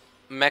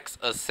max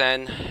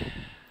ascend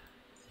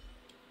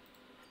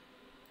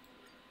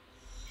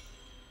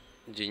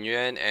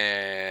Jinyuan,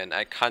 and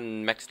I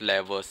can't max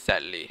level,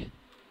 sadly.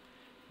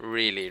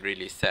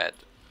 Really sad.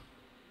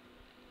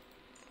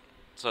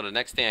 So the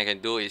next thing I can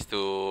do is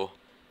to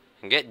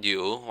get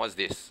you. What's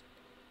this?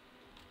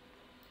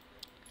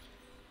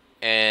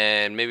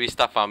 And maybe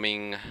start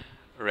farming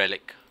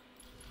relic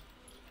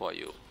for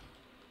you.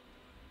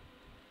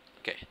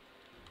 Okay.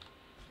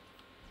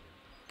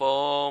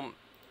 Boom.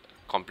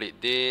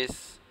 Complete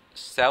this.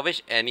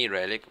 Salvage any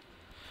relic.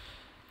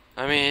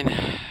 I mean,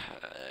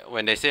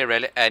 when they say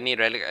relic, any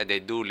relic, they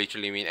do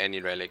literally mean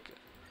any relic.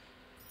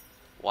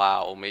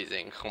 Wow,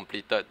 amazing.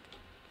 Completed.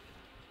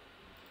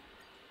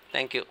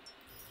 Thank you.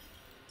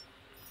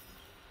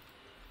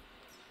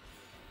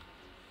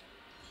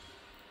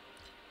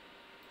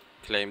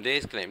 Claim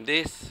this, claim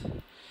this.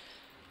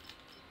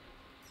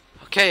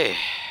 Okay.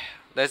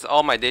 That's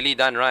all my daily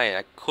done, right?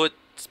 I could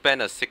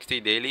spend a 60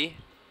 daily.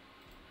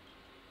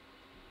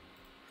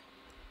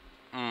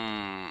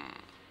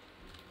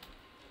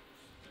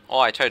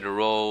 Or I tried to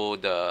roll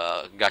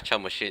the gacha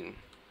machine.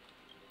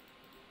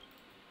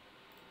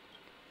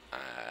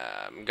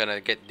 I'm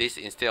gonna get this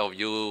instead of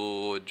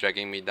you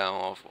dragging me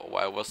down of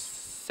whatever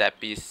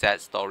sappy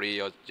sad story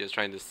you're just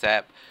trying to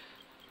sap.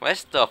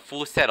 Where's the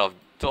full set of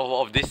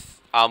this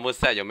armor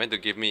set you're meant to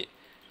give me?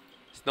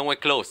 It's nowhere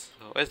close.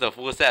 Where's the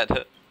full set?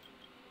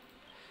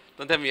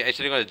 Don't tell me you're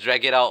actually gonna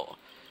drag it out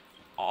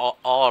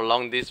all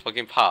along this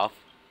fucking path.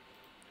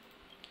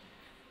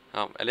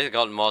 At least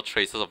got more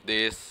traces of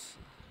this.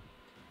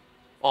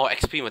 Oh,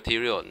 XP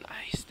material,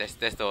 nice. That's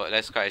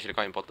actually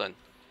quite important.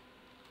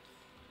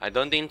 I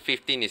don't think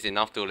 15 is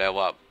enough to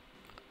level up.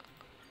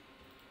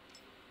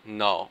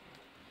 No,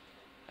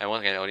 I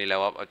can only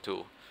level up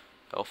to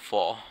level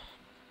 4.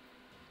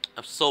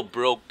 I'm so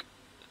broke.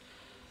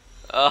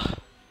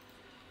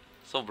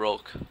 So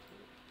broke.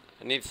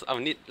 I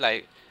need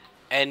like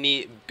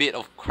any bit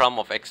of crumb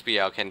of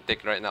XP I can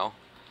take right now.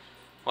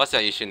 What's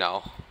your issue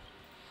now?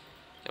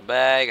 Your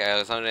bag, I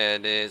got something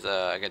like this,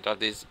 I can drop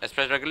this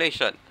express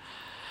regulation.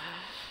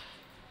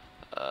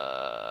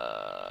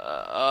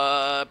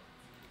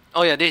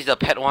 Oh yeah, this is the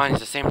pet one,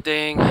 it's the same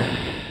thing.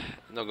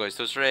 No go is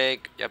too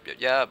strict, yep,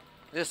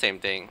 it's the same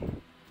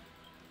thing.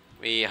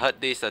 We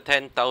heard this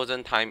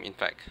 10,000 times in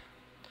fact.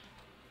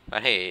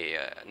 But hey,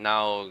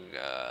 now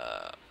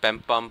pam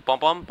pam pom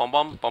pom pom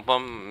pom pom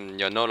pom,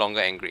 you're no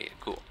longer angry,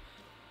 cool.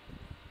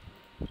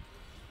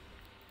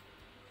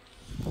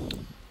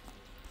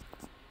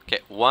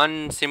 Okay,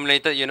 one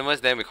simulated universe,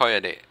 then we call it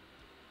a day.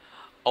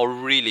 A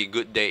really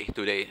good day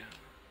today.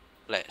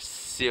 Like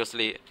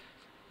seriously,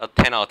 a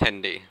 10 out of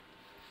 10 day.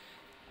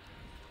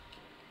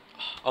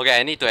 Okay,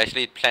 I need to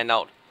actually plan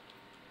out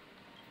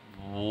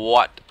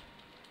what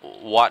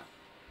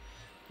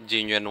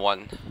Jinyuan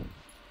want.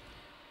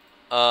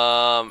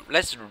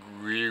 Let's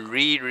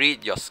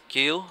reread your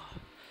skill.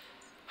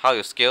 How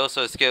you skill?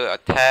 So skill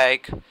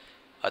attack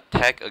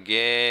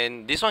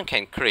again. This one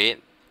can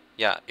crit.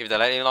 Yeah, if the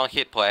lightning long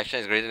hit per action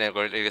is greater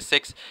than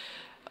 6,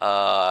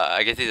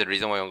 I guess this is the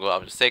reason why you go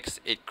up to 6.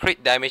 It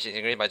crit damage is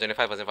increased by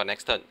 25% for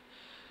next turn.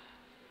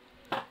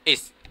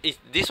 It's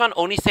this one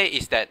only say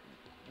is that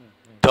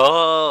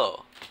the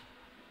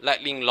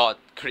lightning lord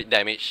crit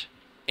damage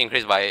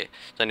increased by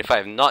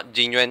 25, not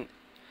genuine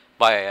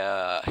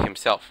by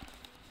himself.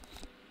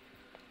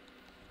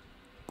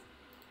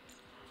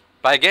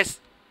 But I guess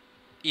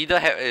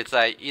it's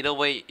like either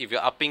way, if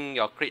you're upping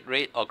your crit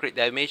rate or crit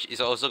damage, it's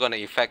also gonna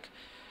affect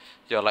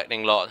your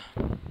lightning lord.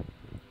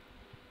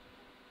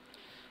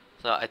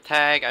 So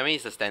attack, I mean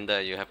it's the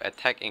standard. You have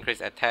attack, increase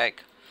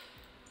attack.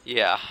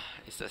 Yeah,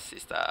 it's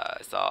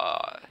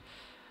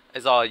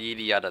all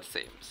really are the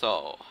same.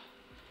 So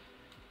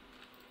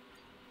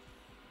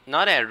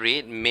now that I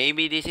read,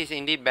 maybe this is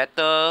indeed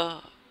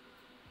better.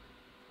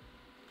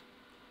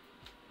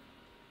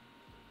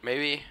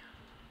 Maybe.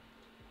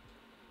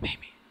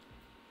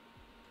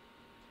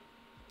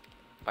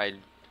 I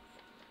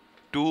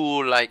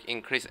do like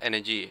increase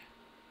energy.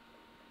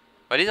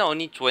 But these are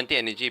only 20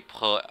 energy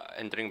per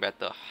entering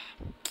battle.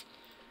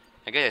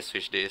 I guess I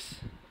switch this.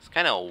 It's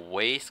kind of a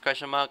waste,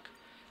 question mark.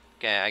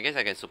 Okay, I guess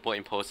I can support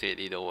impulse it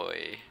either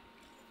way.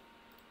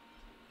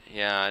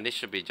 Yeah, this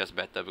should be just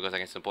better because I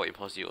can support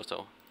impulse you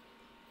also.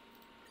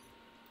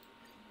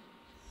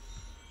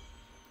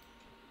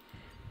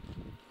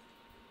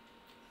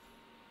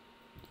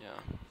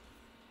 Yeah.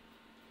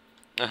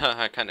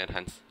 I can't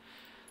enhance.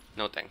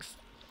 No thanks.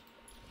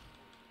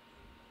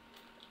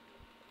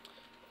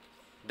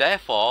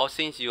 Therefore,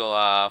 since you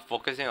are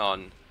focusing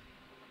on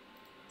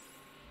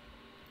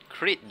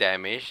crit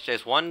damage,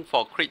 there's one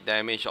for crit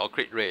damage or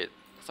crit rate.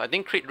 So I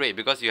think crit rate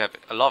because you have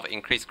a lot of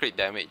increased crit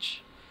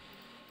damage.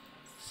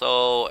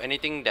 So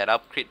anything that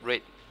up crit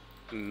rate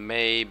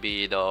may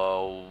be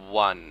the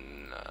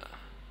one.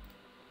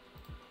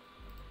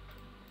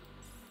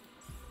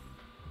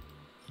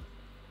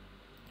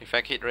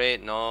 Effect hit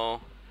rate,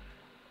 no.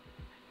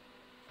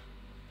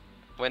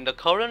 When the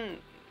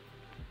current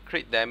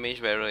crit damage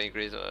value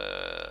increase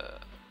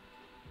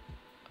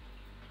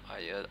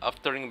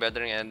after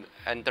battering and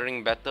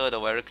entering battle, the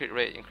value crit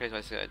rate increase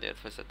by 6 at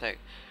first attack.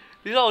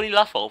 These are only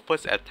last for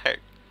first attack.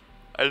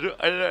 I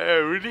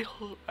really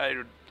hope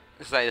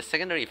it's like the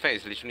secondary effect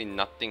is literally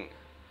nothing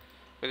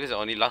because it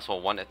only lasts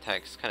for one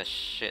attack. It's kind of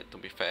shit, to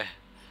be fair.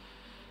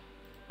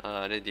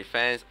 The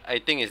defense, I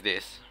think is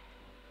this.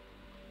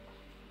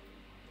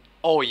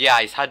 Oh yeah,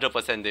 it's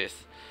 100%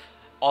 this.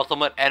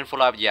 Ultimate and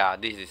follow up. Yeah,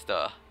 this is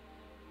the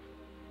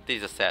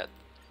set.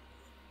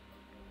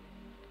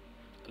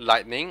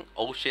 Lightning.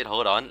 Oh shit,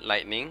 hold on.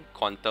 Lightning,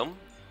 quantum.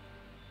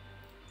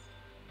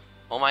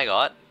 Oh my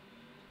god.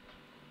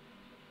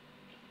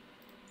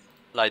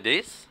 Like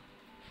this.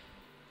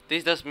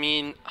 This does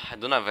mean I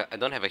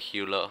don't have a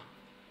healer,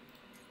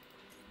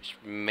 which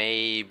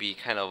may be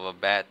kind of a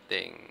bad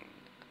thing.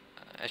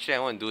 Actually, I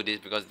won't do this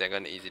because they're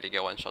gonna easily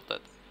get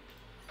one-shotted.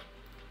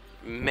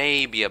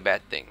 May be a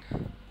bad thing.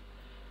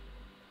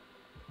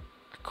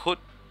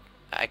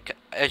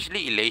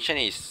 Actually, elation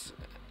is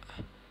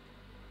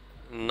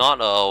not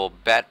a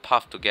bad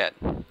path to get.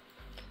 I'm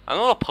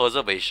gonna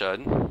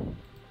preservation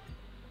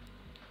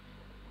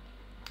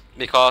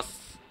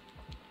because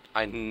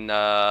I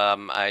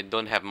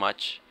don't have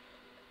much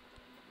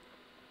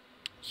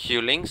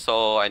healing,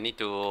 so I need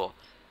to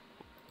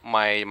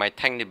my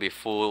tank need to be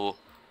full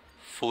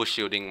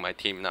shielding my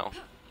team now.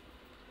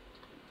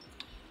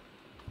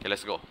 Okay,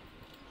 let's go.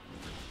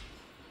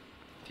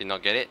 Did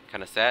not get it,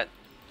 kinda sad.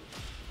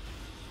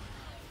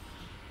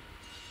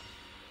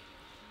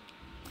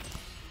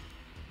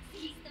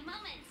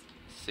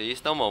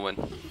 Seize the moment.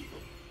 What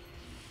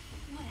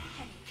a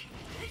headache.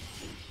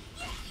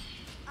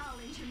 I'll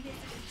end your misery.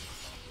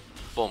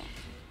 Boom.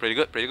 Pretty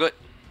good, pretty good.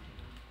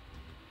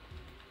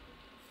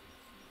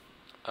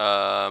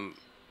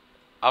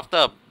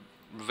 After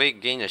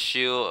Vic gain a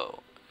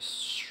shield,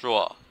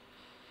 sure.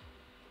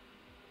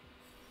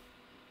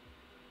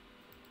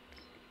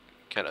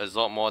 Can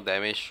absorb more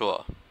damage,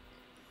 sure.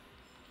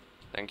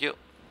 Thank you.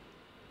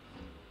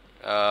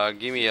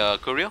 Give me a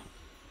courier.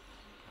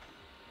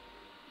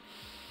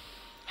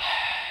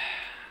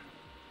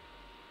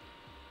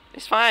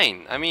 It's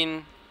fine. I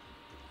mean,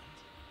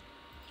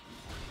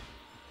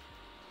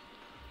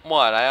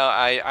 what?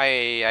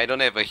 I don't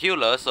have a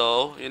healer,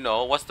 so you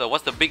know what's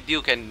the big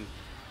deal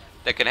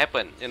that can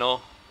happen? You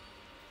know.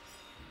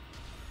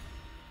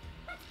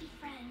 Let's be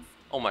friends.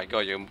 Oh my god,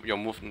 you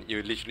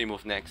literally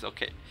move next.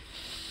 Okay.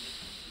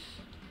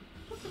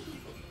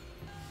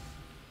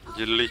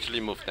 You literally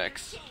move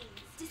next.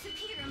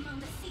 Disappear among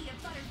the sea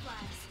of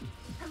butterflies.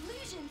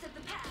 Illusions of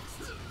the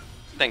past.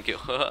 Thank you.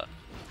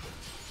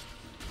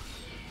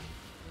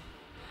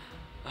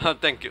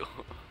 Thank you.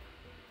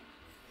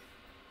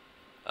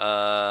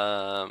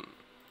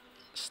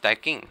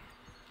 Stacking.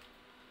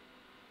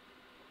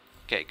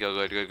 Okay,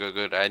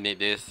 good. I need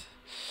this.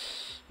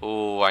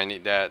 Oh, I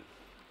need that.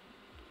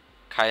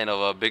 Kind of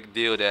a big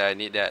deal that I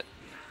need that.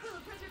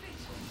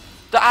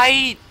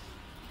 Die!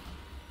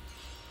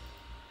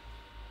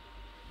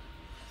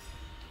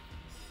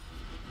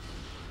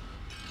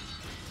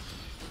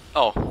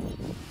 Oh.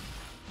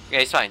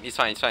 Okay, it's fine.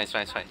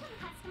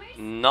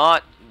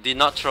 Did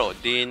not throw.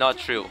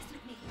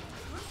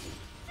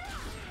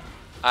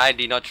 I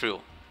did not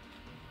throw.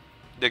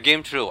 The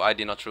game threw, I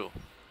did not throw.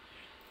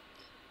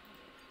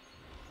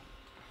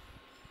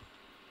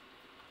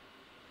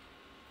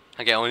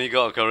 I can only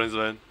go occurrence,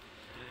 man.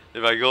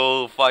 If I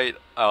go fight,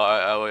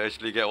 I will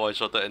actually get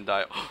one-shotted and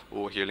die.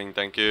 Oh, healing,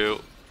 thank you.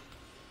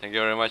 Thank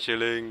you very much,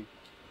 healing.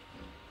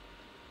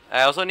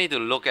 I also need to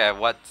look at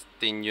what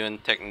Ting Yun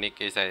technique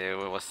is. I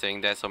was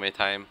saying that so many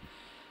times.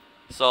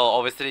 So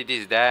obviously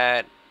this is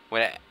that.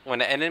 When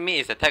the enemy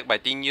is attacked by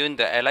Ting Yun,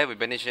 the ally with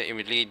benefit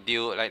immediately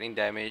deal lightning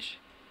damage.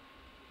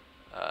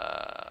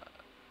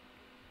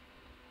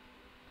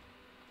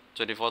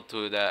 24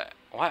 to the...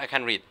 What? I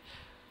can't read.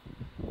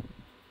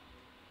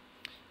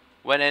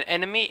 When an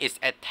enemy is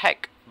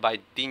attacked by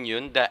Ting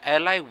Yun, the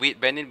ally with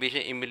Bending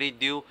Vision immediately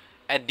deal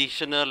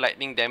additional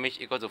lightning damage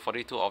equal to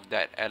 42 of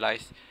that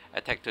ally's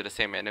attack to the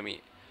same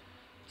enemy.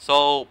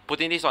 So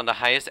putting this on the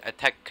highest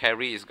attack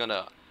carry is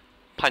gonna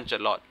punch a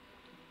lot.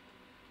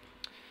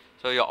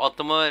 So your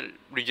ultimate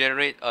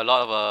regenerate a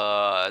lot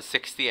of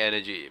 60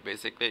 energy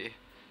basically,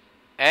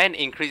 and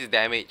increase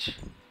damage.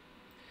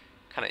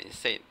 Kinda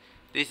insane.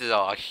 This is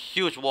a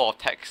huge wall of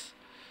text.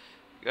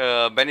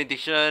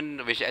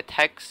 Benediction, which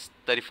attacks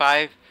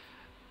 35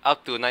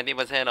 up to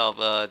 90%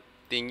 of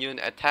Ting Yun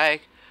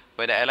attack.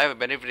 When the ally with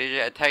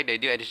benediction attack, they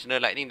deal additional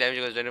lightning damage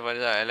to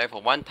the ally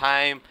for 1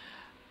 time.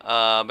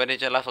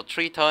 Benediction lasts for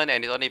 3 turns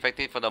and is only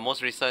effective for the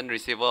most recent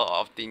receiver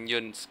of Ting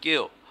Yun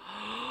skill.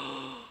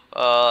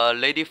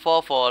 Lady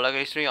 4 for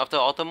lucky string after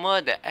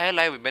ultimate, the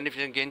ally with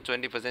benediction gain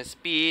 20%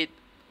 speed.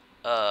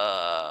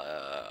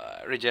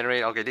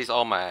 Regenerate. Okay, this is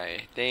all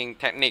my thing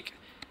technique.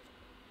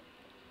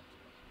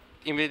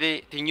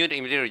 Immediately, Ting Yun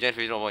immediately regenerates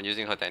vision upon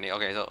using her technique.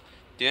 Okay, so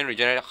Ting Yun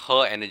regenerate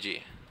her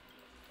energy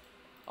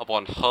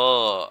upon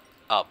her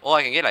up. Oh,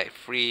 I can get like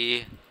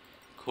free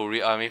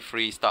courier. I mean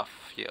free stuff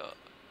here.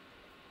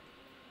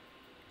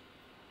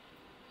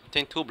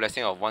 Obtain 2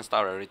 blessings of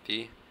 1-star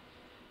rarity,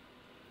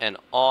 and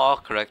all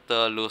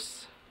character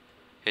lose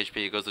HP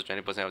equals to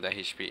 20% of their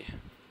HP.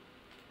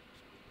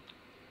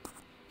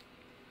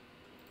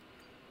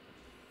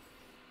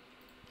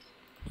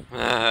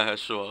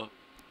 Sure.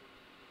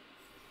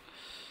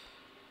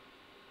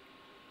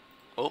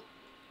 Oh.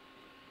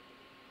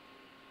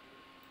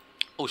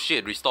 Oh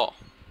shit, restore.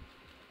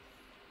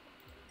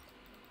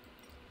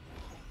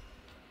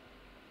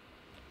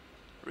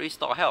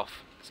 Restore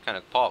health. It's kind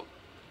of pop.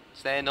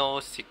 Is there no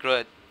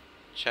secret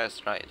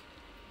chest, right?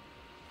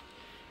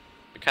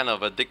 Be kind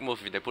of a dick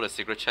move if they put a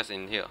secret chest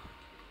in here.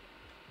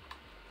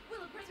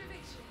 Will of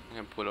preservation. I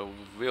can put a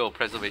wheel of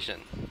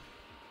preservation.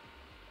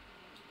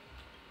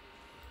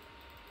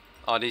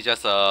 Oh, this is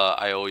just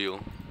IOU.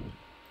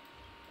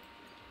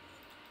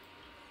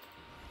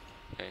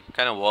 Okay,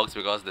 kind of works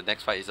because the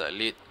next fight is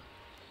elite.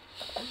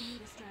 I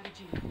need a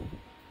strategy.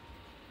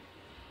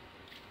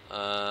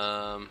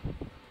 I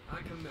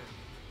command.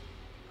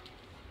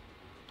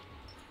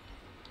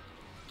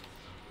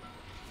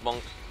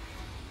 Bonk.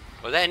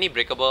 Was there any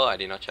breakable? I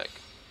did not check.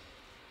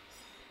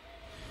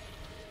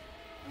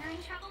 We're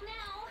in trouble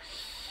now.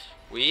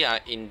 We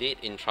are indeed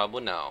in trouble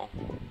now.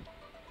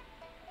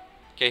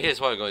 Okay, here's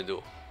what we're going to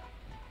do.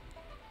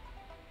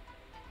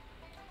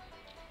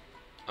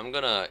 I'm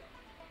gonna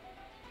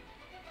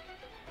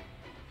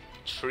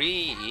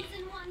 3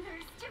 Thousand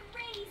wonders to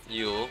raise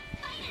you.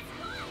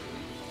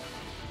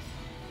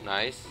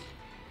 Nice.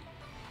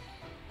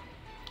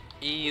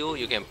 EU,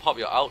 you can pop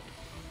your out.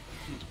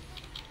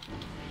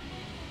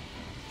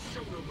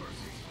 Show no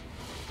mercy.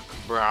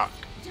 Bruh.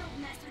 Don't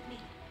mess with me.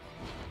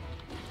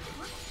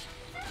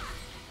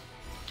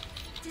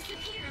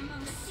 Disappear among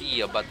the See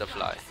a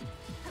butterfly.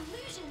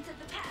 illusions of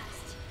the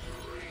past.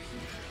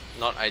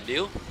 Not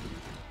ideal.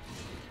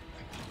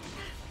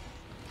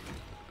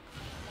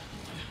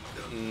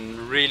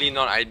 Really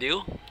not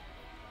ideal.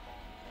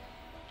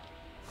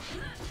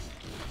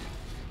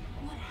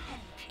 What a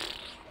headache.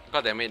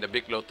 God damn it, the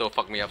big Lotto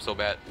fucked me up so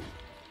bad.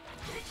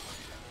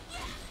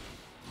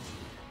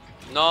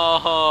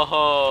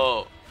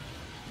 No.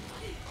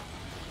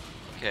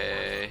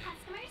 Okay.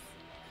 Customers?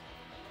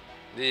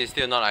 This is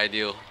still not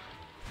ideal.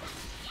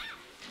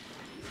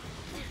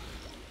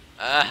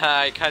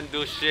 I can't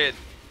do shit.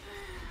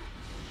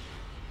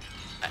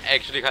 I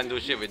actually can't do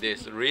shit with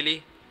this.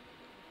 Really?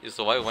 You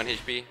survive 1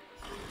 HP?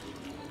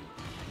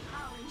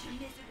 I'll end your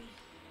misery.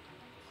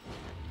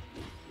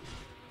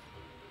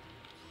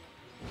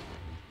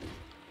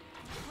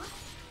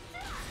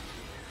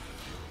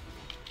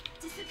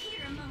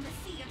 Disappear among the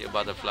sea of You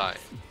butterfly.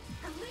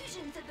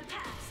 illusions of the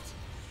past.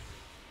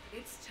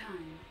 It's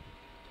time.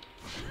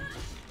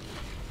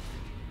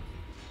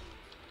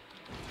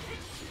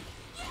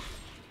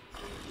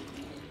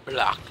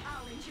 Block.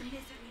 I'll end your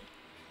misery.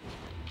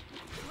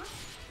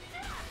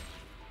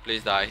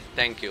 Please die.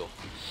 Thank you.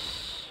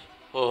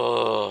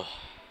 Oh.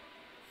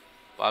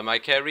 But my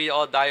carry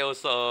all die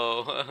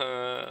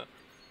also.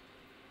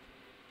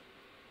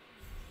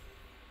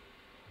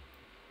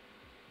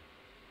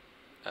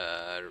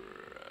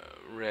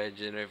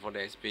 Regenerate for the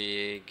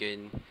XP,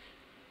 gain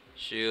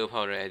shield,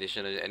 power,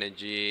 additional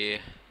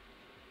energy,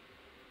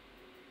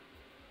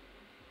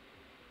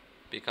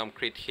 become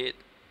crit hit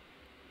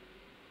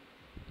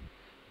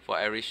For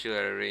every shield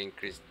area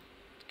increase.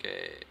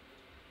 Okay.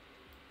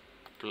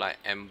 Apply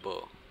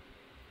Ember.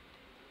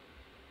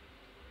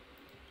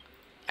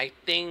 I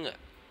think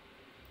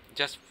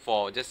just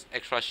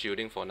extra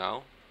shielding for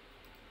now.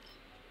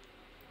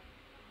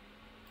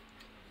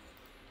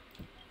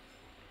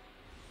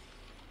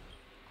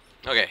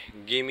 Okay,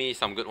 give me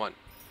some good one.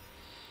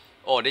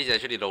 Oh, this is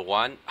actually the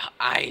one.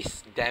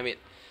 Ice, damn it.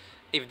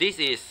 If this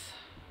is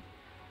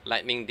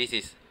lightning, this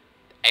is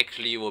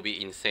actually will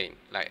be insane.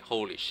 Like,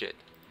 holy shit.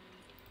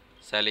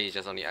 Sadly, it's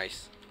just only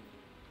ice.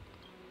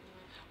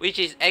 Which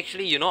is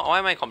actually, you know, why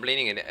am I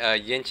complaining?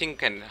 Yanqing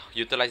can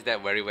utilize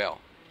that very well.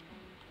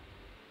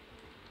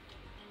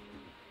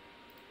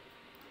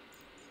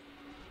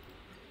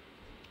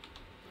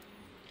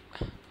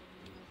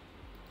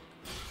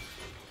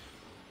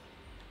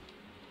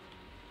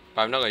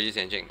 But I'm not gonna use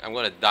Yanqing. I'm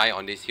gonna die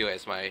on this hill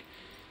as my...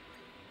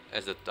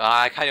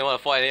 I can't even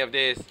afford any of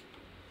this.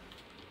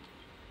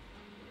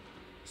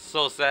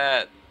 So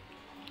sad.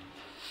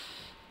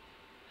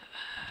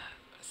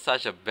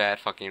 Such a bad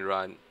fucking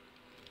run.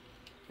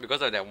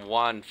 Because of that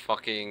one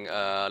fucking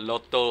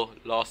lotto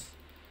loss.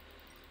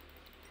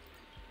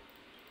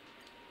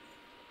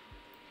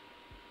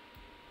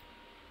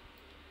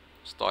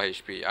 Restore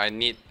HP. I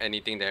need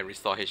anything that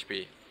restore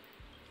HP.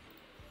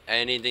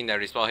 Anything that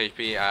restore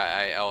HP,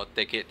 I'll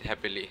take it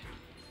happily.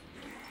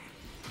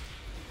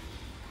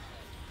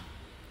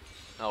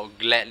 I'll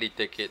gladly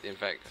take it, in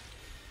fact.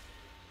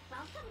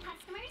 Welcome,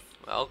 customers.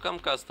 Welcome,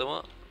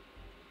 customer.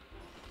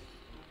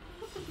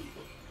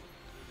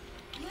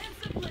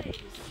 Lance ablaze.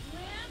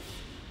 Lance.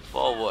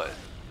 Forward.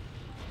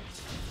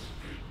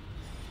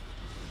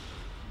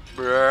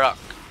 Bruck.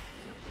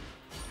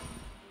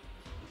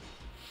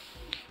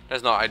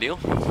 That's not ideal.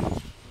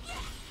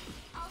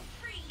 All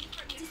free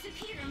from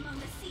disappear among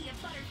the sea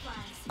of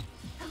butterflies.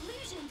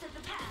 Illusions of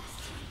the past.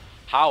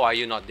 How are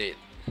you not dead?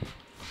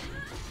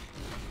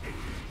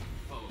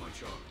 Follow my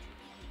charge.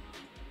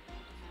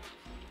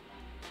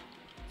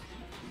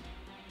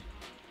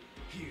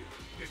 Here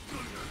is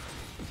thunder.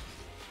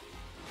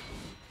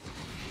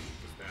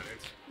 Is that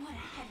it? What a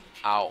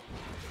headache. Ow.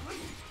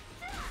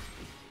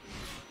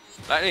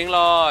 Lightning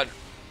Lord!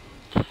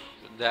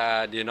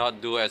 That did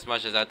not do as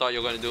much as I thought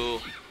you were gonna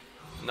do.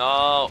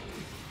 No!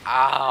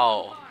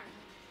 Ow!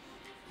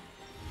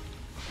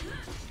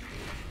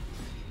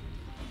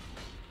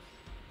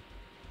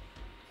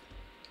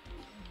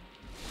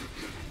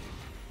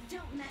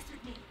 Don't mess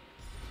with me.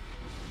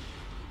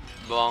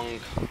 Bonk.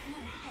 What a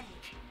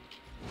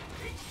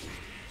headache.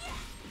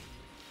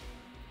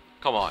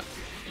 Come on.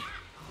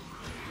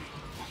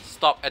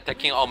 Stop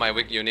attacking all my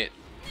weak unit.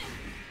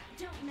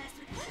 Don't mess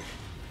with me.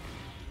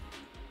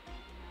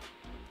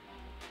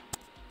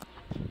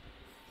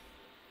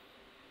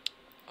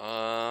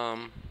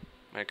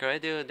 My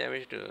current deal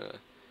damage to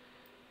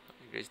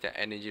increase the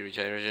energy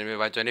regeneration rate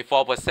by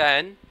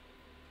 24%.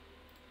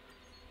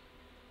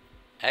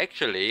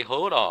 Actually,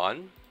 hold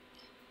on.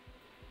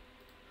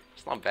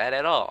 It's not bad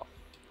at all.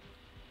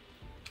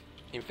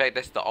 In fact,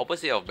 that's the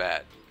opposite of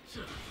bad.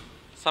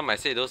 Some might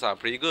say those are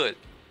pretty good.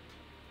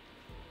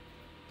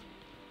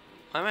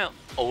 Why am I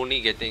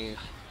only getting...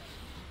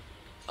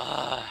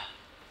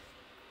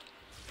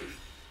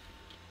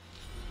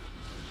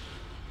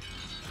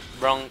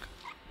 Bronk.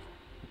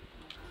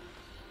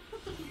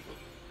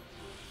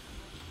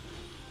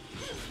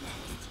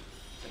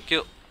 Thank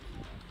you.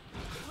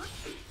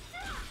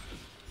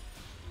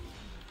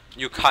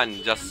 You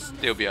can't just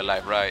still be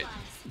alive, right?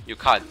 You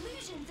can't.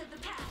 Illusions of the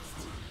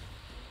past.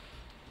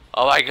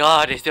 Oh my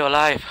god, he's still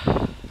alive.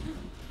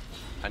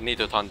 I need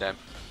to taunt them.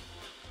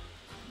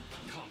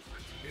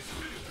 Conflict is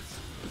pitiless.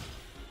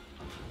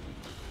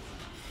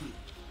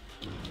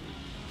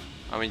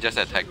 I mean, just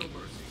attack. No mercy.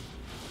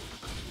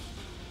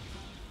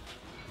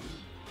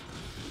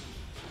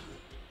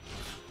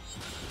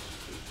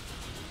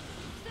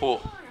 Oh.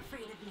 More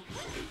afraid of me.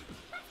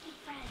 Let's be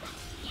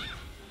friends.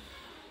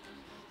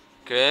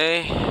 Okay.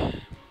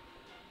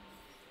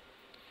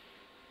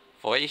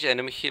 For each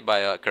enemy hit by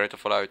a character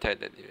follow attack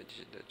that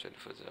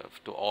transfers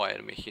to all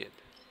enemy hit.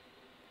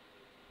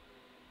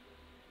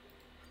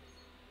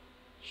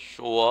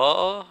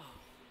 Sure.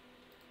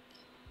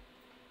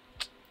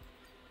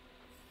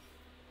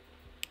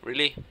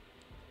 Really?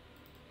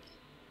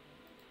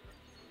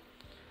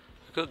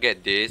 I could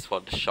get this for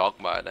the shock,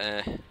 but Will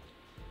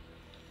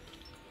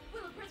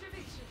of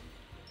preservation.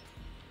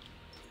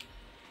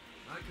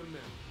 I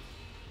command.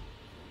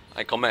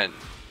 I command.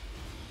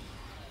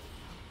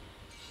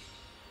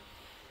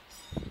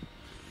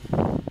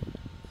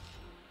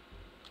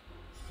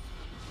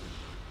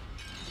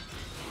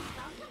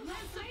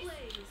 Lance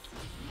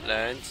ablaze.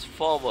 Lance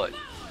forward.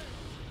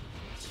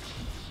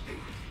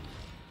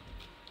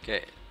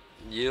 Okay,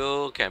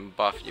 you can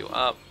buff you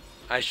up.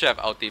 I should have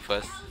ulti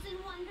first.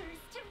 Thousand wonders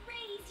to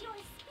raise your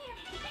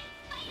spirit.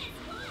 Fight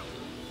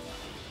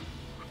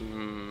as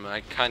one.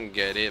 I can't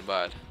get it,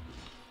 but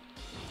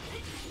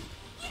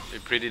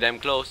it's pretty damn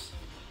close.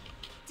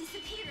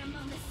 Disappear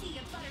among the sea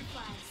of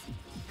butterflies.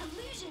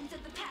 Illusions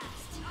of the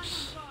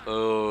past.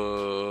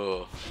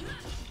 Oh,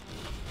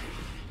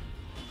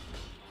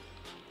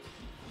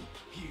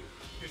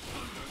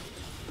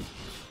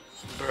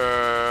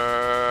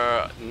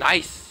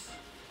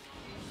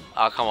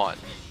 Ah, come on.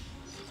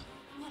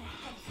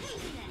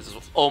 This is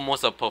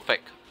almost a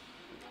perfect.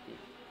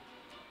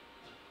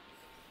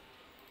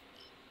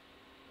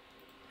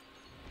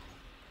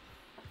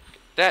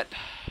 That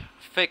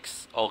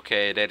fix.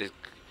 Okay, that is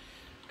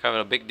kind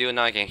of a big deal.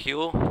 Now I can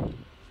heal.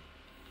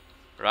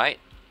 Right?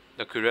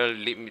 The courier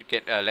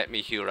let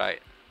me heal,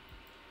 right?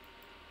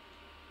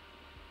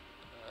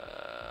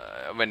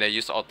 When they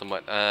use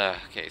ultimate.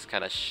 Okay, it's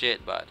kind of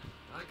shit, but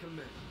I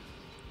command.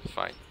 it's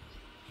fine.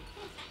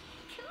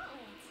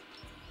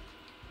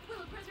 Will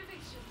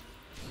preservation.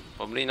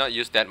 Probably not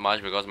use that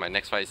much because my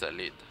next fight is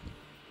elite.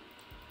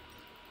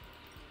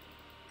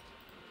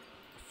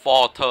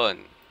 4 turn.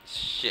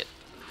 Shit.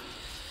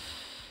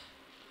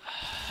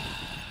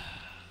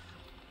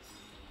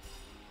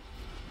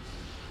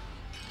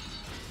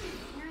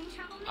 You're in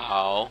trouble now.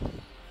 Ow.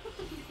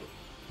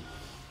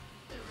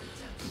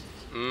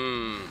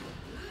 Mmm.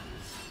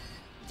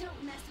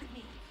 Don't mess with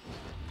me.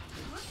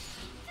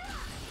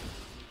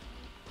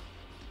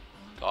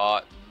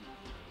 God.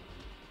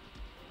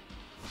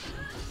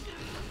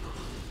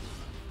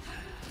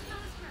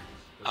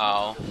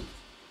 Ow.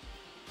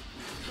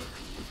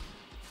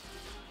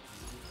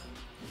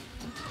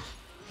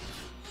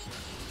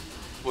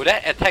 Would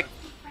that attack?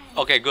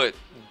 Okay, good.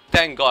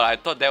 Thank God. I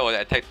thought that would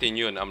attack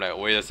Tinyun. I'm like,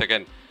 wait a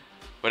second.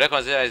 Would I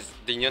consider as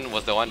Tinyun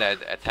was the one that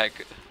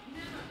attacked?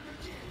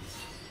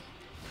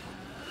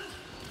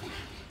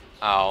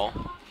 Ow.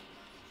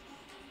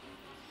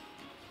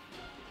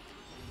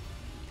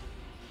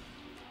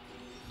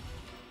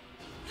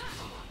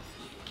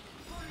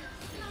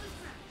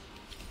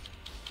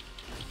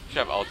 Should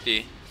have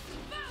ulti.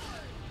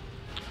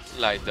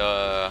 Like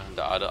the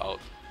other out.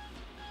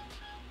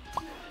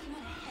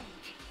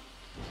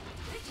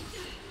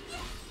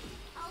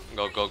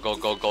 Go, go, go,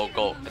 go, go,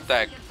 go.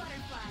 Attack.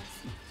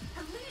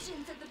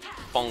 Illusions of the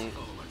past. Bong.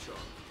 Follow my charm.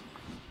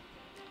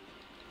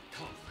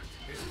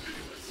 Conflict is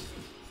painless.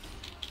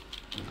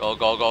 Go,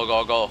 go, go,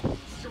 go, go.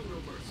 Show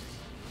no mercy.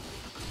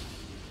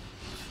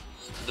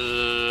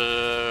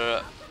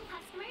 Uh,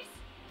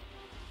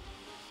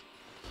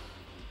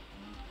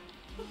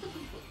 Customers.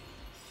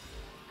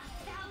 A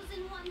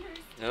thousand wonders.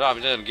 You know, I'm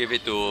just gonna give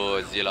it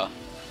to Zilla.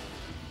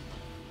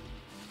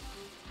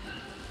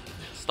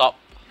 Stop.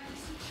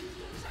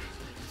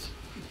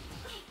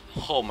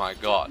 Oh my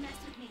god. Mess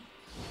with me.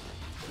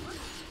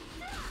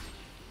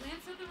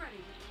 Lance at the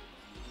ready.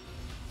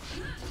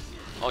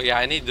 Oh yeah,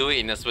 I need to do it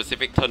in a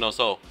specific turn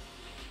also.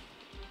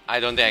 I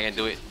don't think I can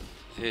do it.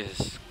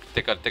 This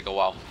take a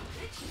while.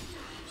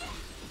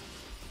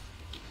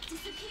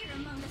 Disappear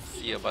among the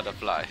See a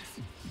butterfly.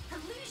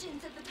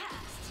 illusions of the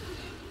past.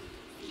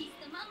 Seize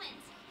the moment.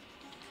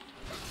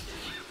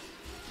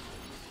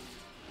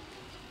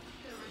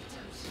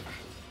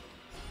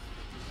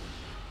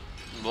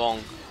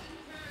 Bonk.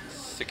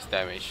 6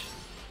 damage.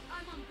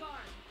 I'm on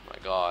guard. My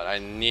god, I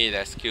need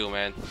that skill,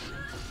 man.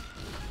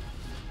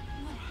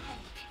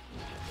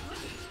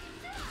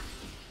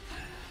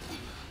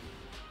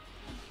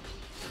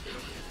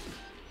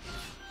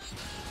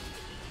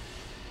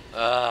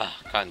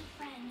 Can't.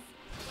 Friends.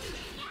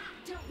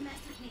 Don't mess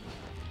with me.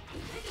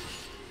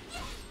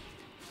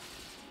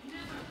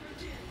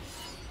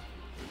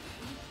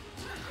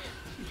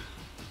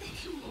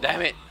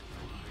 Damn it.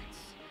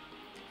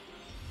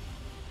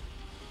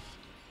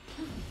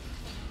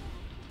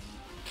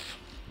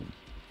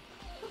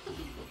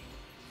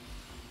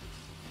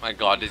 My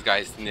god, this guy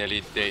is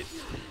nearly dead.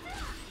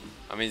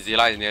 I mean,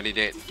 Zilla is nearly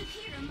dead.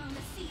 Disappear among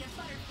the sea of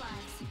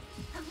butterflies.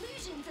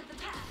 Illusions of the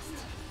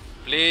past.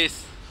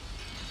 Please.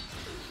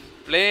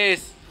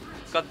 Please.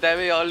 God damn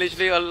it, you're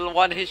literally on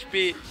 1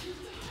 HP.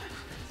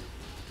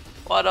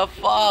 What the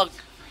fuck? Lance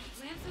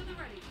at the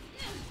ready.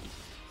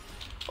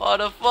 What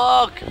the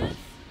fuck?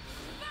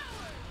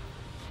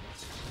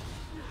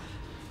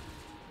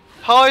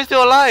 How are you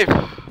still alive? I'm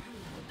on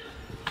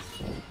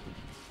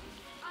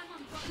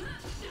guard.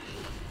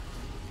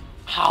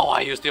 How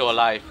are you still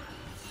alive?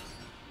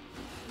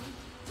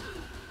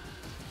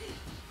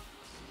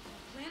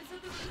 Lance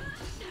at the ready.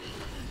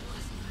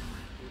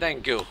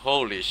 Thank you.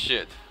 Holy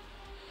shit.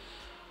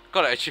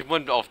 Got an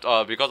achievement of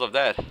because of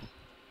that.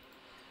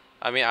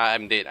 I mean,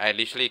 I'm dead. I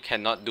literally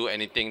cannot do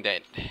anything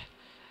that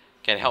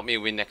can help me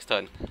win next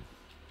turn.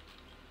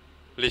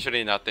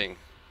 Literally nothing.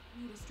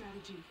 Need a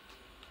strategy.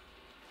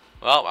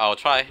 Well, I'll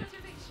try.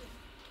 Preservation.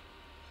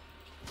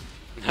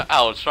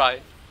 I'll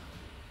try.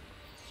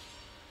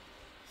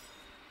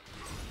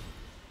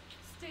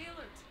 Stay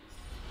alert.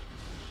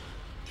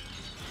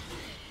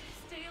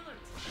 Stay alert.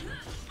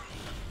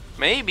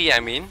 Maybe, I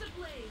mean. The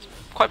blade.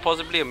 Quite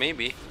possibly a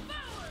maybe.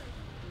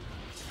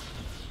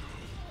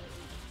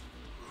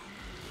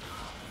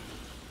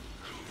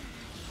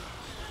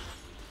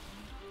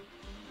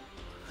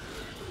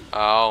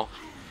 Ow.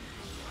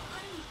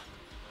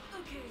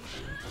 Okay.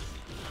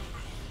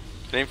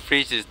 Getting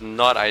freeze is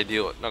not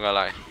ideal, not gonna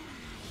lie.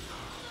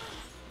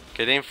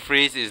 Getting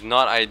freeze is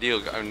not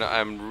ideal,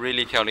 I'm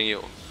really telling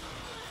you.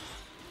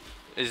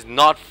 It's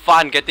not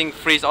fun getting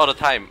freeze all the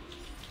time.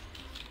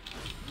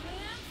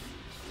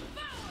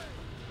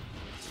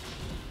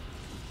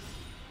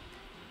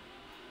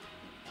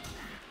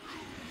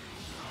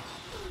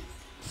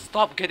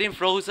 Stop getting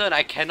frozen.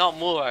 I cannot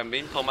move. I'm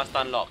being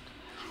perma-stun locked.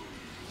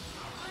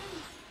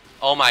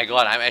 Oh my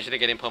god, I'm actually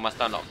getting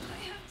perma-stun locked.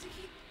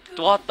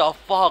 What the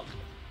fuck?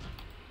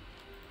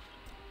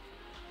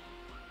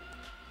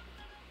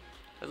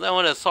 Doesn't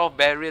want a soft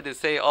barrier to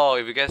say, oh,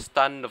 if you get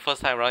stunned the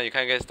first time around, you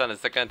can't get stunned the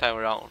second time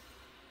around.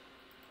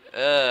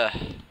 Ugh.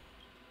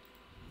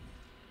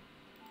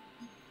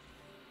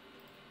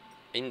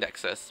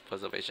 Indexes,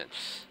 preservation.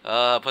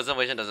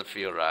 Preservation doesn't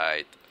feel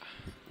right.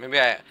 Maybe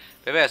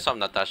I swap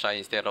Natasha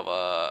instead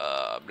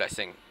of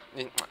blessing.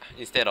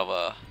 Instead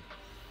of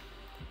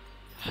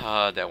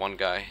that one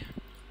guy.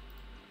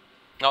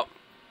 Nope.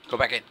 Go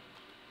back in.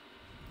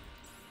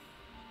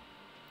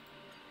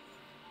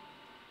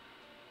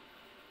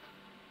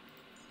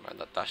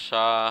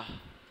 Natasha,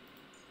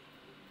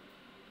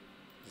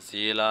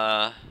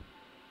 Zilla,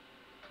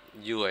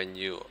 you and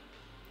you.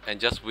 And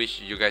just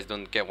wish you guys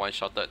don't get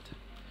one-shotted.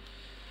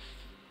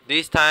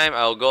 This time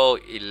I'll go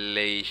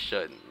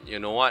Elation. You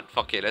know what?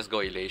 Fuck it, let's go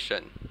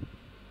Elation.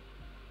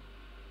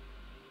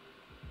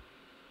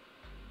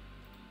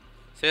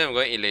 Since I'm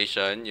going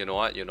Elation, you know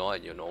what?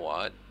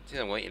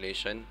 Since I'm going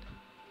Elation.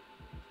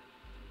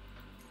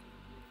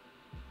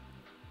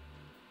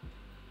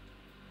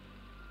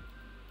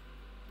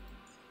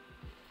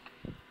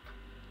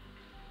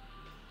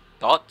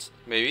 Thoughts?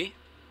 Maybe?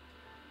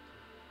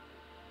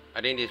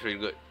 I think this is really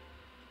good.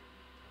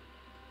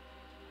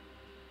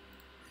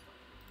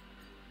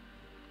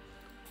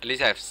 At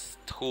least I have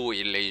 2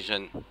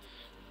 Elation.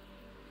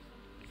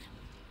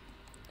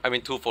 I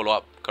mean 2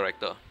 follow-up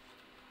character.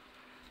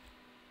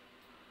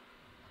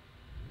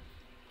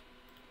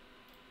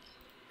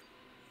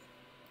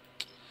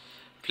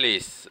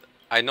 Please.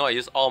 I know I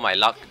used all my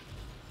luck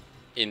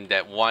in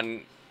that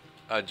one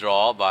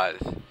draw, but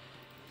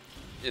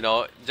you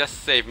know,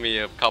 just save me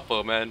a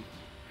couple, man.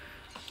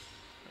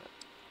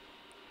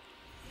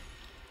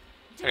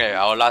 Okay,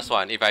 our last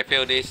one. If I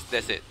fail this,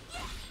 that's it.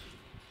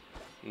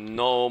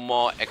 No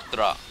more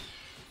extra.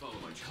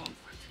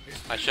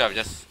 I should have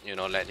just, you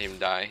know, let him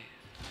die.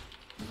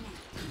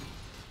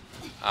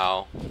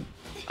 Ow.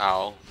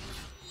 Ow.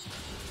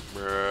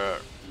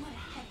 Brr.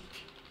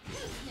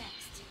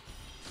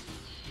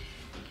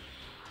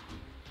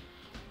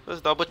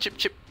 Let's double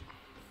chip.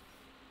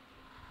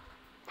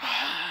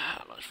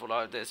 Launch full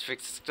out, that's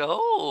fixed.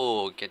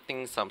 Oh,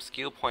 getting some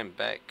skill point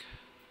back.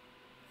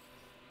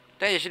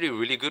 That's actually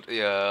really good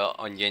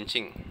on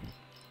Yanqing.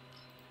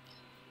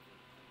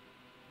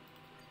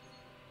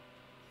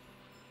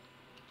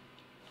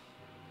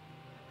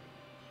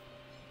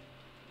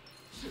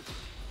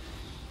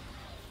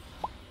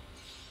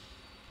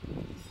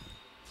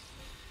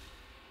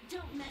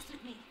 Don't mess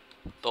with me.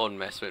 Don't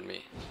mess with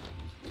me.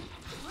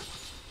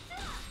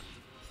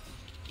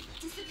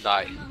 Disappear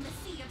Die. among the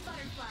sea of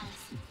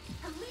butterflies.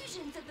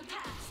 Illusions of the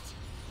past.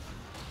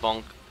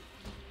 Bonk.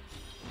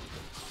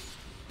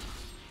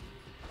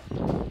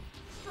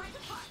 Strike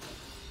apart.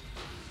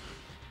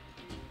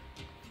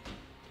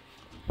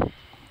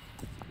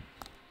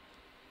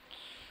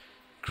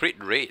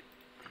 Crit rate.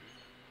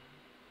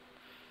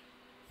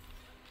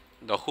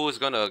 The who's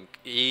gonna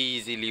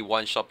easily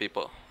one-shot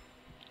people.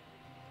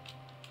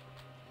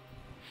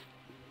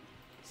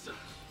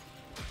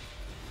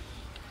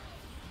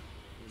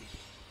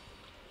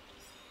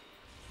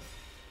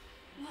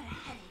 What a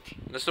headache.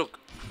 Let's look.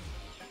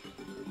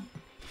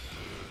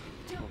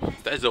 Don't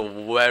mess That's a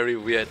very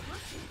weird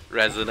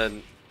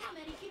resonant How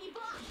many can you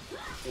block?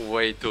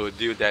 way to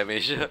deal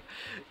damage.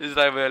 It's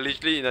like we're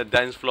literally in a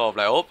dance floor of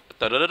like, oh,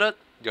 da-da-da-da,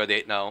 you're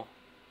dead now.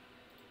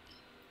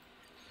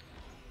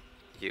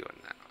 You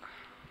now.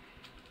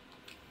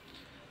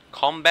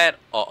 Combat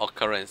or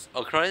occurrence?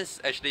 Occurrence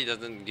actually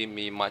doesn't give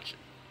me much.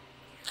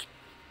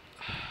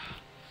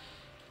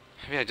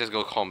 Maybe I just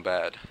go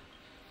combat.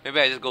 Maybe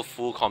I just go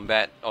full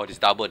combat. Oh, this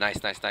double, nice,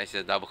 it's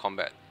a double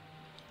combat.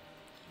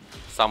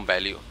 Some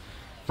value.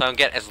 So I can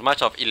get as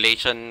much of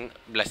elation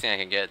blessing I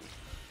can get.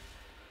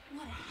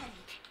 What a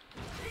headache.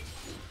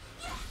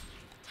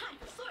 Time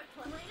for sword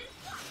plummeted.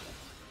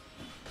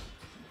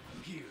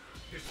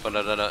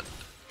 Da-da-da-da.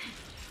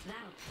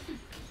 That'll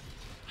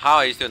How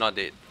are you still not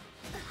dead?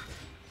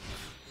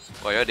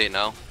 Well, you're dead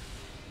now.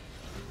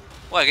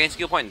 Oh, I gained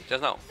skill point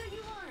just now. so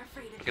you are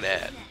afraid of Look at me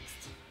that.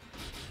 next.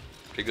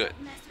 Pretty good.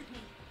 Don't mess with me.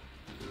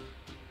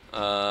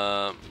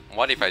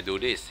 What if I do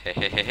this?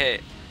 Hey.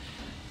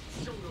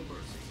 Show no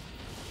mercy.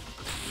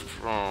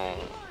 You are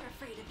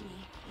afraid of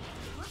me.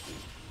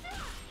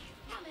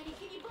 How many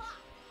can you block?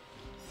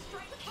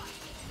 Strike apart.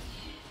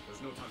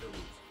 There's no time to lose.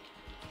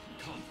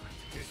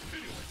 Conflict is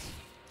pitiless.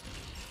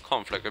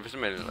 Conflict is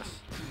meaningless.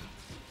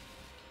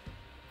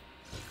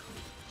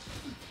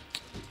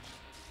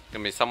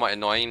 Gonna be somewhat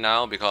annoying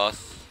now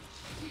because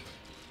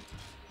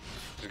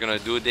it's gonna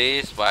do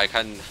this, but I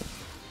can't.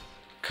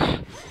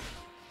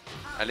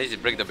 At least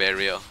it break the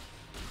barrier.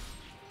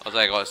 Also,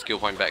 I got a skill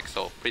point back,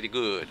 so pretty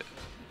good.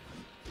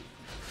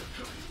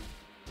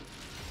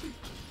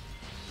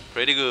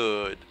 Pretty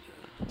good.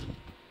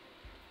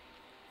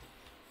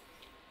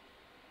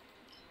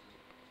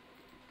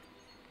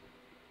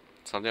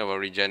 Something about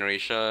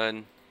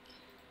regeneration.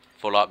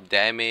 Follow up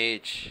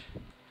damage.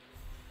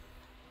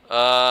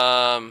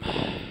 No,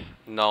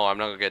 I'm not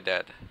gonna get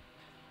that.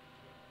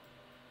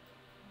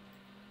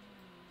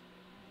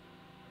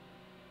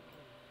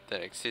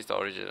 That exceeds the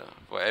original.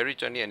 For every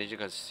 20 energy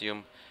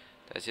consumed,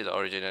 that exceeds the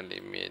original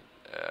limit.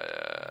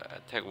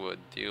 Attack will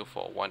deal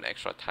for 1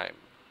 extra time.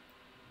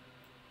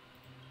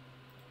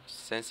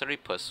 Sensory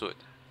pursuit.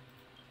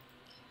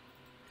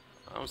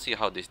 I don't see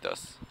how this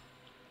does.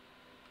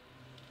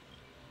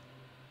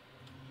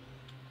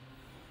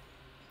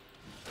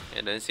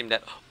 It doesn't seem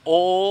that.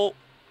 Oh,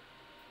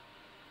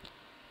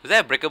 is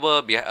that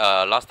breakable?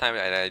 Last time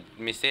and I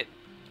missed it.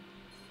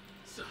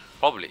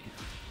 Probably.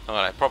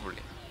 Alright,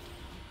 probably.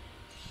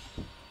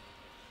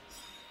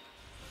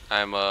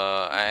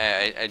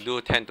 I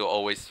do tend to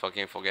always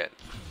fucking forget.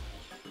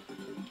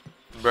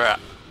 Bruh.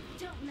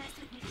 Don't mess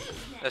with me.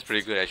 Who's That's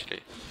pretty good actually.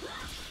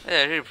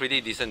 That's actually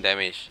pretty decent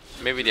damage.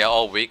 Maybe they are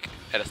all weak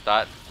at the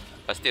start,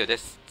 but still,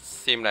 this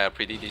seemed like a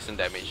pretty decent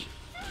damage.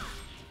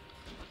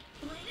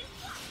 Bladed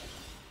flash.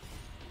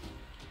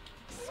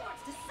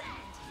 Swords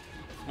descend.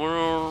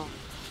 Mm.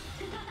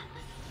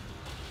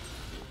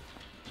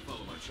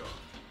 Follow my charm.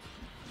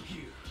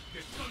 Here,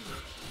 get thunder.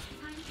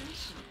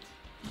 Hydration.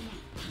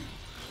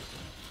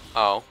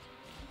 Ow.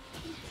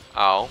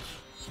 Ow.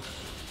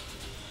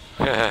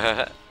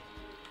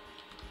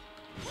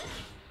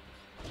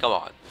 Come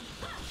on.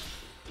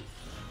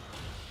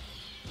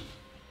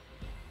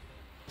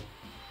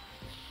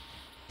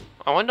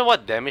 I wonder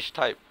what damage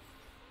type.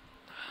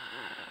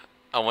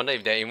 I wonder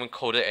if they even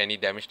coded any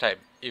damage type.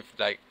 If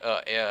like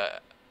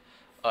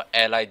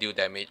ally do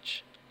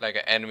damage, like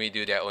an enemy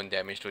do their own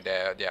damage to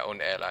their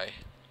own ally.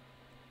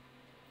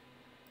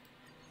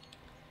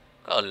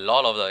 Got a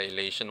lot of the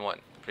elation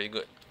one. Pretty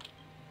good.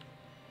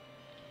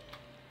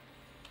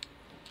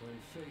 When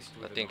faced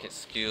I with think an his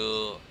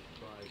skill.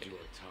 bide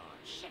your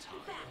time to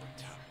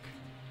attack.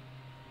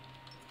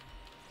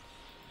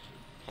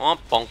 Oh,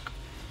 bonk.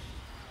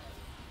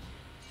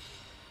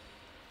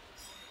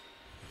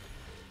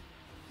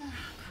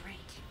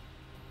 Great.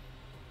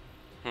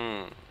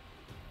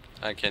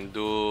 I can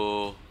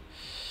do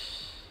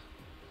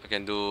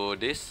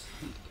this.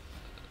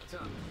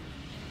 Time.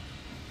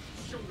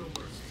 Show no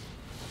mercy.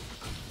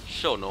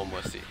 Show no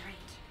mercy. Great.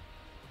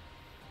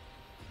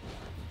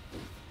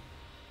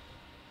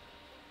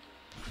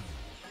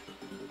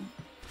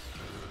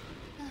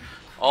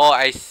 Oh,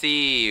 I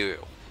see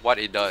what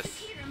it does.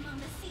 Disappear among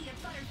the sea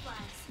of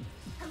butterflies.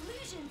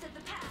 Illusions of the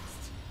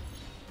past.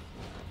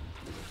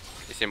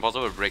 It's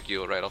impossible to break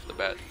you right off the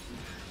bat.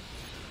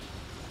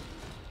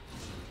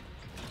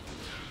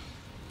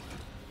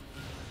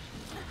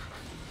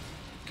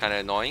 Kinda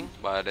annoying,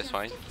 but that's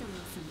fine.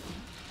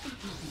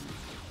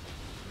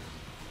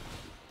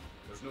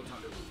 There's no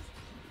time to lose.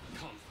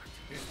 Conflict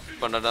is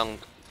finished. Banadang.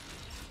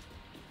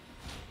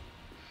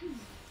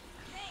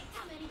 Hey,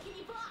 how many can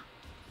you block?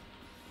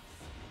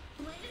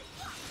 Bladed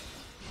flash.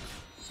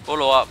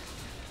 Follow up.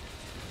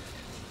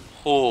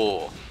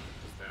 Oh Is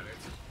that it?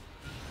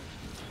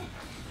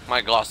 my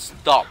god,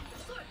 stop.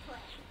 Swordplay.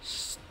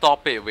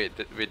 Stop it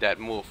with that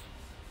move.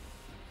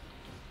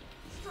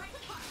 Strike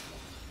apart.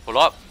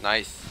 Follow up.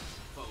 Nice.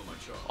 Follow my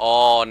charm.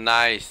 Oh,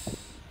 nice.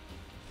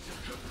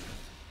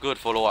 Good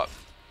follow up.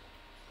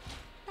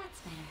 That's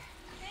better.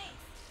 Thanks.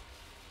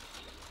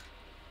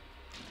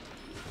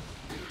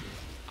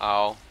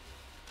 Ow.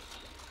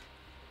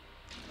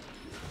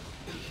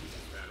 Is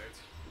that it?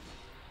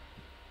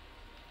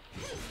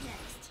 Who's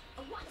next? A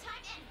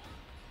one-time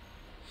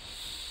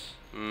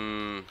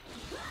end.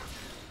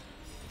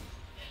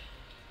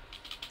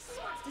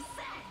 Swords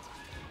descend.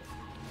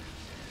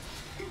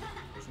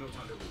 There's no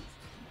time to lose.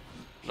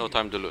 No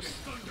time to lose.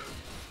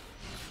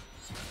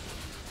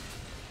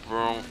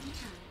 Vroom.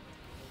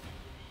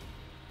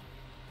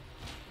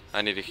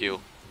 I need a heal.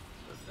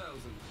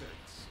 1,000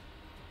 thanks.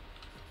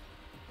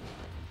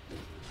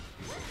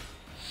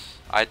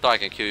 I thought I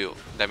can kill you.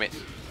 Damn it.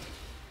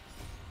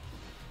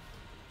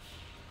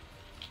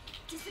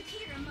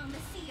 Disappear among the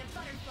sea of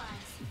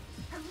butterflies.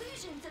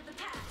 Illusions of the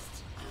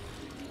past.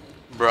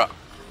 Bruh.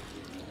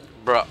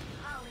 Bruh.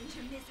 All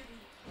into misery.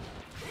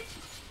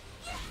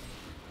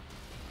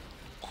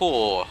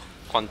 Cool.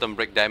 Quantum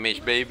break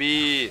damage,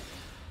 baby.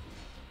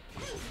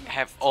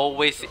 Have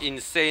always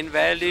insane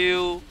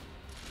value.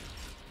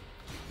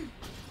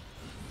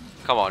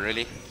 Come on,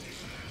 really?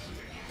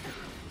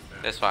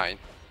 That's fine.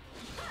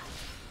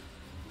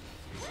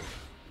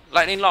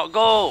 Lightning lock,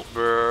 go!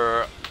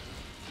 Brr.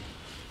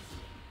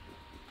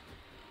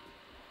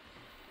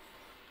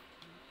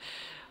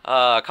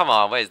 Come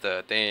on, where's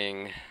the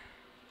thing?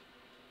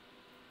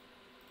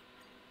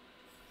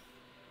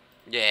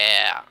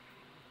 Yeah!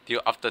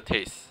 Deal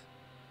aftertaste.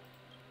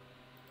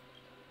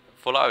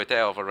 Follow up attack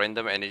of a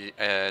random energy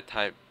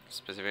type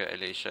specific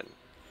elation.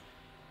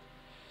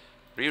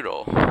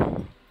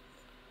 Reroll.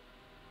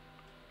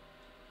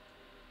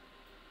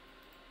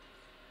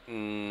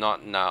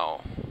 Not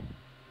now.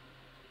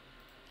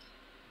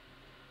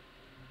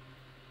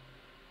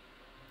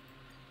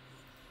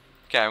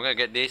 Okay, I'm gonna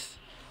get this.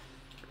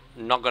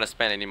 Not gonna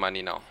spend any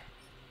money now.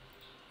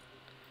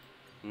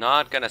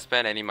 Not gonna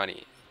spend any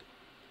money.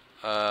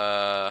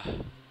 Uh.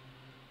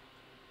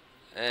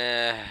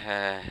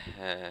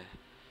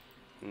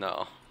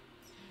 No.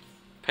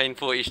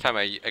 Painful each time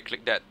I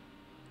click that,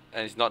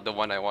 and it's not the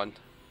one I want.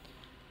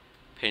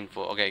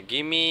 Painful. Okay,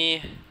 give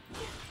me.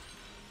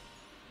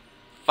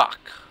 Fuck.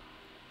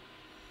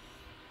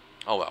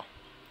 Oh well.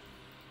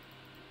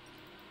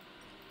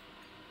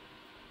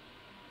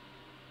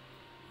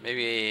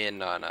 Maybe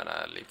no.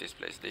 Leave this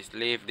place.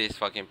 Leave this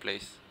fucking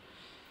place.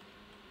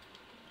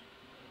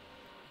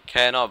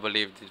 Cannot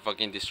believe this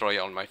fucking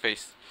destroyer on my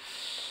face.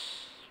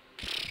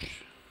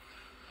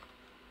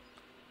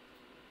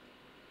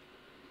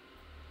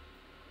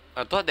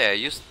 I thought there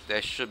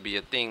should be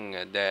a thing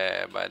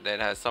there, but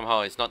then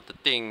somehow it's not the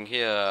thing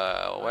here.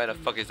 Where the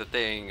fuck is the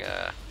thing?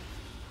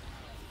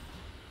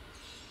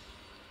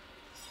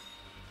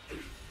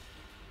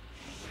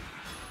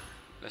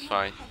 That's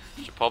fine.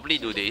 Should probably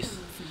do this.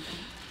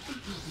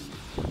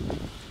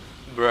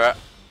 Bruh.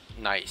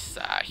 Nice.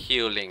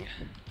 Healing.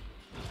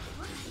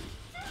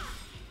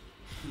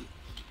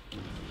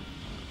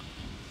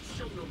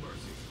 Show no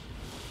mercy.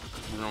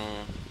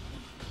 No.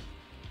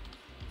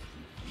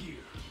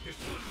 Here is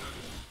thunder.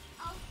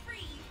 I'll free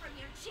you from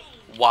your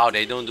chains. Wow,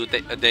 they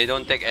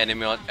don't take any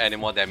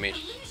more damage.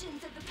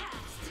 Illusions of the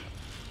past.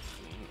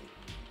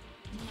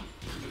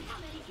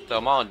 The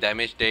amount of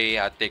damage they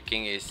are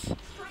taking is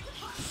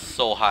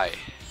so high.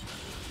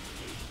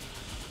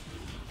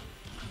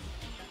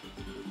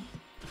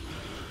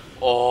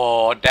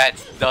 Oh, that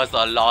does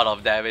a lot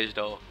of damage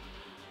though.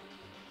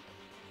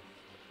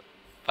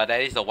 But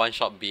that is a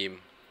one-shot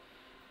beam.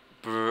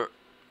 Brr.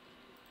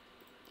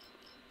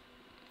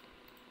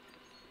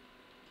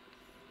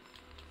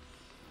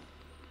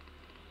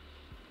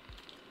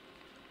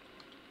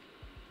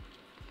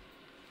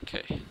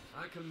 Okay.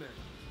 I command.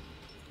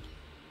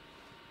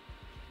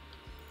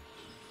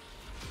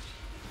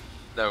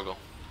 There we go.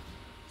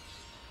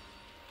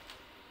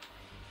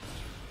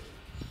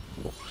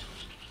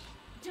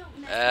 Don't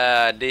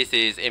mess This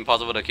is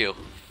impossible to kill.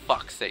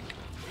 Fuck's sake.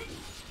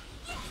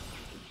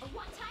 a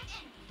one-time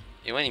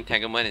enemy. Even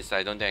entanglement is,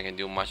 I don't think I can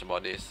do much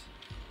about this.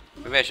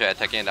 Maybe I should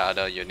attack the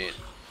other unit.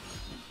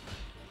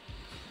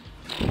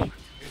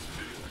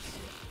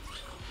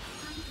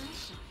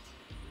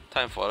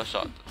 Time for the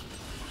shot.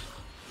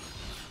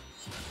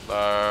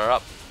 Burr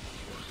up.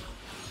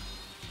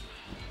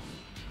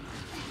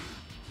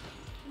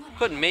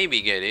 Could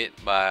maybe get it,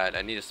 but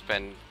I need to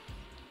spend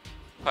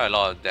quite a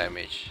lot of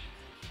damage.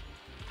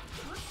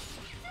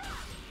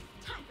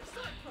 Time for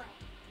swordplay.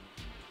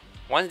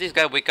 Once this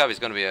guy wake up, it's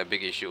gonna be a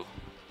big issue.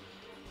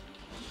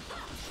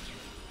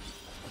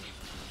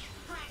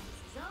 Practice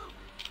is over.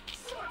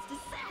 Swords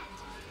descend.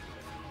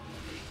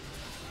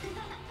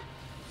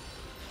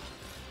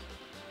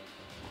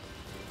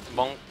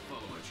 Bonk.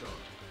 Follow my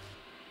charge.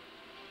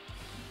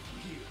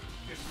 Here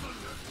is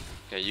thunder.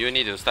 Okay, you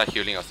need to start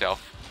healing yourself.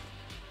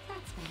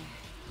 That's fair.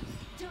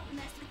 Don't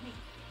mess with me.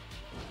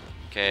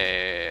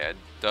 Okay,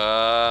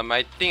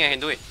 I think I can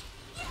do it.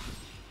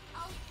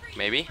 I'll free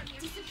Maybe. you from your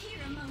disappear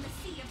among the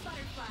sea of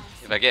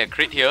butterflies. If I get a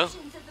crit here,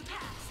 Illusions of the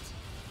past.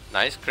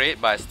 nice crit,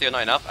 but still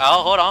not enough.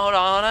 Oh, hold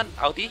on.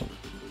 Ulti.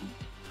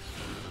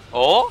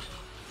 Oh,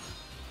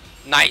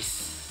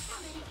 nice.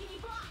 How many can you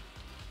block?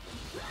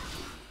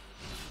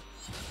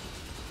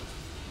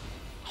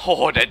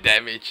 Oh, that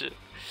damage.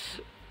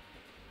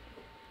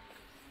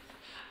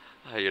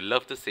 You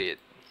love to see it.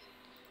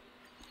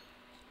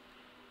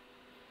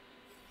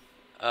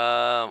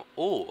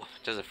 Oh,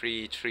 just a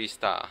free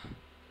 3-star.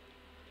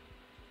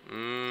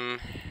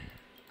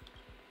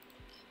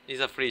 It's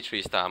a free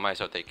 3-star. Might as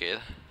well take it.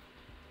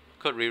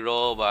 Could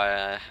reroll,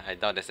 but I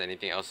doubt there's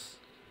anything else.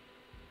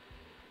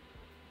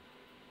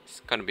 It's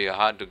gonna be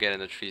hard to get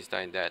another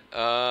 3-star in that.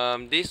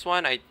 This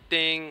one I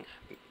think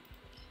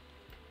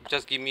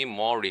just give me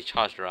more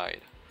recharge,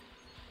 right?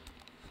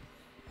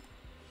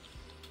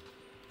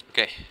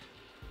 Okay.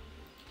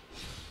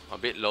 A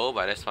bit low,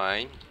 but that's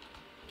fine.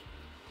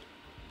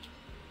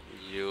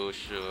 You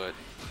should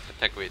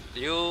attack with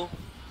you.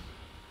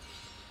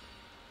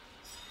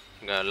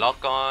 I'm gonna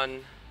lock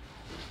on.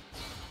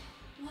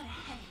 What a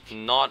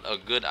headache. Not a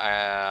good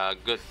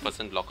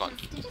person to lock on.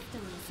 Just a little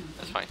something.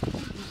 That's fine.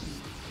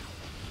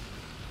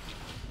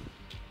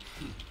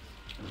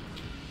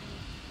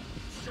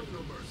 Show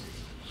no mercy.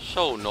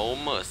 Show no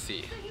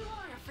mercy. So you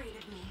aren't afraid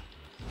of me.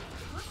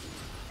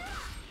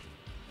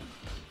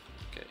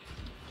 Okay.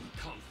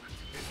 Conflict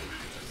is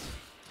imminent.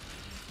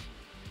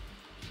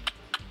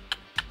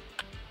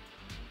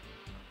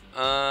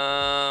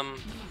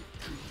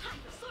 Time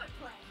for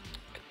swordplay.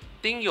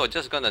 Think you're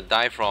just gonna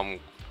die from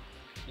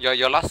you're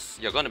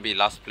gonna be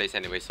last place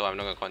anyway, so I'm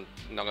not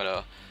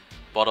gonna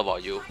bother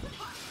about you.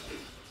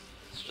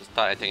 Let's just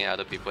start attacking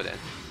other people then.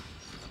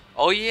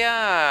 Oh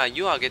yeah,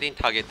 you are getting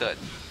targeted.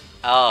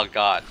 Oh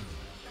god.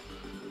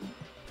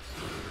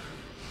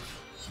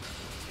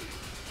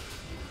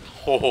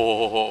 Ho ho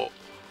ho ho.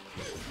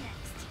 Who's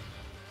next?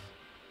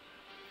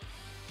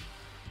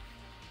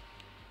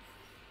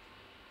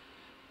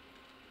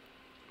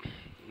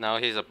 Now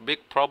here's a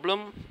big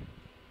problem.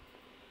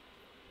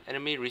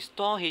 Enemy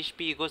restore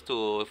HP goes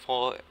to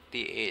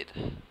 48.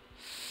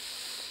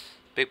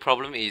 Big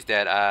problem is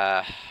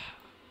that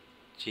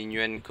Jin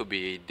Yuan could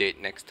be dead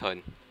next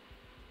turn.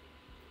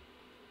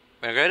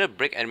 We're going to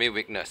break enemy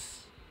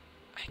weakness.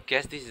 I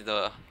guess this is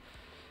the...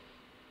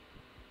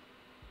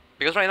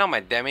 Because right now my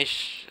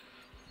damage...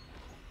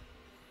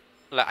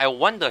 Like I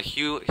want the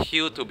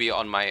heal to be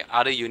on my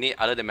other unit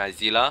other than my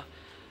Zilla.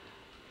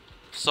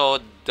 So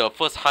the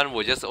first hunt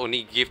will just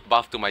only give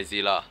buff to my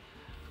Zilla.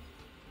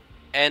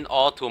 And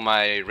or to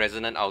my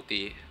resonant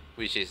ulti,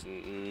 which is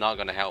not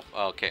gonna help.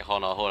 Okay,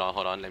 hold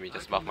on. Let me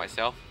just buff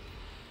myself.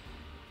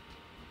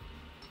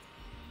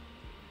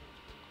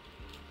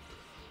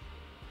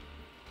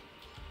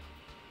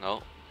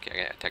 No, okay,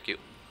 I can attack you.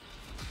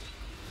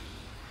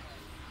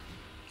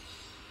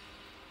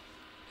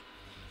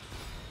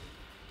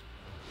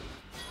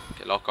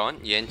 Okay, lock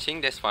on.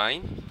 Yanqing, that's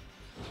fine.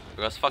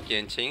 Because fuck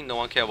Yanqing, no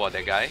one care about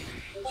that guy.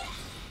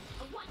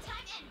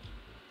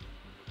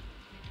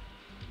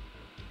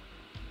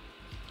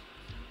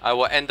 I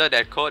will enter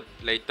that code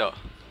later.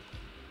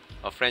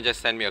 A friend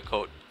just sent me a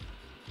code.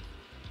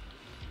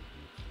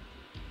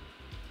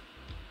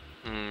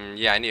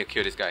 Yeah, I need to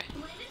kill this guy.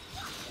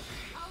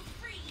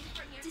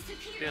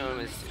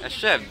 I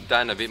should have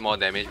done a bit more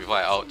damage before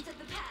I out.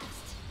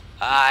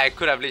 I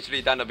could have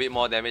literally done a bit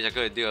more damage. I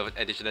could have dealt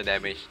additional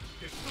damage.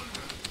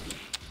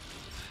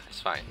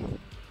 It's fine.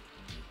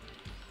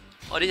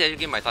 Oh, this actually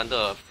gave my Thunder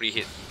a free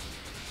hit.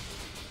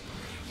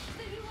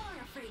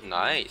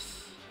 Nice.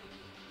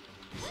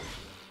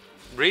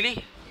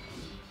 Really?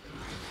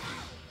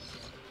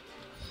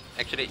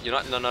 Actually, you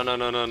know, no.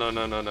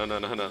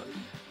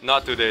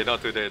 Not today. I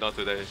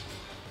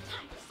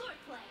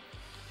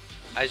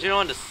actually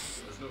want to.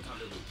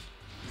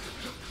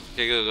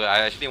 Okay, good.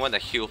 I actually want to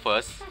heal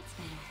first.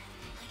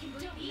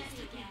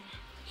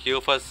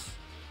 Heal first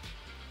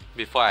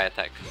before I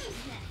attack.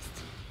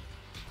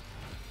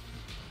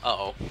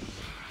 Uh-oh.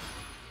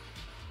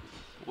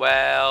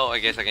 Well, I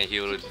guess I can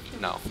heal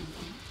now.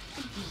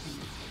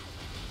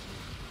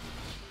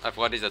 I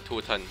forgot this is a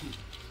 2-turn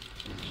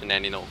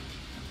shenanigans.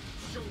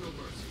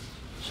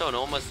 Show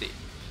no mercy.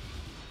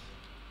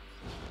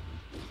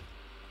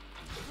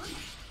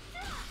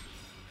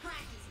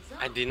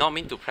 I did not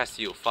mean to press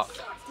you, fuck.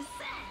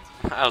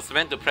 I was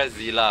meant to press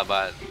Zilla,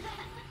 but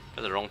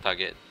that's the wrong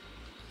target.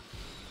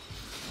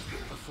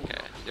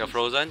 Okay, you're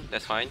frozen,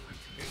 that's fine.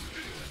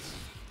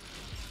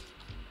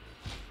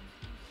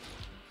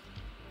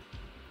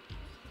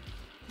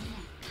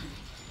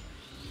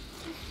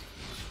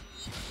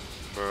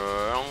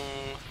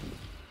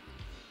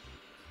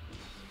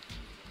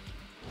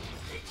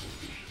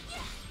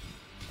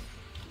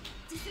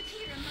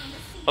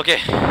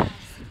 Okay,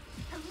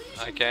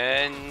 I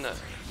can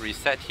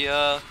reset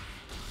here,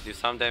 do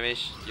some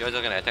damage. You're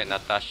just gonna attack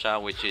Natasha,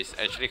 which is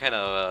actually kind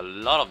of a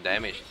lot of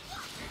damage.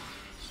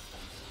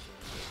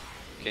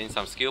 Gain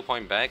some skill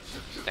point back.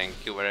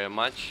 Thank you very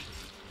much.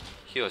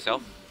 Heal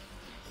yourself.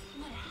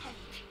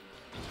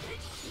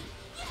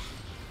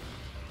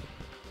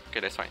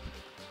 Okay, that's fine.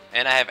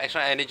 And I have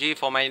extra energy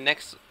for my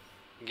next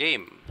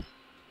game.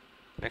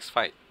 Next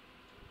fight.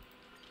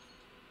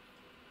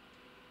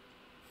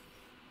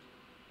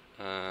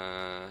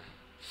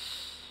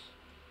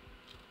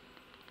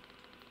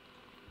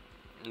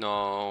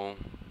 No.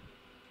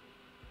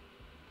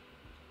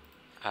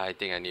 I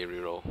think I need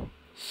reroll.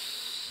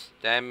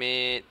 Damn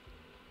it.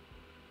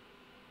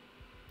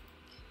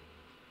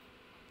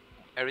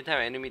 Every time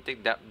an enemy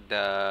take that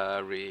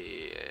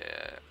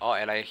all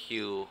ally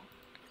heal.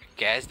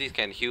 Guess this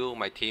can heal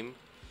my team.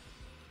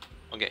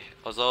 Okay.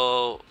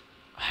 Also,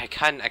 I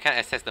can't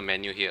access the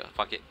menu here.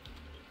 Fuck it.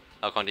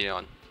 I'll continue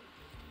on.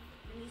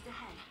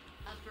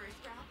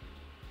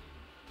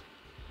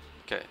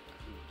 Okay.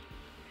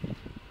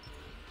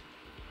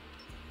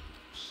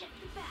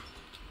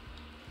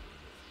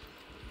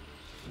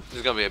 This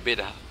is gonna be a big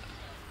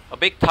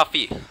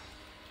toughie.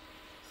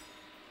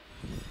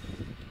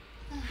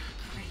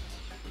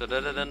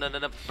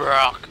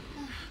 Brock.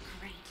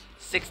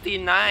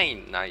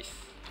 69. Nice.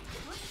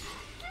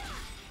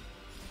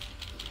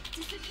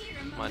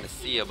 Wanna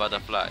see a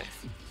butterfly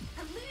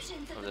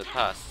from the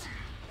past.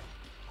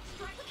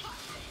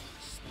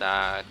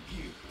 Start.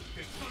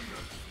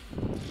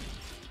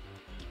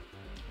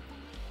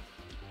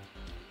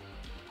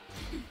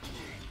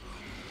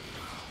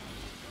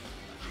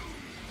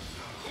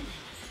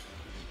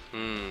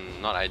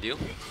 Not ideal.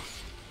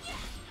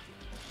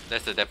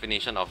 That's the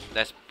definition of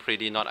that's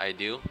pretty not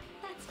ideal.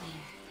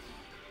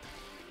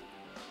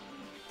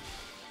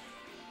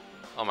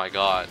 Oh my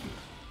god.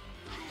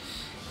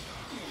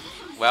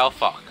 Well,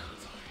 fuck.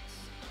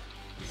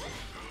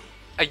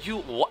 Are you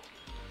what?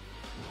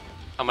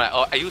 I'm like,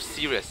 oh, are you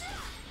serious?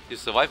 You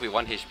survive with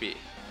 1 HP.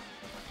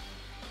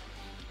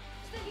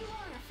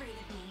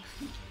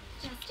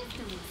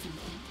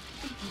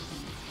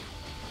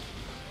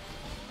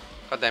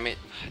 God damn it,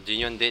 Jin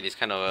Yuan dead is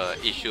kind of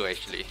an issue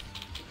actually.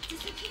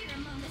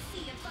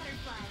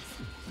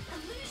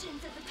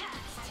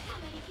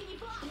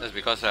 That's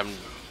because I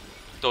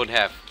don't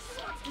have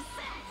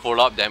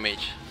follow-up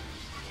damage.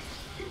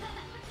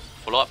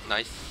 Follow up,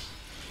 nice.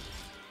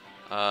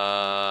 3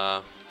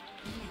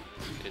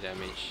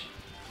 damage.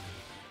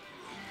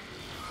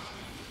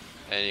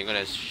 And you're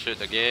gonna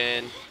shoot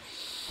again.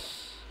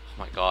 Oh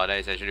my god, that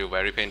is actually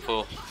very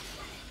painful.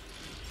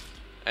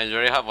 And it's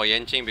very hard for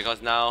Yanqing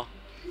because now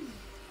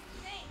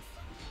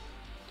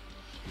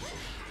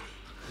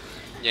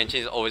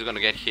Yanqing is always gonna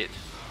get hit.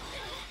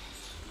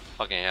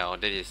 Fucking hell,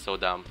 this is so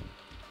dumb.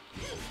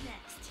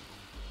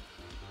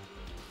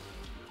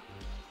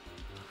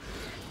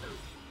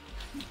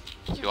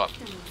 Heal up.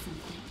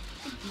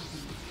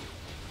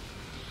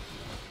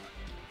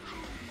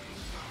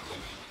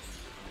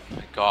 Oh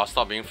my god,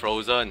 stop being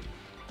frozen.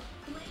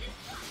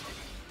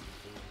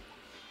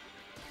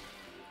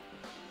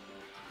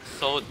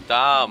 So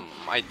dumb.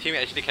 My team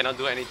actually cannot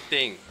do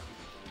anything.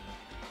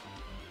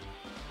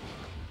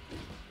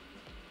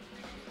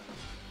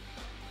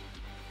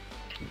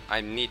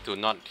 I need to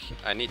not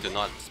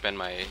spend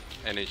my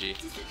energy.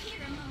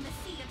 Disappear among the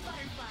sea of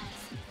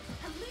butterflies.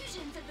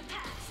 Illusions of the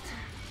past.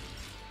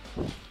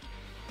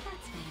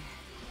 That's fair.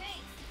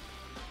 Thanks.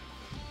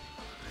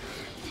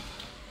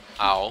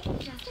 Ow. Just a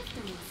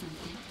little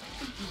something.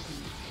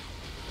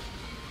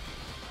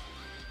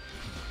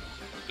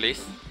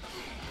 Please.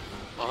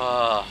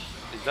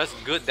 It does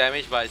good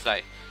damage, but it's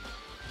like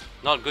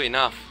not good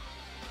enough.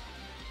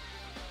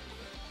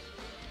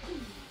 I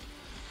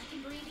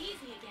can breathe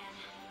easy again.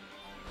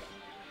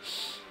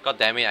 God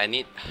damn it, I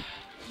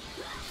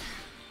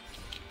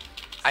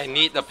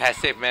need the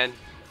passive, man.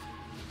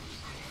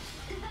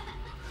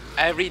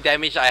 Every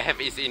damage I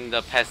have is in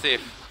the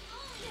passive.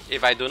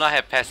 If I do not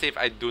have passive,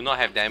 I do not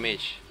have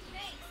damage.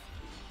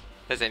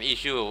 That's an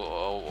issue,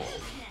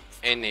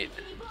 ain't it?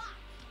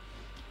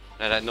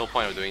 There's no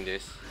point of doing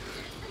this.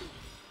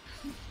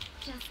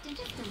 Just a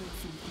little something.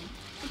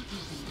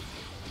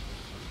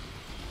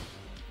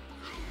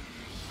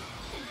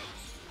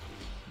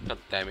 God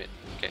damn it.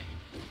 Okay.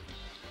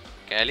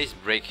 Okay, at least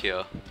break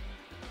here.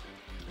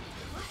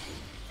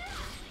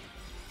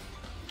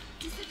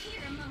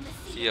 Disappear among the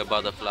sea See a of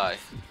butterfly.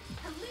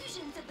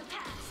 Illusions of the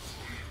past.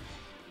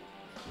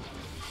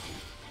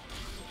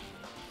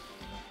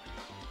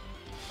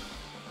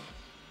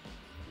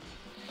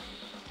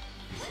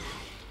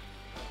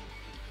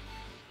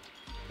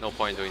 No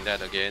point doing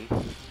that again.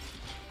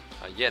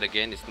 Yet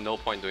again, it's no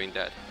point doing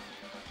that.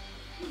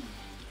 I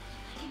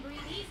can breathe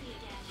easy again.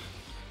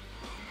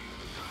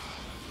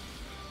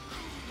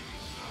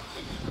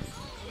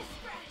 It's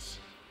fresh.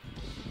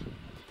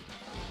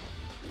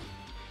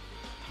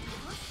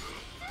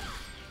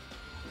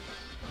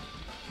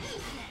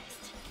 Who's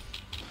next?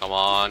 Come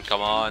on,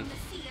 come on. The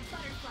sea of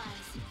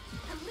butterflies.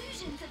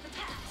 Illusions of the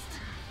past.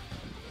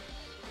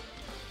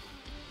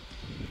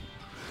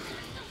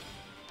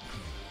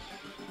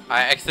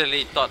 I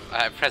accidentally thought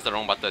I pressed the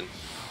wrong button.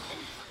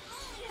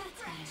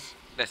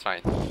 That's fresh. That's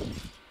fine.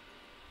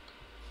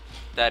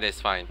 That is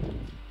fine.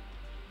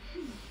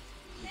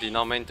 Did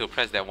not meant to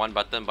press that one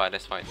button, but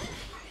that's fine.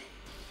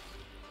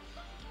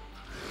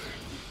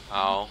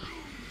 Ow.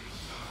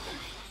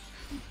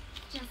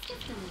 Just a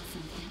little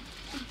something.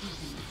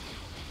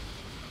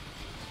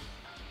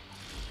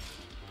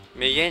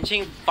 May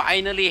Yanqing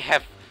finally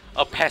have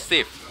a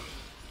passive.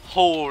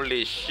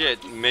 Holy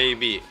shit,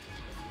 maybe.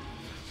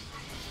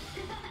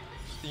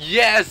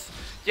 Yes!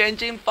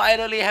 Yanqing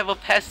finally have a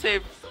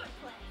passive.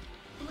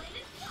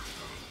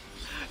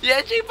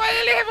 Yanqing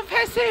finally have a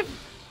passive.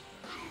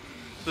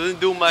 Doesn't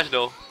do much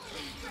though.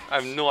 I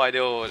have no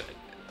idea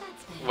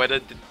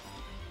whether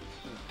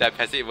that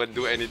passive would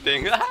do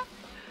anything.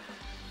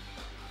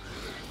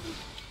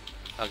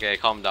 Okay,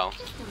 calm down.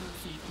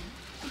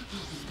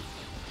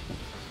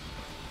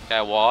 Okay,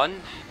 I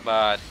won,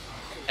 but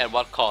at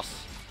what cost?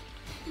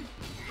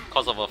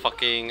 Cost of a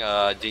fucking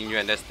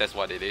Jingyuan, that's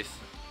what it is.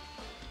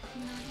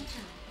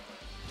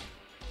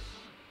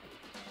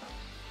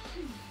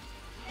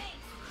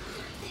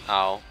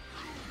 Ow.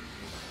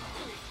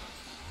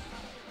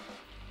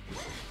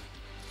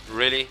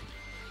 Really?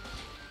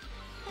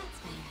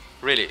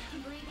 Really?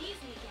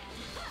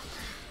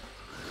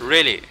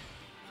 Really?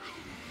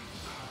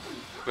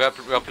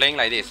 We're playing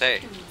like this,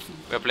 hey?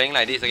 We're playing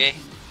like this, okay?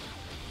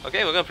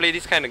 Okay, we're gonna play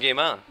this kind of game,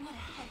 huh?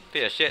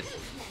 Play a shit.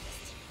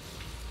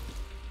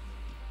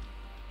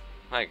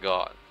 My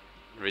god.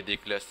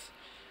 Ridiculous.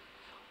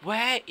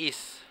 Where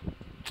is...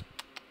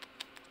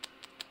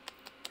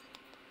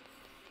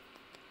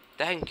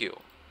 Thank you.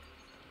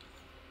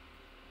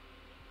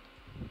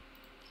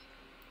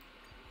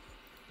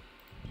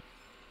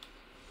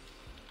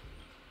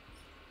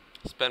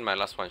 Spend my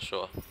last one,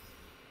 sure.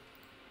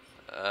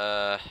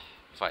 Fire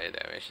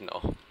damage,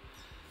 no.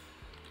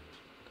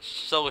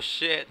 So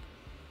shit.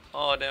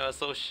 Oh, they were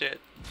so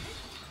shit.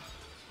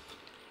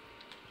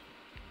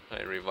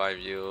 I revive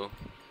you.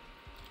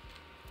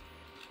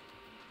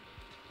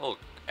 Oh,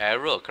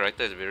 arrow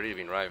character has already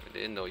been revived.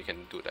 Didn't know you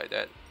can do like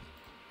that.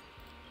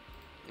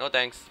 No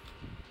thanks.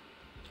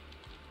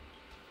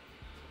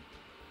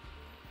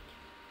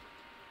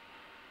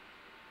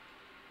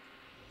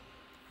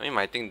 I mean,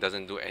 my thing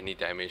doesn't do any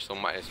damage, so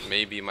might as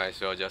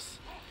well just...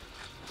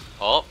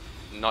 Oh,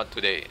 not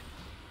today.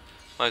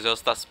 Might as well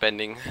start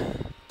spending.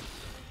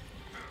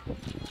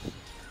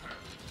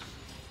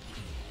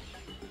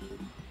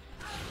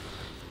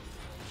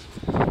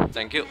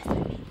 Thank you.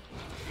 Time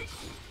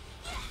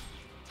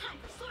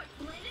for sword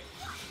bladed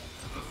flight.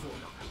 Before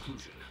our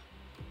conclusion,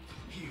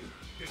 here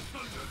is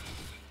thunder.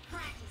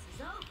 Practice is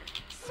over.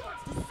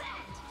 Swords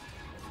descend.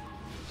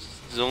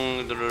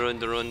 Zung dun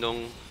dun dun.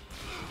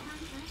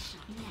 Refresh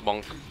next.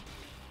 Bonk.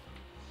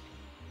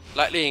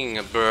 Lightning.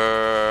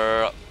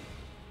 Brrr.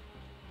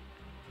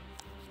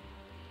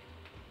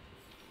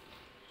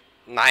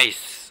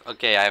 Nice.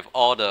 Okay, I have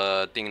all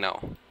the thing now.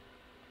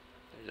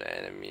 The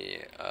enemy.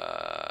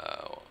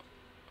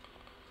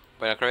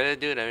 When a character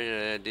do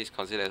damage, this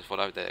considered as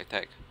follow-up the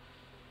attack.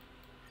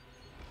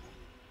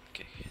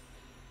 Okay.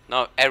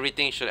 Now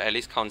everything should at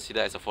least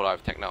consider as a follow-up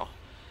attack now.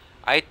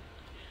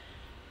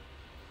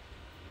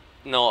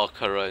 No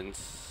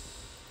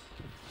occurrence.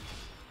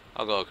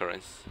 I'll go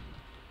occurrence.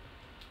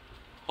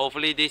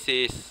 Hopefully this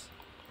is...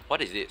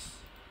 What is this?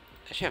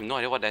 Actually I have no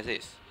idea what that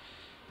is.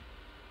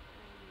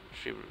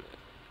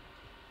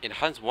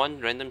 Enhance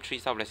one random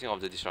 3-star blessing of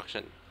the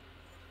destruction.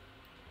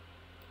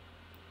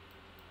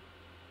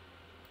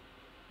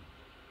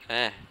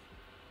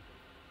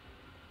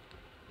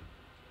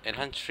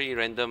 Enhance 3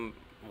 random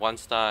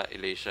 1-star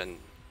elation.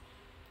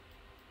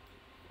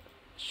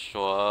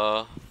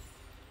 Sure.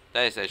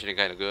 That is actually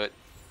kinda good.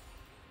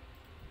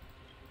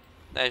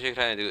 That actually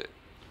kinda good.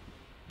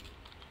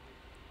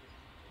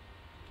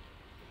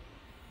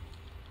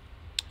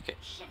 Okay.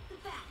 Check the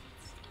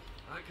balance.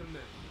 I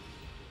command.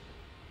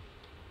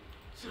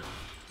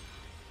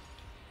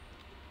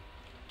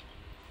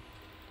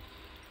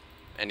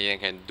 Anything I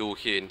can do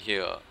here in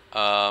here.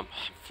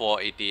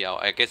 480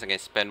 out. I guess I can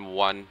spend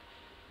 1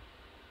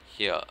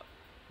 here.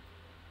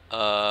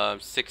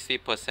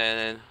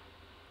 60%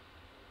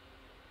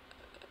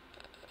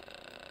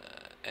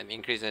 and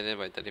increase it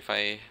by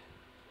 35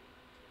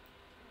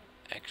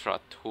 extra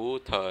 2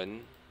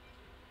 turn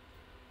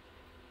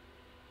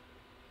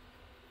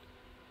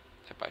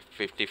by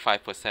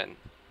 55%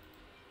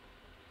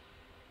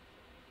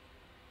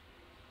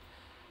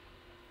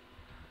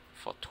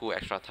 for 2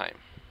 extra time.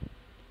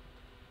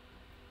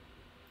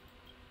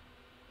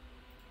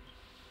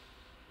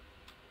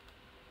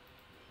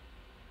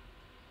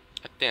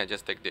 I think I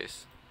just take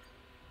this.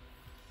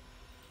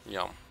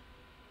 Yum.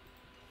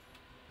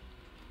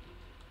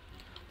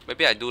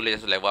 Maybe I do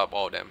just level up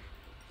all of them.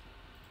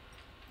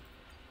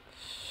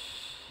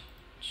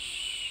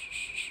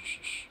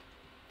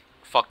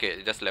 Fuck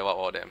it, just level up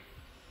all of them.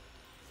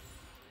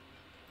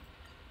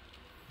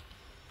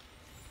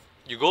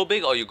 You go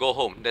big or you go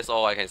home, that's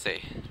all I can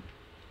say.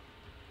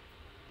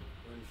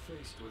 When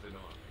faced with an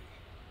army,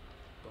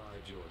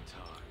 bide your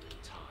time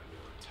and time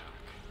your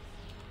attack.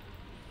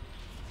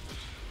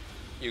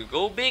 You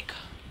go big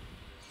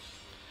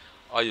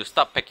or you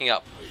start picking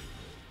up.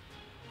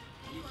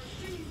 You are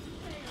doomed to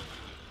fail.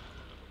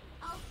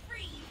 I'll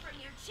free you from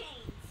your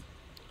chains.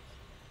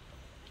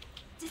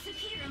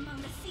 Disappear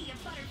among the sea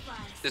of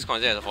butterflies. This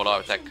considered as a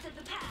follow-up attack. Illusions of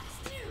the past.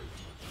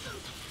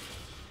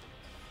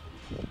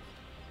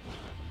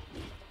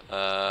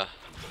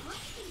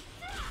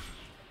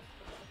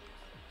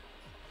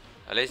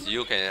 At least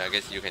you can, I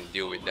guess you can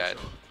deal with that.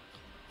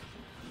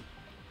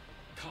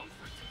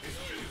 Conflict is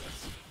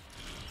pitiless.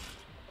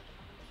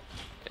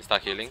 Okay,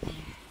 start healing.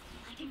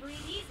 I can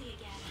breathe easy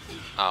again.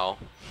 Ow.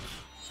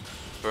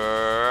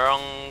 Burn.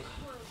 World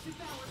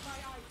devoured by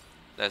ice.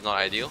 That's not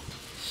ideal.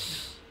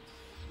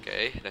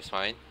 Okay, that's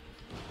fine.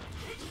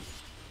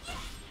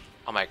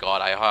 Oh my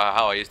god,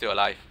 how are you still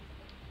alive?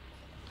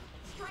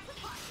 Strike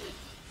apart.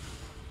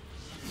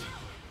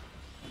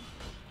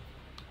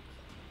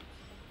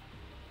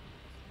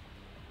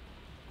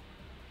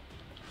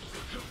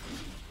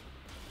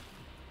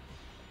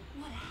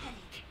 What a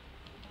headache.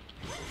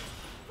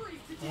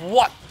 Freeze to death.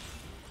 What?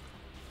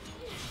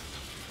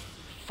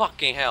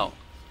 Fucking hell.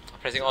 I'm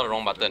pressing all the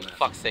wrong button.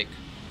 Fuck's sake.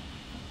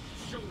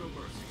 Show no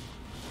mercy.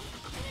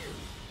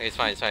 It's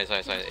fine, it's fine, it's fine,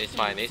 it's fine. It's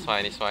fine, it's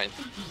fine, it's fine.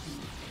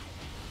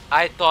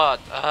 I thought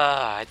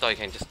I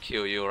can just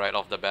kill you right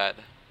off the bat.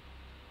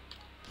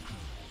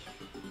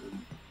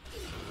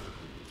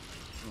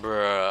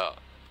 Bruh.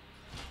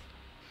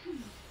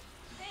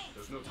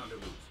 There's no time to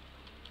lose.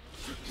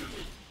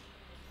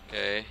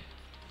 Okay.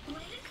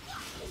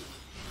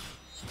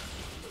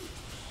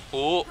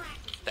 Ooh,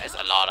 that's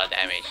a lot of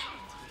damage.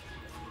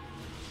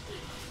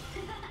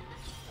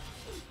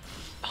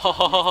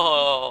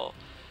 Oh,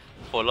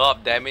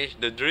 follow-up damage,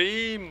 the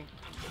dream.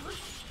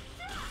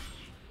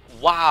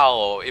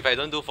 Wow, if I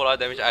don't do follow-up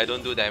damage, I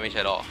don't do damage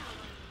at all.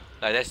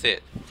 Like that's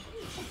it.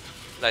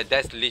 Like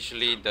that's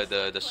literally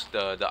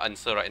the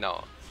answer right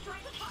now.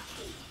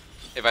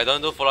 If I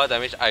don't do follow-up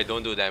damage, I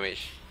don't do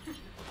damage.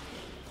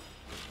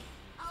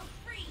 I'll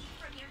free you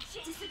from your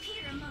chains.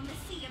 Disappear among the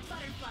sea of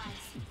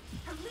butterflies.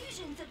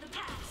 Illusions of the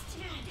past.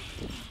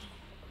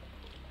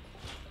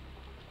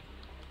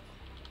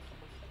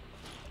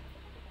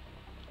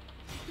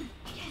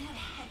 Get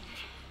ahead.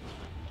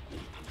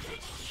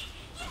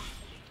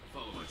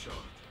 Follow my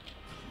charge.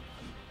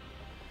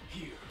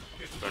 Here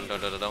is Dun,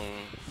 dun, dun, dun, dun.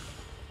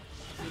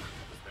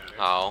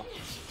 How?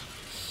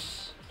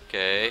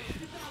 Okay.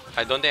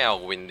 I don't think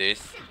I'll win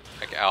this.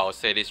 Okay, I'll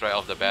say this right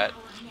off the bat.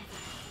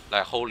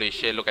 Like, holy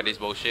shit, look at this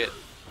bullshit.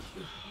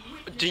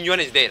 Jin Yuan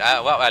is dead.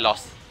 Well, I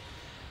lost.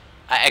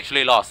 I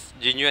actually lost.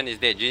 Jin Yuan is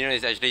dead. Jin Yuan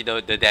is actually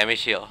the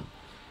damage here.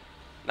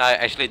 Now I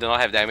actually do not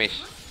have damage.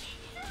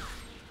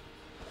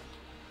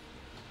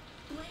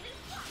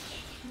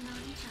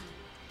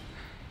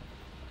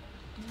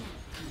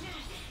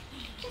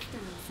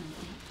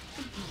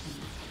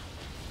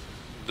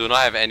 Do not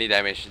have any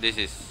damage. This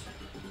is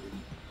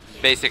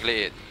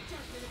basically it.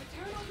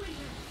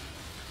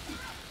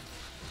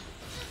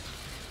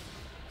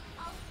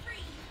 I'll free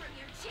you from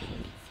your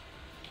chains.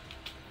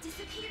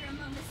 Disappear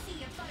among the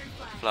sea of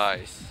butterflies.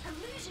 Flies.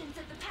 Illusions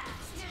of the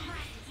past.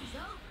 Practice is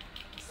over.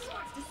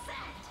 Swords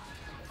descend.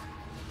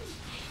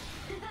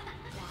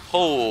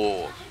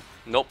 Oh,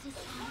 nope.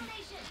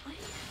 Formation.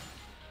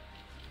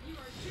 You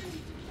are doomed to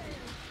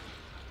fail.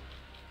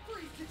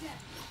 Freeze to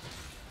death.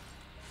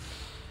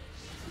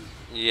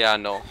 Yeah,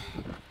 no.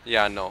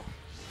 Yeah, no.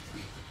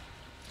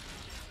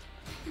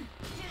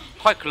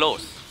 Quite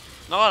close.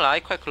 Not gonna lie,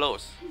 quite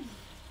close.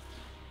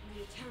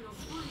 The eternal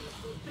fire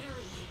will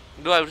bury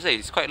you. Do I would say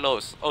it's quite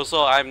close.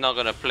 Also, I'm not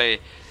gonna play.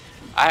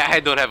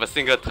 I don't have a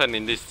single turn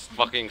in this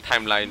fucking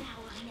timeline.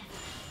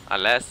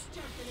 Unless.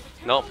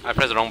 Nope, I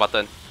pressed the wrong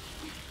button.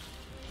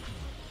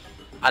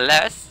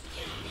 Unless.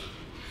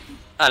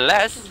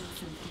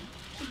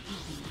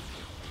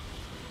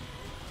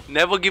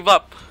 Never give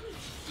up.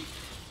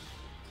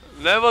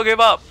 Never give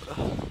up.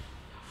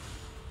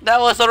 That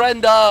was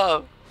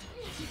surrender.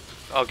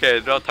 Okay,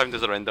 now time to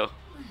surrender.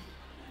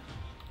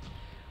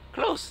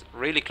 Close,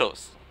 really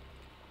close.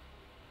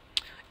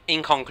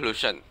 In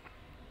conclusion,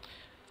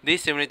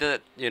 this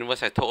simulated universe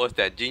has told us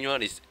that Jin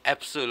Yuan is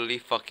absolutely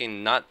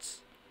fucking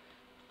nuts.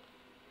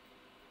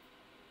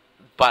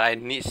 But I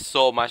need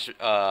so much.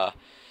 I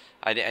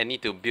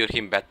need to build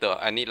him better.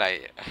 I need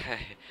like,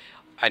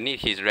 I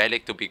need his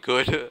relic to be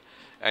good.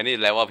 I need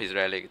to level up his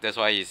relic. That's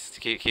why he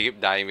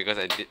keep dying because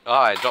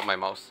I dropped my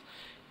mouse.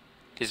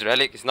 His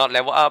relic is not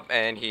level up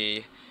and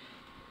he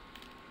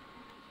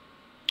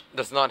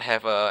does not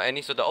have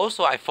any sort of.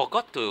 Also, I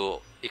forgot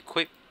to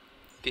equip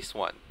this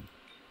one.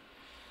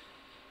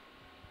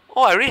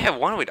 Oh, I already have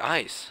one with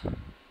ice.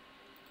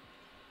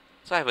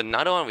 So I have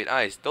another one with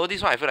ice. Though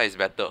this one I feel like is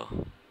better.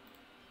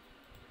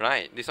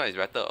 Right, this one is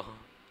better.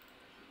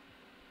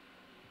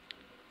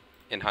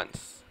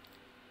 Enhance.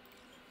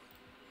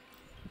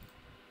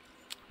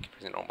 Keep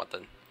pressing the wrong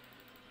button.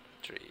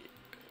 3.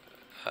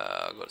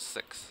 Go to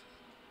 6.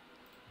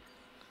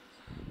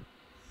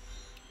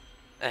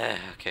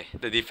 Okay,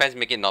 the defense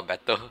make it not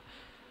better.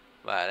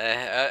 But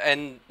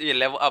and the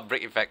level up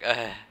break effect.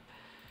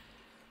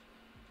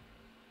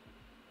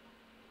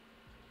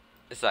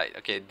 It's like,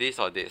 okay, this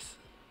or this.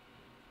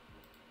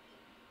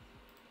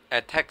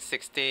 Attack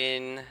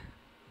 16.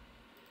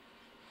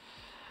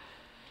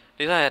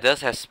 This one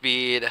does have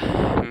speed.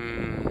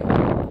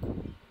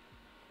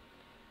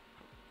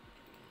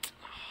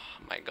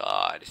 My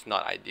god, it's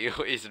not ideal.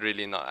 It's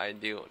really not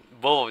ideal.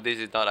 Both of this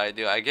is not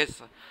ideal. I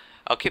guess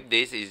I'll keep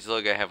this. It's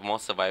so gonna have more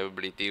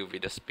survivability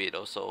with the speed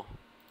also.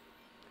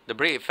 The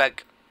break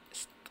effect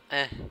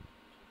is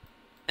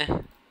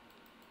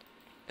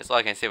That's all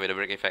I can say with the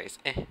break effect is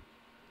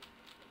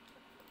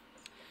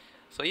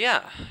So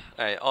yeah,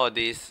 all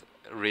these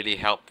really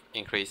help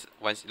increase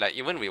once, like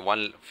even with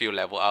one few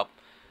level up,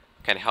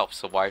 can help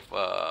survive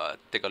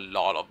take a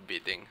lot of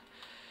beating.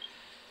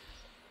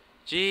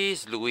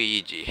 Jeez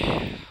Luigi.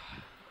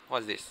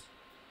 What's this?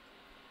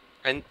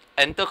 And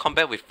enter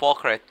combat with 4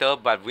 characters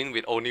but win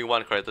with only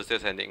 1 character still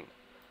standing.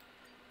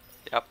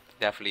 Yep,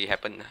 definitely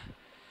happened.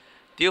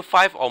 Deal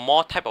 5 or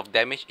more type of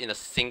damage in a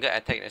single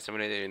attack in a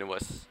simulated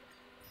universe.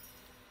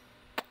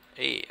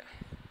 Hey.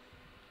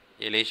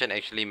 Elation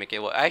actually make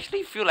it work. I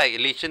actually feel like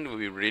Elation will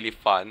be really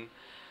fun.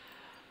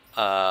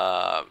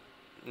 Now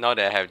that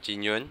I have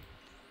Jin Yuan.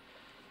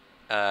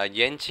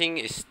 Yanqing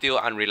is still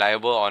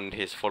unreliable on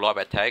his follow-up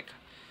attack.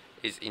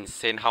 It's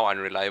insane how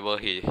unreliable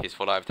his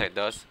follow-up attack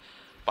does.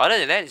 But other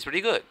than that, it's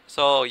pretty good.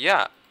 So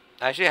yeah,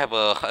 I actually have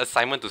a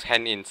assignment to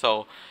hand in.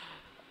 So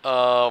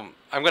I'm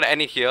gonna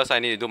end it here. So I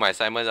need to do my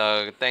assignment.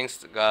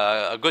 Thanks.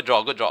 Good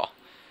draw. Good draw.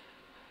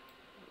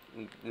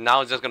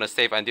 Now just gonna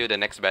save until the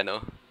next banner.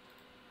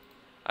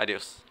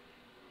 Adios.